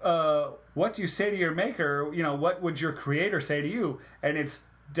 what do you say to your maker? You know, what would your creator say to you? And it's,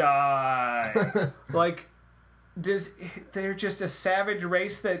 die. Like, they're just a savage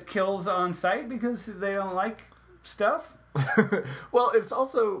race that kills on sight because they don't like stuff? Well, it's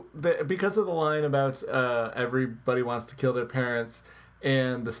also because of the line about everybody wants to kill their parents,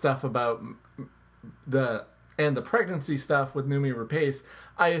 and the stuff about the pregnancy stuff with Noomi Rapace.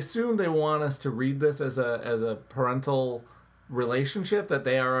 I assume they want us to read this as a parental relationship, that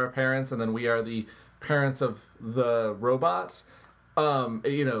they are our parents and then we are the parents of the robots.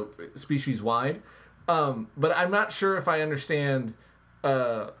 You know, species wide. But I'm not sure if I understand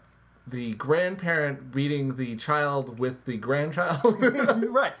the grandparent beating the child with the grandchild.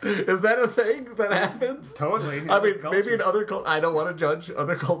 Right. Is that a thing that happens? Totally. I mean, maybe in other cultures. I don't want to judge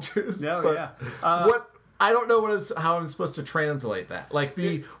other cultures. No, but yeah. I don't know how I'm supposed to translate that. Like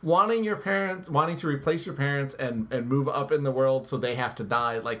wanting to replace your parents and move up in the world so they have to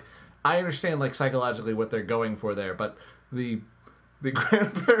die. Like, I understand like psychologically what they're going for there, but the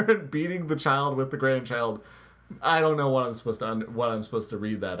grandparent beating the child with the grandchild, I don't know what I'm supposed to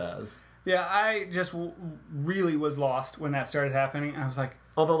read that as. Yeah, I just really was lost when that started happening. I was like,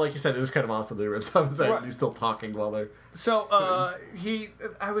 although, like you said, it is kind of awesome that he rips off his head and he's still talking while they're. So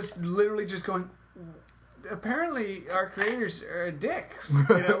I was literally just going, apparently our creators are dicks,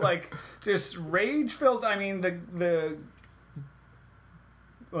 you know, like just rage filled. I mean, the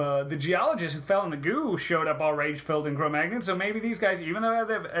the geologist who fell in the goo showed up all rage-filled in Cro-Magnon. So maybe these guys, even though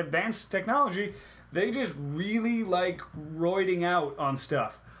they have advanced technology, they just really like roiding out on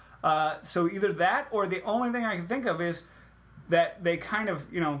stuff. So either that, or the only thing I can think of is that they kind of,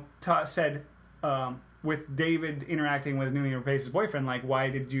 said with David interacting with Noomi Rapace's boyfriend, like, why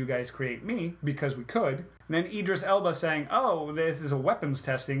did you guys create me? Because we could. And then Idris Elba saying, oh, this is a weapons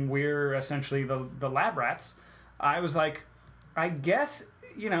testing. We're essentially the lab rats. I was like, I guess,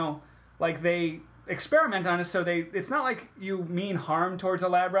 like they experiment on it, so it's not like you mean harm towards a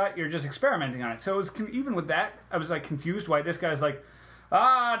lab rat, you're just experimenting on it. So it was, even with that, I was like confused why this guy's like,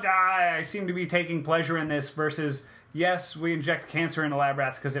 die, I seem to be taking pleasure in this, versus, yes, we inject cancer into lab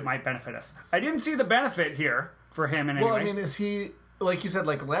rats because it might benefit us. I didn't see the benefit here for him in any way. Well, I mean, is he, like you said,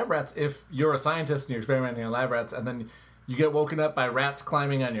 like lab rats, if you're a scientist and you're experimenting on lab rats and then you get woken up by rats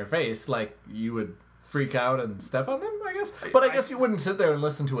climbing on your face, like, you would freak out and step on them, I guess. But I guess you wouldn't sit there and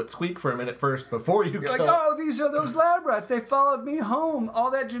listen to it squeak for a minute first before you go. Like, oh, these are those lab rats. They followed me home.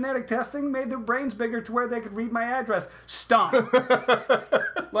 All that genetic testing made their brains bigger to where they could read my address. Stomp.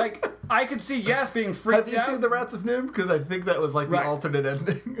 Like, I could see Yes being freaked out. Have you seen The Rats of Noom? Because I think that was like the alternate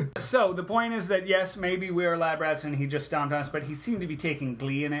ending. So the point is that, yes, maybe we are lab rats and he just stomped on us, but he seemed to be taking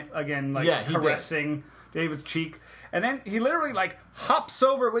glee in it. Again, like caressing David's cheek. And then he literally, like, hops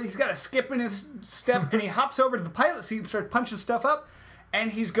over. He's got a skip in his step, and he hops over to the pilot seat and starts punching stuff up,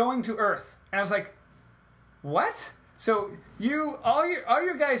 and he's going to Earth. And I was like, what? So all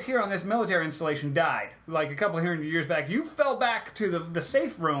your guys here on this military installation died, like a couple hundred years back. You fell back to the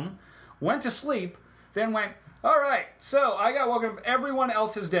safe room, went to sleep, then went, all right, so I got woken up. Everyone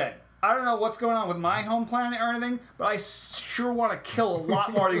else is dead. I don't know what's going on with my home planet or anything, but I sure want to kill a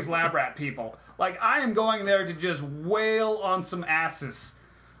lot more of these lab rat people. Like, I am going there to just wail on some asses.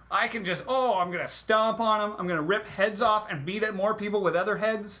 I can just, I'm going to stomp on them. I'm going to rip heads off and beat at more people with other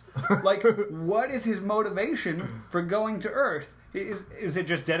heads. Like, what is his motivation for going to Earth? Is it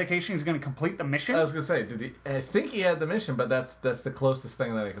just dedication? He's going to complete the mission? I was going to say, I think he had the mission, but that's the closest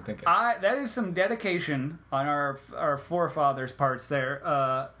thing that I can think of. That is some dedication on our forefathers' parts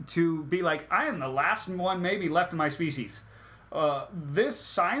there, to be like, I am the last one maybe left in my species. This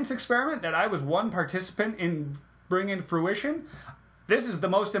science experiment that I was one participant in bringing to fruition, this is the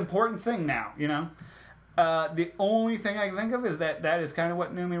most important thing now, The only thing I can think of is that is kind of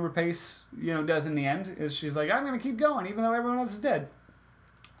what Noomi Rapace, does in the end, is she's like, I'm going to keep going even though everyone else is dead.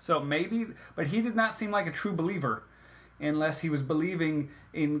 So maybe, but he did not seem like a true believer unless he was believing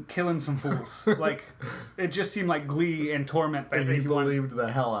in killing some fools. Like, it just seemed like glee and torment. That he believed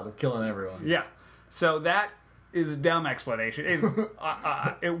the hell out of killing everyone. Yeah. So that is a dumb explanation.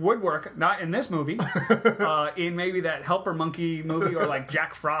 It would work, not in this movie, in maybe that Helper Monkey movie, or like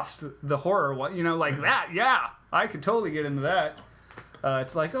Jack Frost, the horror one, like that. Yeah, I could totally get into that.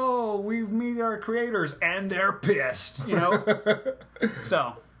 It's like, we've met our creators and they're pissed,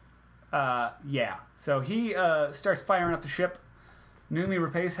 So, yeah. So he starts firing up the ship. Noomi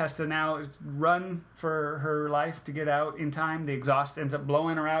Rapace has to now run for her life to get out in time. The exhaust ends up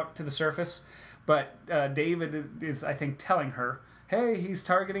blowing her out to the surface. But David is, I think, telling her, hey, he's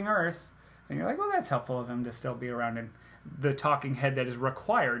targeting Earth. And you're like, well, that's helpful of him to still be around in the talking head that is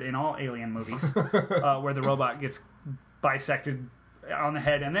required in all alien movies, where the robot gets bisected on the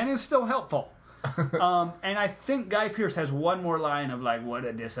head and then is still helpful. And I think Guy Pearce has one more line of, like, what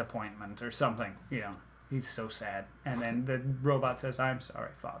a disappointment or something. He's so sad. And then the robot says, I'm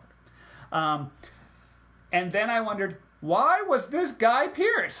sorry, Father. And then I wondered, why was this Guy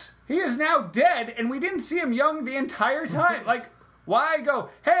Pearce? He is now dead, and we didn't see him young the entire time. Like, why go,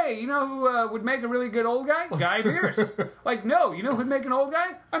 hey, you know who would make a really good old guy? Guy Pearce. Like, no, you know who'd make an old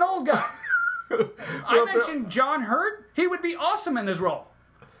guy? An old guy. I mentioned John Hurt. He would be awesome in this role.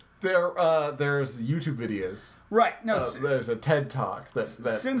 There's YouTube videos. Right. No. There's a TED Talk that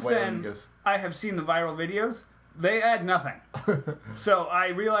since then, I have seen the viral videos. They add nothing. So I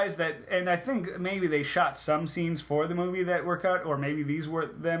realized that, and I think maybe they shot some scenes for the movie that were cut, or maybe these were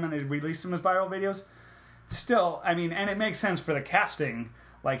them and they released them as viral videos. Still, I mean, and it makes sense for the casting.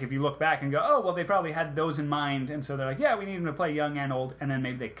 Like, if you look back and go, well, they probably had those in mind, and so they're like, yeah, we need him to play young and old, and then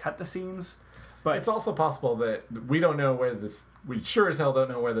maybe they cut the scenes. But it's also possible that we don't know where we sure as hell don't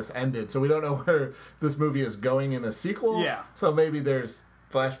know where this ended, so we don't know where this movie is going in a sequel. Yeah. So maybe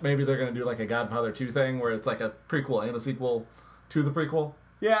maybe they're going to do like a Godfather 2 thing where it's like a prequel and a sequel to the prequel.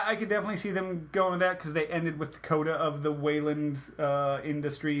 Yeah, I could definitely see them going with that, because they ended with the coda of the Wayland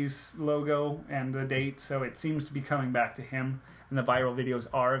Industries logo and the date, so it seems to be coming back to him, and the viral videos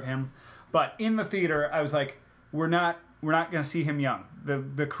are of him. But in the theater, I was like, we're not going to see him young.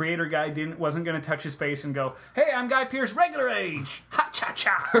 The creator guy wasn't going to touch his face and go, hey, I'm Guy Pearce, regular age. Ha!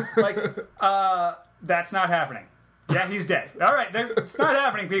 cha-cha. Like, that's not happening. Yeah, he's dead. All right, it's not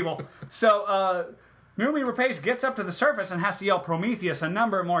happening, people. So, Noomi Rapace gets up to the surface and has to yell Prometheus a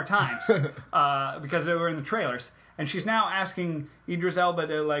number more times because they were in the trailers. And she's now asking Idris Elba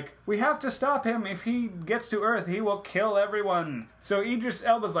to, like, we have to stop him. If he gets to Earth, he will kill everyone. So Idris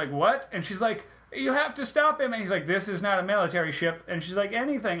Elba's like, what? And she's like, you have to stop him. And he's like, this is not a military ship. And she's like,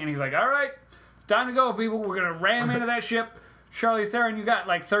 anything. And he's like, all right, it's time to go, people. We're going to ram into that ship. Charlize Theron, you got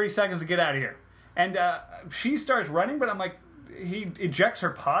like 30 seconds to get out of here. And she starts running, but I'm like, he ejects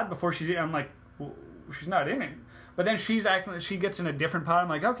her pod before she's in. I'm like, well, she's not in it. But then she's acting that she gets in a different pod. I'm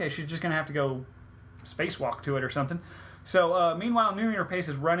like, okay, she's just going to have to go spacewalk to it or something. So meanwhile, Noomi Rapace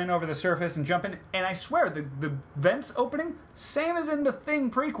is running over the surface and jumping, and I swear the vents opening, same as in the Thing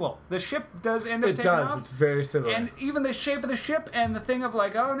prequel. The ship does end up taking off. It's very similar. And even the shape of the ship and the thing of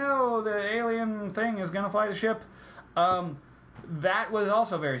like, oh no, the alien thing is going to fly the ship, that was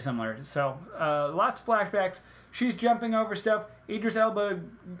also very similar. So lots of flashbacks. She's jumping over stuff. Idris Elba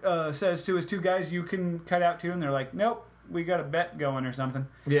says to his two guys, you can cut out too, and they're like, nope. We got a bet going or something.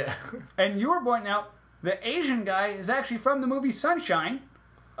 Yeah. And you were pointing out the Asian guy is actually from the movie Sunshine.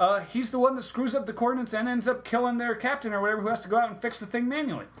 He's the one that screws up the coordinates and ends up killing their captain or whatever who has to go out and fix the thing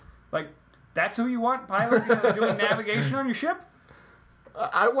manually. Like, that's who you want piloting, doing navigation on your ship?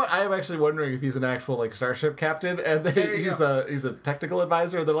 I am actually wondering if he's an actual like starship captain, and he's a technical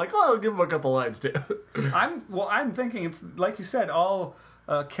advisor. They're like, oh, I'll give him a couple lines too. I'm thinking it's like you said, all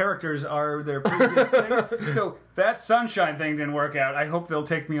characters are their previous thing. So that Sunshine thing didn't work out. I hope they'll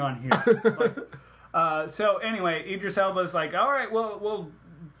take me on here. So anyway, Idris Elba's like, all right, we'll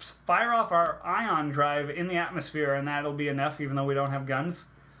fire off our ion drive in the atmosphere, and that'll be enough, even though we don't have guns.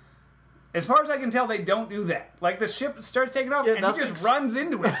 As far as I can tell, they don't do that. Like, the ship starts taking off, and he just runs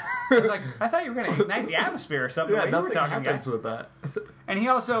into it. It's like, I thought you were going to ignite the atmosphere or something. Yeah, like nothing you were talking happens about. with that. And he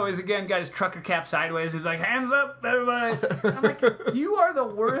also is, again, got his trucker cap sideways. He's like, hands up, everybody. I'm like, you are the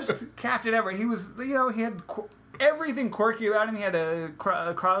worst captain ever. He was, he had everything quirky about him. He had a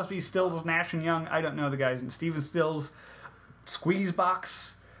Crosby, Stills, Nash and Young. I don't know the guys. And Steven Stills squeeze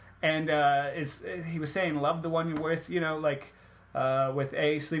box. And he was saying, love the one you're with, with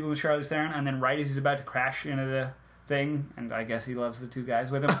sleeping with Charlize Theron, and then right as he's about to crash into the thing, and I guess he loves the two guys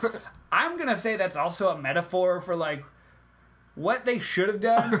with him. I'm gonna say that's also a metaphor for like what they should have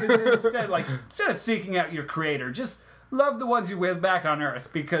done instead of seeking out your creator, just love the ones you're with back on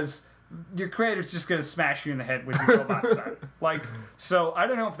Earth, because your creator's just gonna smash you in the head with your robot son. Like, so I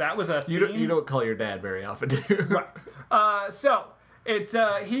don't know if that was a theme. You don't call your dad very often, do you? Right. So it's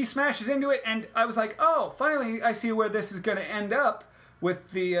he smashes into it, and I was like, oh, finally I see where this is going to end up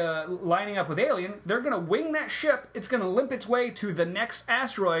with the lining up with Alien. They're going to wing that ship. It's going to limp its way to the next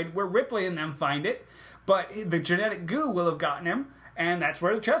asteroid where Ripley and them find it, but the genetic goo will have gotten him, and that's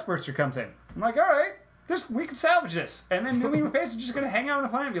where the chest burster comes in. I'm like, all right, we can salvage this. And then Noomi Rapace is just going to hang out on the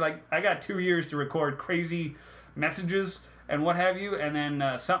planet and be like, I got 2 years to record crazy messages and what have you, and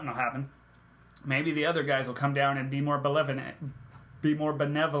then something will happen. Maybe the other guys will come down and be more benevolent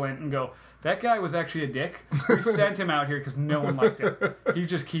and go, that guy was actually a dick. We sent him out here because no one liked him. He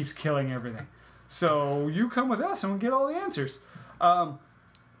just keeps killing everything. So you come with us and we'll get all the answers.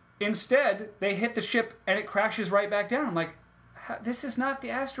 Instead, they hit the ship and it crashes right back down. I'm like, this is not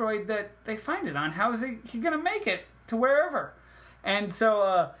the asteroid that they find it on. How is he going to make it to wherever? And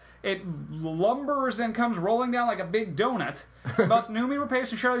so it lumbers and comes rolling down like a big donut. Both Noomi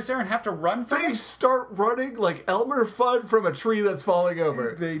Rapace and Charlize Theron have to run from it. They start running like Elmer Fudd from a tree that's falling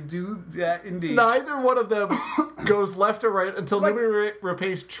over. They do that indeed. Neither one of them goes left or right until Noomi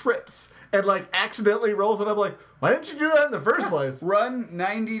Rapace trips and like accidentally rolls, and I'm like, why didn't you do that in the first place? Run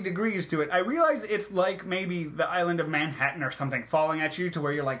 90 degrees to it. I realize it's like maybe the island of Manhattan or something falling at you to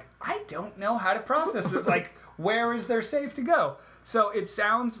where you're like, I don't know how to process it. Like, where is there safe to go? So it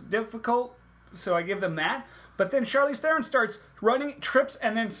sounds difficult, so I give them that. But then Charlize Theron starts running, trips,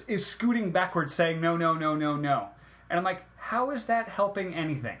 and then is scooting backwards saying, no, no, no, no, no. And I'm like, how is that helping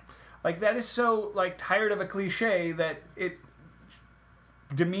anything? Like, that is so, like, tired of a cliche that it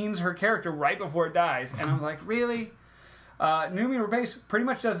demeans her character right before it dies. And I was like, really? Noomi Rapace pretty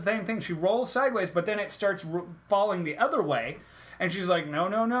much does the same thing. She rolls sideways, but then it starts falling the other way. And she's like, no,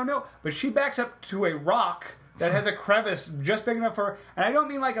 no, no, no. But she backs up to a rock that has a crevice just big enough for her. And I don't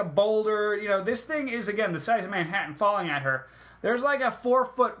mean like a boulder. This thing is, again, the size of Manhattan falling at her. There's like a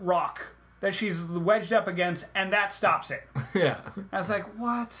 4-foot rock that she's wedged up against, and that stops it. Yeah. I was like,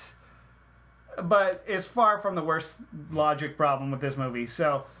 what? But it's far from the worst logic problem with this movie.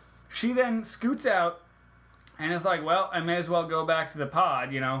 So she then scoots out and is like, well, I may as well go back to the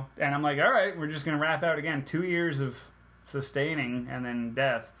pod, And I'm like, all right, we're just going to wrap out again 2 years of sustaining and then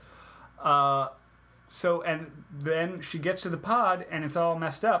death. And then she gets to the pod and it's all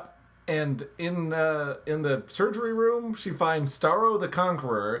messed up. And in the surgery room, she finds Starro the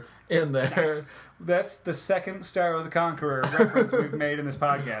Conqueror in there. Yes. That's the second Starro the Conqueror reference we've made in this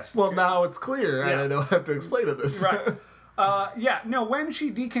podcast. Well, now it's clear, and I don't have to explain it this right. When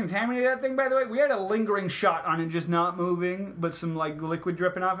she decontaminated that thing, by the way, we had a lingering shot on it just not moving, but some like liquid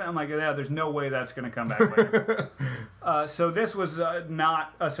dripping off it. I'm like, yeah, there's no way that's going to come back later. So this was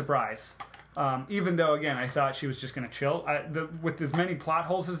not a surprise. Even though, again, I thought she was just going to chill. With as many plot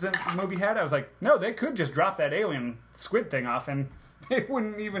holes as the movie had, I was like, no, they could just drop that alien squid thing off and it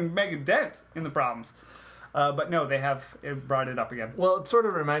wouldn't even make a dent in the problems. But no, they have brought it up again. Well, it sort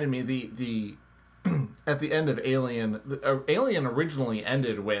of reminded me, the at the end of Alien, Alien originally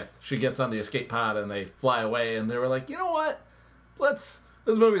ended with she gets on the escape pod and they fly away, and they were like, you know what? This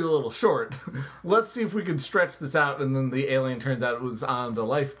movie's a little short. Let's see if we can stretch this out. And then the alien turns out it was on the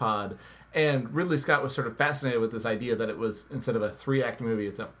life pod. And Ridley Scott was sort of fascinated with this idea that it was, instead of a 3-act movie,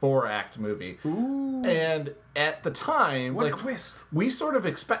 it's a 4-act movie. Ooh. And at the time... What a twist. We sort of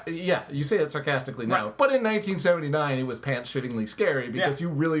expect... Yeah, you say that sarcastically now. Right. But in 1979, it was pants-shittingly scary because you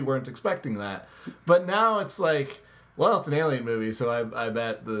really weren't expecting that. But now it's like, well, it's an alien movie, so I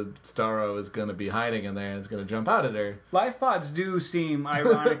bet the Starro is going to be hiding in there and it's going to jump out at her. Life pods do seem,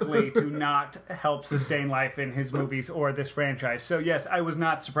 ironically, to not help sustain life in his movies or this franchise. So, yes, I was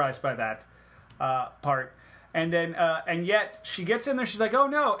not surprised by that part. And then, and yet, she gets in there, she's like, oh,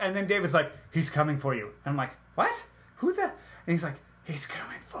 no. And then David's like, he's coming for you. And I'm like, what? Who the... And he's like, he's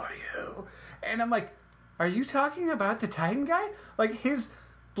coming for you. And I'm like, are you talking about the Titan guy? Like, his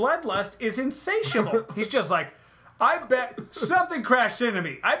bloodlust is insatiable. He's just like... I bet something crashed into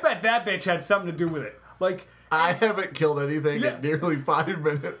me. I bet that bitch had something to do with it. Like, I haven't killed anything in nearly 5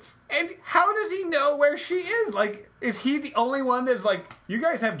 minutes. And how does he know where she is? Like, is he the only one that's like, you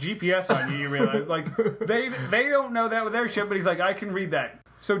guys have GPS on you, you realize? Like, they don't know that with their ship, but he's like, I can read that.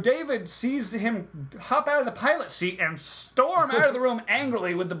 So David sees him hop out of the pilot seat and storm out of the room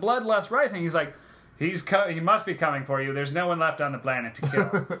angrily with the bloodlust rising. He's like, he must be coming for you. There's no one left on the planet to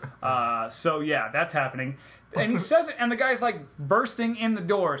kill. So yeah, that's happening. And he says it, and the guy's like bursting in the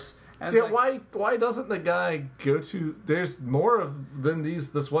doors. And yeah, like, why doesn't the guy go to? There's more than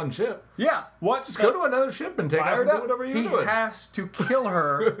this one ship. Yeah, what? Just go to another ship and take off and do whatever you're doing. He has to kill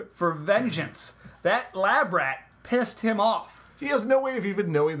her for vengeance. That lab rat pissed him off. He has no way of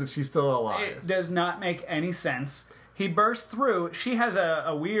even knowing that she's still alive. It does not make any sense. He bursts through. She has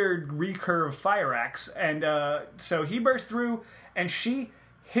a weird recurve fire axe, and so he bursts through, and she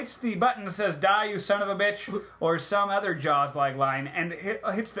hits the button that says, die, you son of a bitch, or some other Jaws-like line, and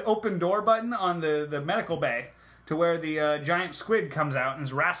hits the open door button on the medical bay to where the giant squid comes out and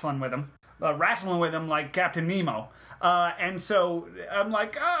is wrestling with him like Captain Nemo. And so I'm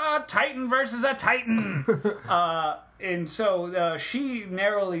like, Titan versus a Titan. And so she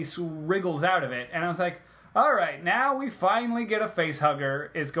narrowly wriggles out of it, and I was like, all right, now we finally get a facehugger.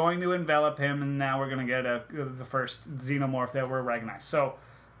 It's going to envelop him, and now we're going to get the first xenomorph that we're recognized. So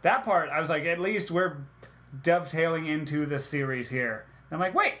that part, I was like, at least we're dovetailing into the series here. And I'm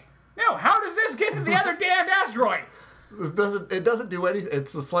like, wait, no, how does this get to the other damned asteroid? It doesn't do anything.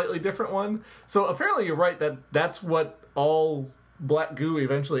 It's a slightly different one. So apparently you're right that's what all black goo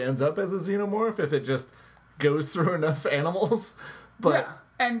eventually ends up as a xenomorph, if it just goes through enough animals. But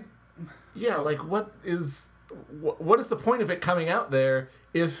yeah, and yeah, like what is the point of it coming out there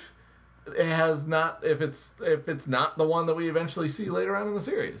if it has not, if it's not the one that we eventually see later on in the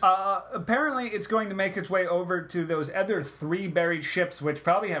series? Apparently it's going to make its way over to those other 3 buried ships, which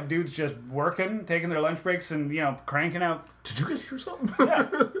probably have dudes just working, taking their lunch breaks and, cranking out. Did you guys hear something? Yeah.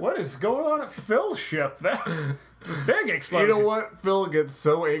 What is going on at Phil's ship? That big explosion. You know what? Phil gets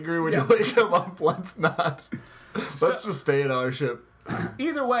so angry when you wake him up. Let's not. Let's just stay in our ship.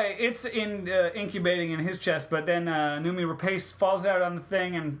 Either way, it's incubating in his chest, but then Noomi Rapace falls out on the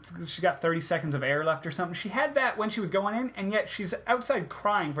thing, and she's got 30 seconds of air left or something. She had that when she was going in, and yet she's outside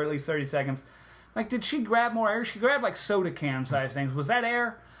crying for at least 30 seconds. Like, did she grab more air? She grabbed, like, soda can size things. Was that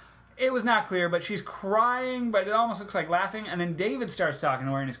air? It was not clear, but she's crying, but it almost looks like laughing. And then David starts talking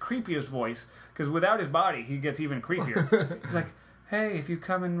to her in his creepiest voice, because without his body, he gets even creepier. He's like, hey, if you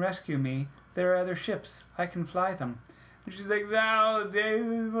come and rescue me, there are other ships. I can fly them. And she's like, no,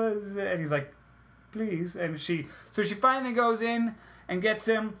 David was... And he's like, please. And she finally goes in and gets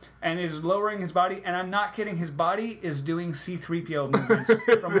him and is lowering his body. And I'm not kidding. His body is doing C-3PO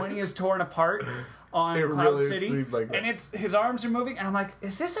movements from when he is torn apart on Cloud City. Like and his arms are moving. And I'm like,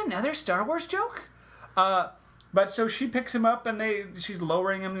 is this another Star Wars joke? But so she picks him up and she's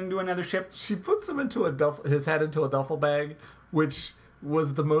lowering him into another ship. She puts him into his head into a duffel bag, which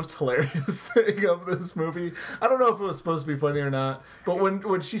was the most hilarious thing of this movie. I don't know if it was supposed to be funny or not, but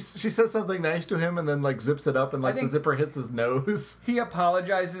when she says something nice to him and then like zips it up and like the zipper hits his nose. He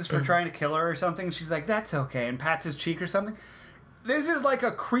apologizes for trying to kill her or something. She's like, "That's okay," and pats his cheek or something. This is like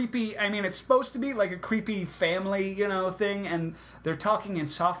a creepy, I mean, it's supposed to be like a creepy family, thing, and they're talking in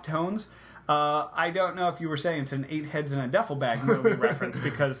soft tones. I don't know if you were saying it's an 8 heads in a duffel bag movie reference,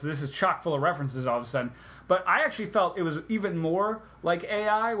 because this is chock full of references all of a sudden. But I actually felt it was even more like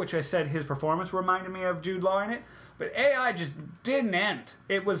AI, which I said his performance reminded me of Jude Law in it. But AI just didn't end.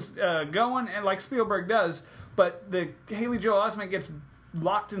 It was going, and like Spielberg does, but the Haley Joel Osment gets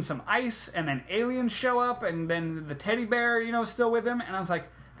locked in some ice, and then aliens show up, and then the teddy bear, still with him. And I was like,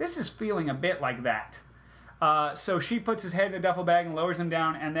 this is feeling a bit like that. So she puts his head in a duffel bag and lowers him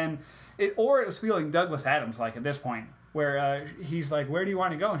down, and then it was feeling Douglas Adams like at this point, where he's like, "Where do you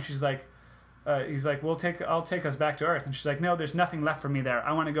want to go?" And she's like, he's like, "I'll take us back to Earth." And she's like, "No, there's nothing left for me there.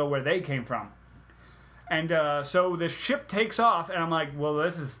 I want to go where they came from." And so the ship takes off, and I'm like, "Well,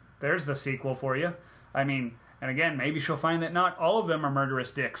 there's the sequel for you." I mean, and again, maybe she'll find that not all of them are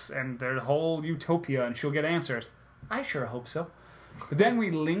murderous dicks, and there's a whole utopia, and she'll get answers. I sure hope so. But then we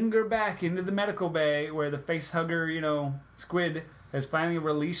linger back into the medical bay where the facehugger, squid, has finally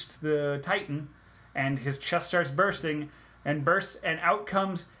released the Titan, and his chest starts bursting, and out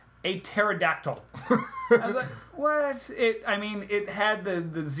comes a pterodactyl. I was like, what? It had the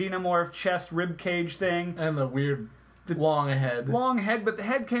xenomorph chest rib cage thing. And the weird long head. Long head, but the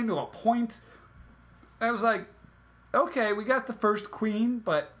head came to a point. I was like, okay, we got the first queen,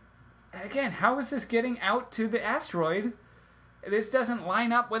 but again, how is this getting out to the asteroid? This doesn't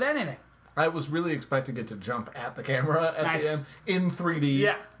line up with anything. I was really expecting it to jump at the camera at the end in 3D.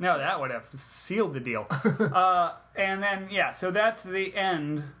 Yeah, no, that would have sealed the deal. And then, so that's the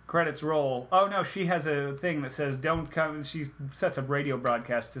end. Credits roll. Oh, no, she has a thing that says, "Don't come." She sets up radio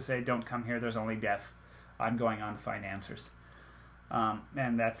broadcasts to say, "Don't come here, there's only death. I'm going on to find answers."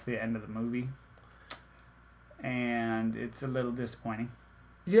 And that's the end of the movie. And it's a little disappointing.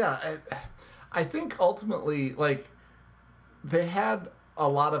 Yeah, I think ultimately, they had a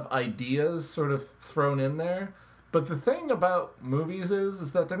lot of ideas sort of thrown in there, but the thing about movies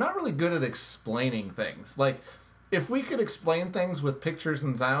is that they're not really good at explaining things. Like, if we could explain things with pictures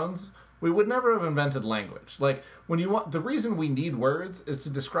and sounds, we would never have invented language. Like, the reason we need words is to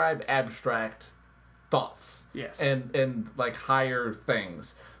describe abstract thoughts. Yes. And higher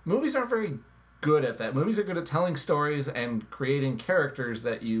things. Movies aren't very good at that. Movies are good at telling stories and creating characters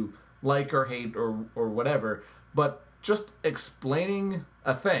that you like or hate or whatever, but just explaining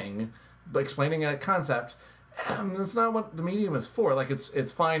a thing, explaining a concept, that's not what the medium is for.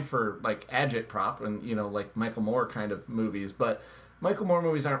 It's fine for agitprop and Michael Moore kind of movies, but Michael Moore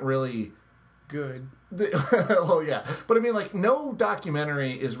movies aren't really good. Well, yeah, but I mean, no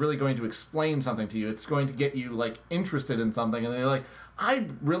documentary is really going to explain something to you. It's going to get you interested in something, and then you're like,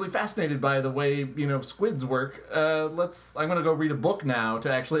 I'm really fascinated by the way squids work. I'm going to go read a book now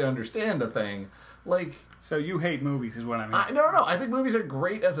to actually understand a thing. So you hate movies, is what I mean. No. I think movies are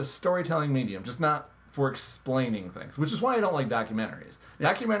great as a storytelling medium, just not for explaining things, which is why I don't like documentaries.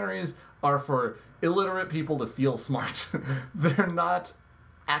 Yeah. Documentaries are for illiterate people to feel smart. They're not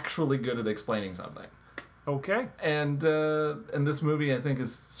actually good at explaining something. Okay. And this movie, I think,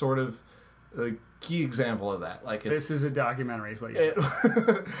 is sort of a key example of that. This is a documentary, is what you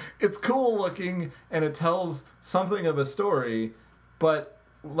it's cool looking, and it tells something of a story, but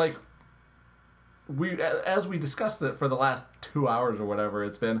as we discussed it for the last 2 hours or whatever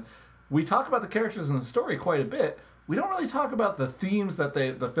it's been, we talk about the characters in the story quite a bit. We don't really talk about the themes that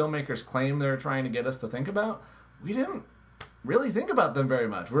the filmmakers claim they're trying to get us to think about. We didn't really think about them very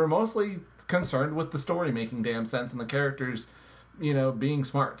much. We were mostly concerned with the story making damn sense and the characters, being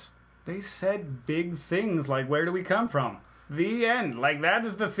smart. They said big things like, "Where do we come from?" The end. That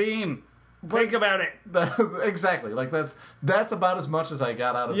is the theme. Think about it. Exactly. That's about as much as I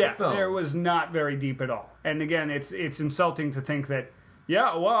got out of the film. Yeah, there was not very deep at all. And again, it's insulting to think that,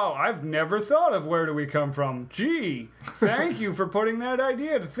 wow, I've never thought of where do we come from. Gee, thank you for putting that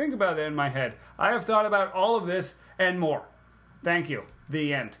idea to think about that in my head. I have thought about all of this and more. Thank you.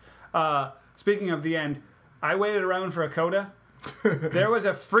 The end. Speaking of the end, I waited around for a coda. There was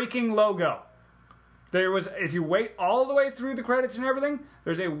a freaking logo. If you wait all the way through the credits and everything,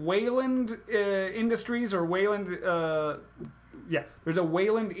 there's a Wayland Industries or Wayland, there's a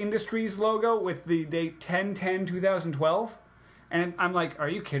Wayland Industries logo with the date 10/10/2012. And I'm like, are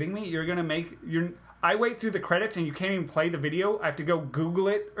you kidding me? I wait through the credits and you can't even play the video. I have to go Google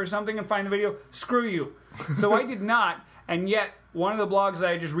it or something and find the video. Screw you. So I did not, and yet one of the blogs that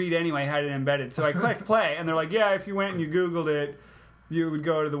I just read anyway had it embedded. So I clicked play, and they're like, yeah, if you went and you Googled it, you would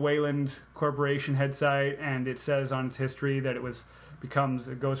go to the Wayland Corporation head site, and it says on its history that it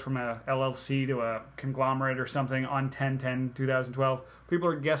goes from a LLC to a conglomerate or something on 10/10/2012. People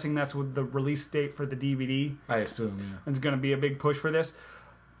are guessing that's what the release date for the DVD. I assume, yeah. It's going to be a big push for this.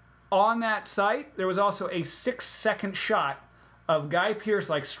 On that site, there was also a 6-second shot of Guy Pearce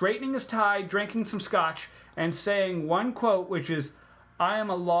like straightening his tie, drinking some scotch, and saying one quote, which is, "I am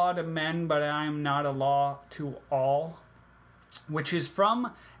a law to men, but I am not a law to all," which is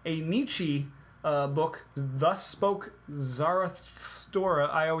from a Nietzsche book, Thus Spoke Zarathustra.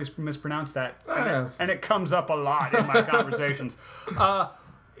 I always mispronounce that. And it comes up a lot in my conversations.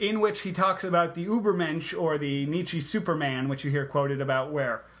 In which he talks about the Übermensch, or the Nietzsche Superman, which you hear quoted about,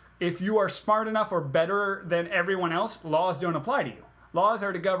 where if you are smart enough or better than everyone else, laws don't apply to you. Laws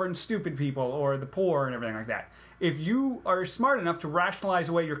are to govern stupid people or the poor and everything like that. If you are smart enough to rationalize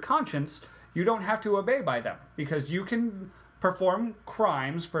away your conscience, you don't have to obey by them, because you can perform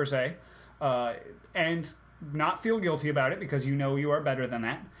crimes, per se, and not feel guilty about it because you know you are better than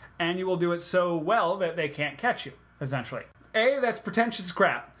that, and you will do it so well that they can't catch you, essentially. A, that's pretentious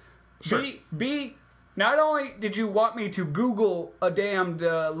crap. Sure. B, not only did you want me to Google a damned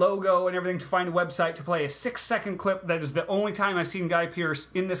logo and everything to find a website to play a 6-second clip that is the only time I've seen Guy Pearce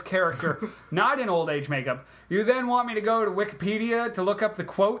in this character, not in old age makeup, you then want me to go to Wikipedia to look up the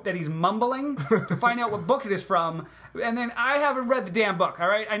quote that he's mumbling to find out what book it is from, and then I haven't read the damn book, all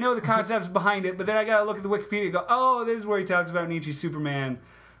right? I know the concepts behind it, but then I gotta look at the Wikipedia and go, oh, this is where he talks about Nietzsche Superman.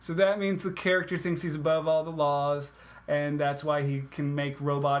 So that means the character thinks he's above all the laws, and that's why he can make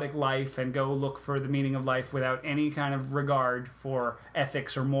robotic life and go look for the meaning of life without any kind of regard for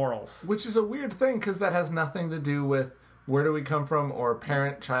ethics or morals. Which is a weird thing, because that has nothing to do with where do we come from or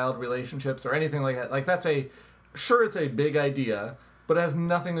parent-child relationships or anything like that. Like, sure, it's a big idea, but it has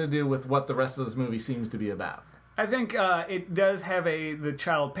nothing to do with what the rest of this movie seems to be about. I think it does have the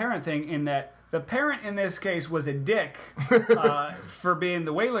child-parent thing, in that the parent in this case was a dick for being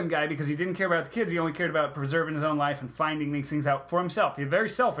the Wayland guy, because he didn't care about the kids. He only cared about preserving his own life and finding these things out for himself. He's very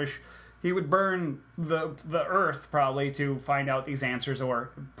selfish. He would burn the earth probably to find out these answers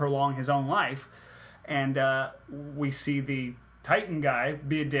or prolong his own life. And we see the Titan guy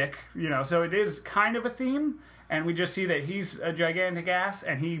be a dick, so it is kind of a theme. And we just see that he's a gigantic ass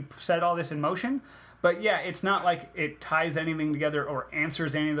and he set all this in motion. But yeah, it's not like it ties anything together or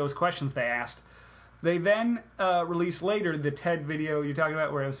answers any of those questions they asked. They then released later the TED video you're talking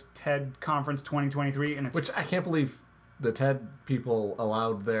about, where it was TED Conference 2023. Which I can't believe the TED people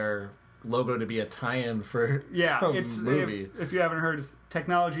allowed their logo to be a tie-in for some movie. If you haven't heard, it's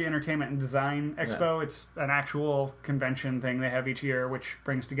Technology, Entertainment, and Design Expo. Yeah. It's an actual convention thing they have each year, which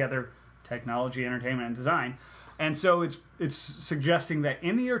brings together technology, entertainment, and design. And so it's suggesting that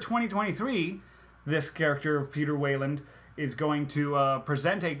in the year 2023... this character of Peter Wayland is going to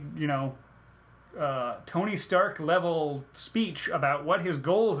present a, Tony Stark level speech about what his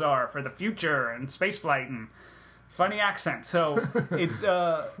goals are for the future and spaceflight and funny accent. So it's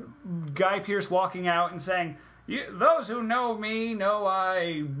Guy Pearce walking out and saying, "Those who know me know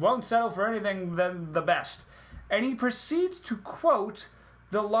I won't settle for anything than the best." And he proceeds to quote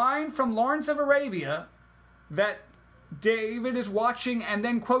the line from Lawrence of Arabia that David is watching, and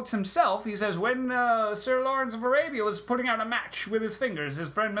then quotes himself. He says, when Sir Lawrence of Arabia was putting out a match with his fingers, his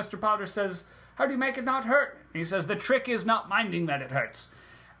friend Mr. Potter says, "How do you make it not hurt?" And he says, "The trick is not minding that it hurts."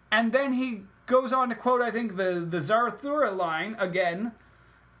 And then he goes on to quote, I think, the Zarathustra line again.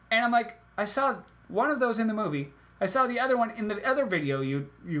 And I'm like, I saw one of those in the movie. I saw the other one in the other video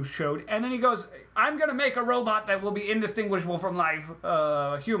you showed. And then he goes, "I'm going to make a robot that will be indistinguishable from life,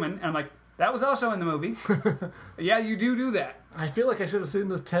 human." And I'm like, that was also in the movie. Yeah, you do that. I feel like I should have seen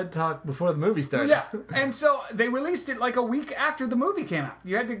this TED Talk before the movie started. Yeah, and so they released it like a week after the movie came out.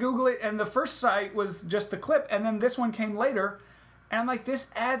 You had to Google it, and the first site was just the clip, and then this one came later. And I'm like,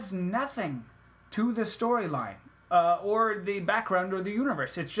 this adds nothing to the storyline or the background or the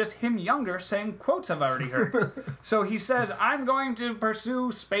universe. It's just him younger saying quotes I've already heard. So he says, "I'm going to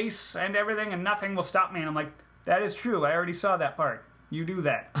pursue space and everything, and nothing will stop me." And I'm like, that is true. I already saw that part. You do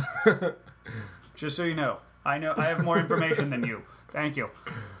that. Just so you know. I have more information than you. Thank you.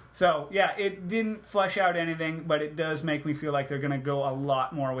 So, yeah, it didn't flesh out anything, but it does make me feel like they're going to go a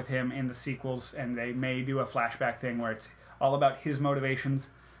lot more with him in the sequels, and they may do a flashback thing where it's all about his motivations.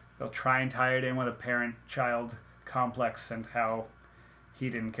 They'll try and tie it in with a parent-child complex and how he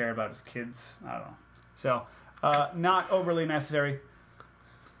didn't care about his kids. I don't know. So, not overly necessary.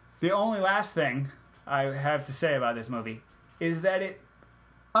 The only last thing I have to say about this movie is that it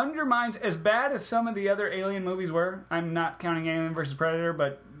undermines, as bad as some of the other Alien movies were. I'm not counting Alien vs. Predator,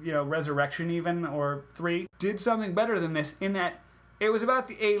 but Resurrection even, or 3, did something better than this in that it was about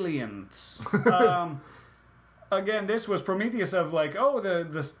the aliens. Again, this was Prometheus of like,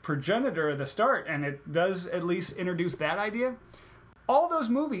 the progenitor at the start, and it does at least introduce that idea. All those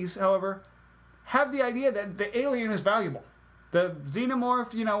movies, however, have the idea that the alien is valuable. The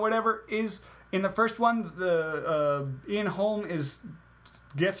xenomorph, whatever, is, in the first one, the Ian Holm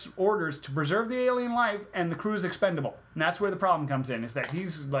gets orders to preserve the alien life, and the crew is expendable. And that's where the problem comes in, is that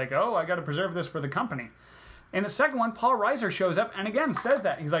he's like, I got to preserve this for the company. In the second one, Paul Reiser shows up and again says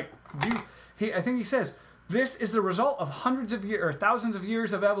that. He's like, I think he says, this is the result of hundreds of years or thousands of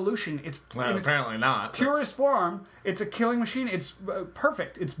years of evolution. It's apparently not. Purest form. It's a killing machine. It's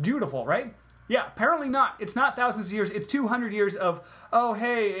perfect. It's beautiful, right? Yeah, apparently not. It's not thousands of years. It's 200 years of,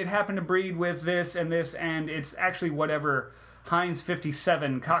 it happened to breed with this, and it's actually whatever Heinz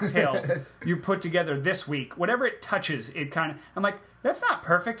 57 cocktail you put together this week. Whatever it touches, it kind of... I'm like, that's not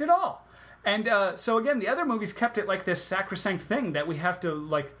perfect at all. And so again, the other movies kept it like this sacrosanct thing that we have to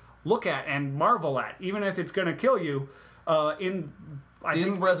like look at and marvel at, even if it's going to kill you. In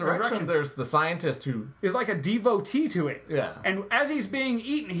Resurrection, there's the scientist who is like a devotee to it. Yeah. And as he's being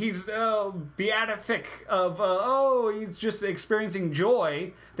eaten, he's beatific of, he's just experiencing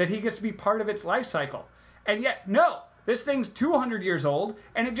joy that he gets to be part of its life cycle. And yet, no, this thing's 200 years old,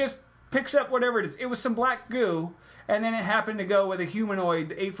 and it just picks up whatever it is. It was some black goo, and then it happened to go with a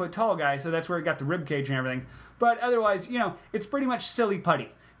humanoid 8-foot-tall guy, so that's where it got the rib cage and everything. But otherwise, it's pretty much silly putty.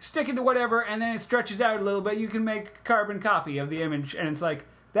 Stick it to whatever, and then it stretches out a little bit. You can make a carbon copy of the image, and it's like,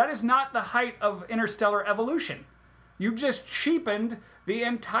 that is not the height of interstellar evolution. You just cheapened the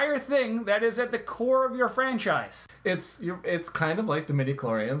entire thing that is at the core of your franchise. It's kind of like the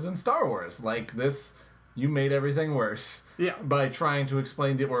midichlorians in Star Wars. Like this, you made everything worse by trying to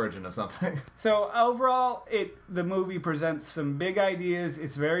explain the origin of something. So overall, the movie presents some big ideas.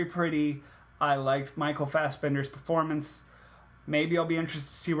 It's very pretty. I liked Michael Fassbender's performance. Maybe I'll be interested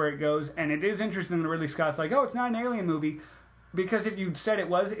to see where it goes. And it is interesting that Ridley Scott's like, it's not an alien movie. Because if you'd said it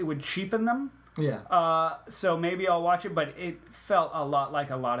was, it would cheapen them. Yeah. So maybe I'll watch it, but it felt a lot like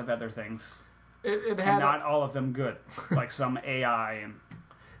a lot of other things. It had not all of them good. Like some AI and...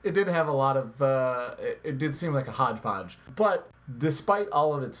 It did have a lot of... it did seem like a hodgepodge. But despite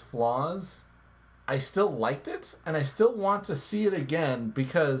all of its flaws, I still liked it. And I still want to see it again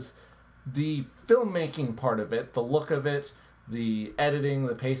because the filmmaking part of it, the look of it, the editing,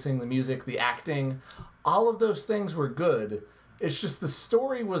 the pacing, the music, the acting, all of those things were good. It's just the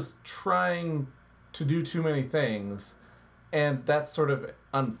story was trying to do too many things, and that's sort of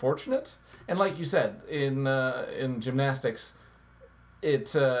unfortunate. And like you said, in gymnastics,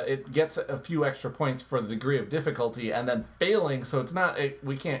 it gets a few extra points for the degree of difficulty, and then failing, so it's not...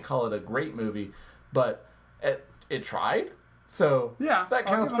 we can't call it a great movie, but it tried. So yeah, that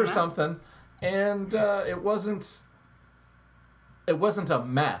counts for something. And it wasn't a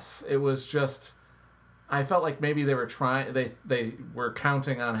mess. It was just... I felt like maybe they were they were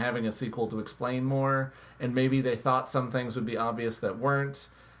counting on having a sequel to explain more, and maybe they thought some things would be obvious that weren't.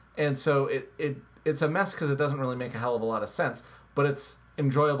 And so it's a mess because it doesn't really make a hell of a lot of sense, but it's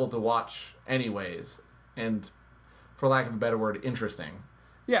enjoyable to watch anyways, and for lack of a better word, interesting.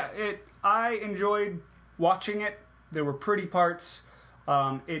 Yeah, I enjoyed watching it. There were pretty parts.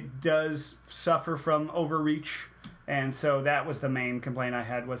 It does suffer from overreach. And so that was the main complaint I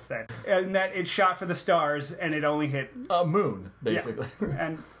had, was that it shot for the stars and it only hit a moon, basically.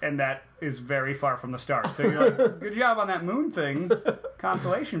 Yeah. And that is very far from the stars. So you're like, good job on that moon thing,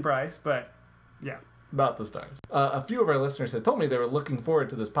 consolation prize, but yeah. Not the stars. A few of our listeners had told me they were looking forward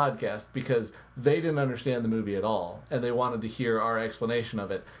to this podcast because they didn't understand the movie at all, and they wanted to hear our explanation of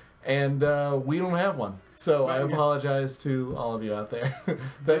it. And we don't have one. So I apologize to all of you out there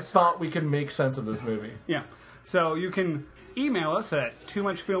that thought we could make sense of this movie. Yeah. So you can email us at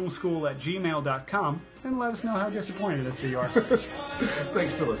toomuchfilmschool@gmail.com and let us know how disappointed us you are.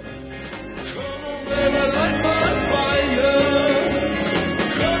 Thanks for listening. Come on, baby, light my fire.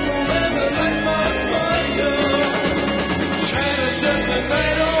 Come on, baby, light my fire. Try to set the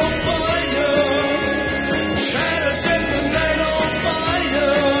night on fire. Try to set the night on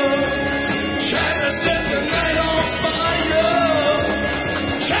fire. Try to set the night on fire.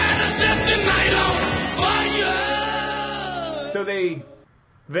 Try to set the night on fire. So they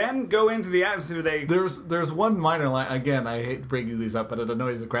then go into the atmosphere. There's one minor line. Again, I hate bringing these up, but it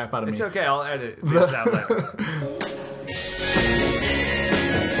annoys the crap out of me. It's okay. I'll edit this out later.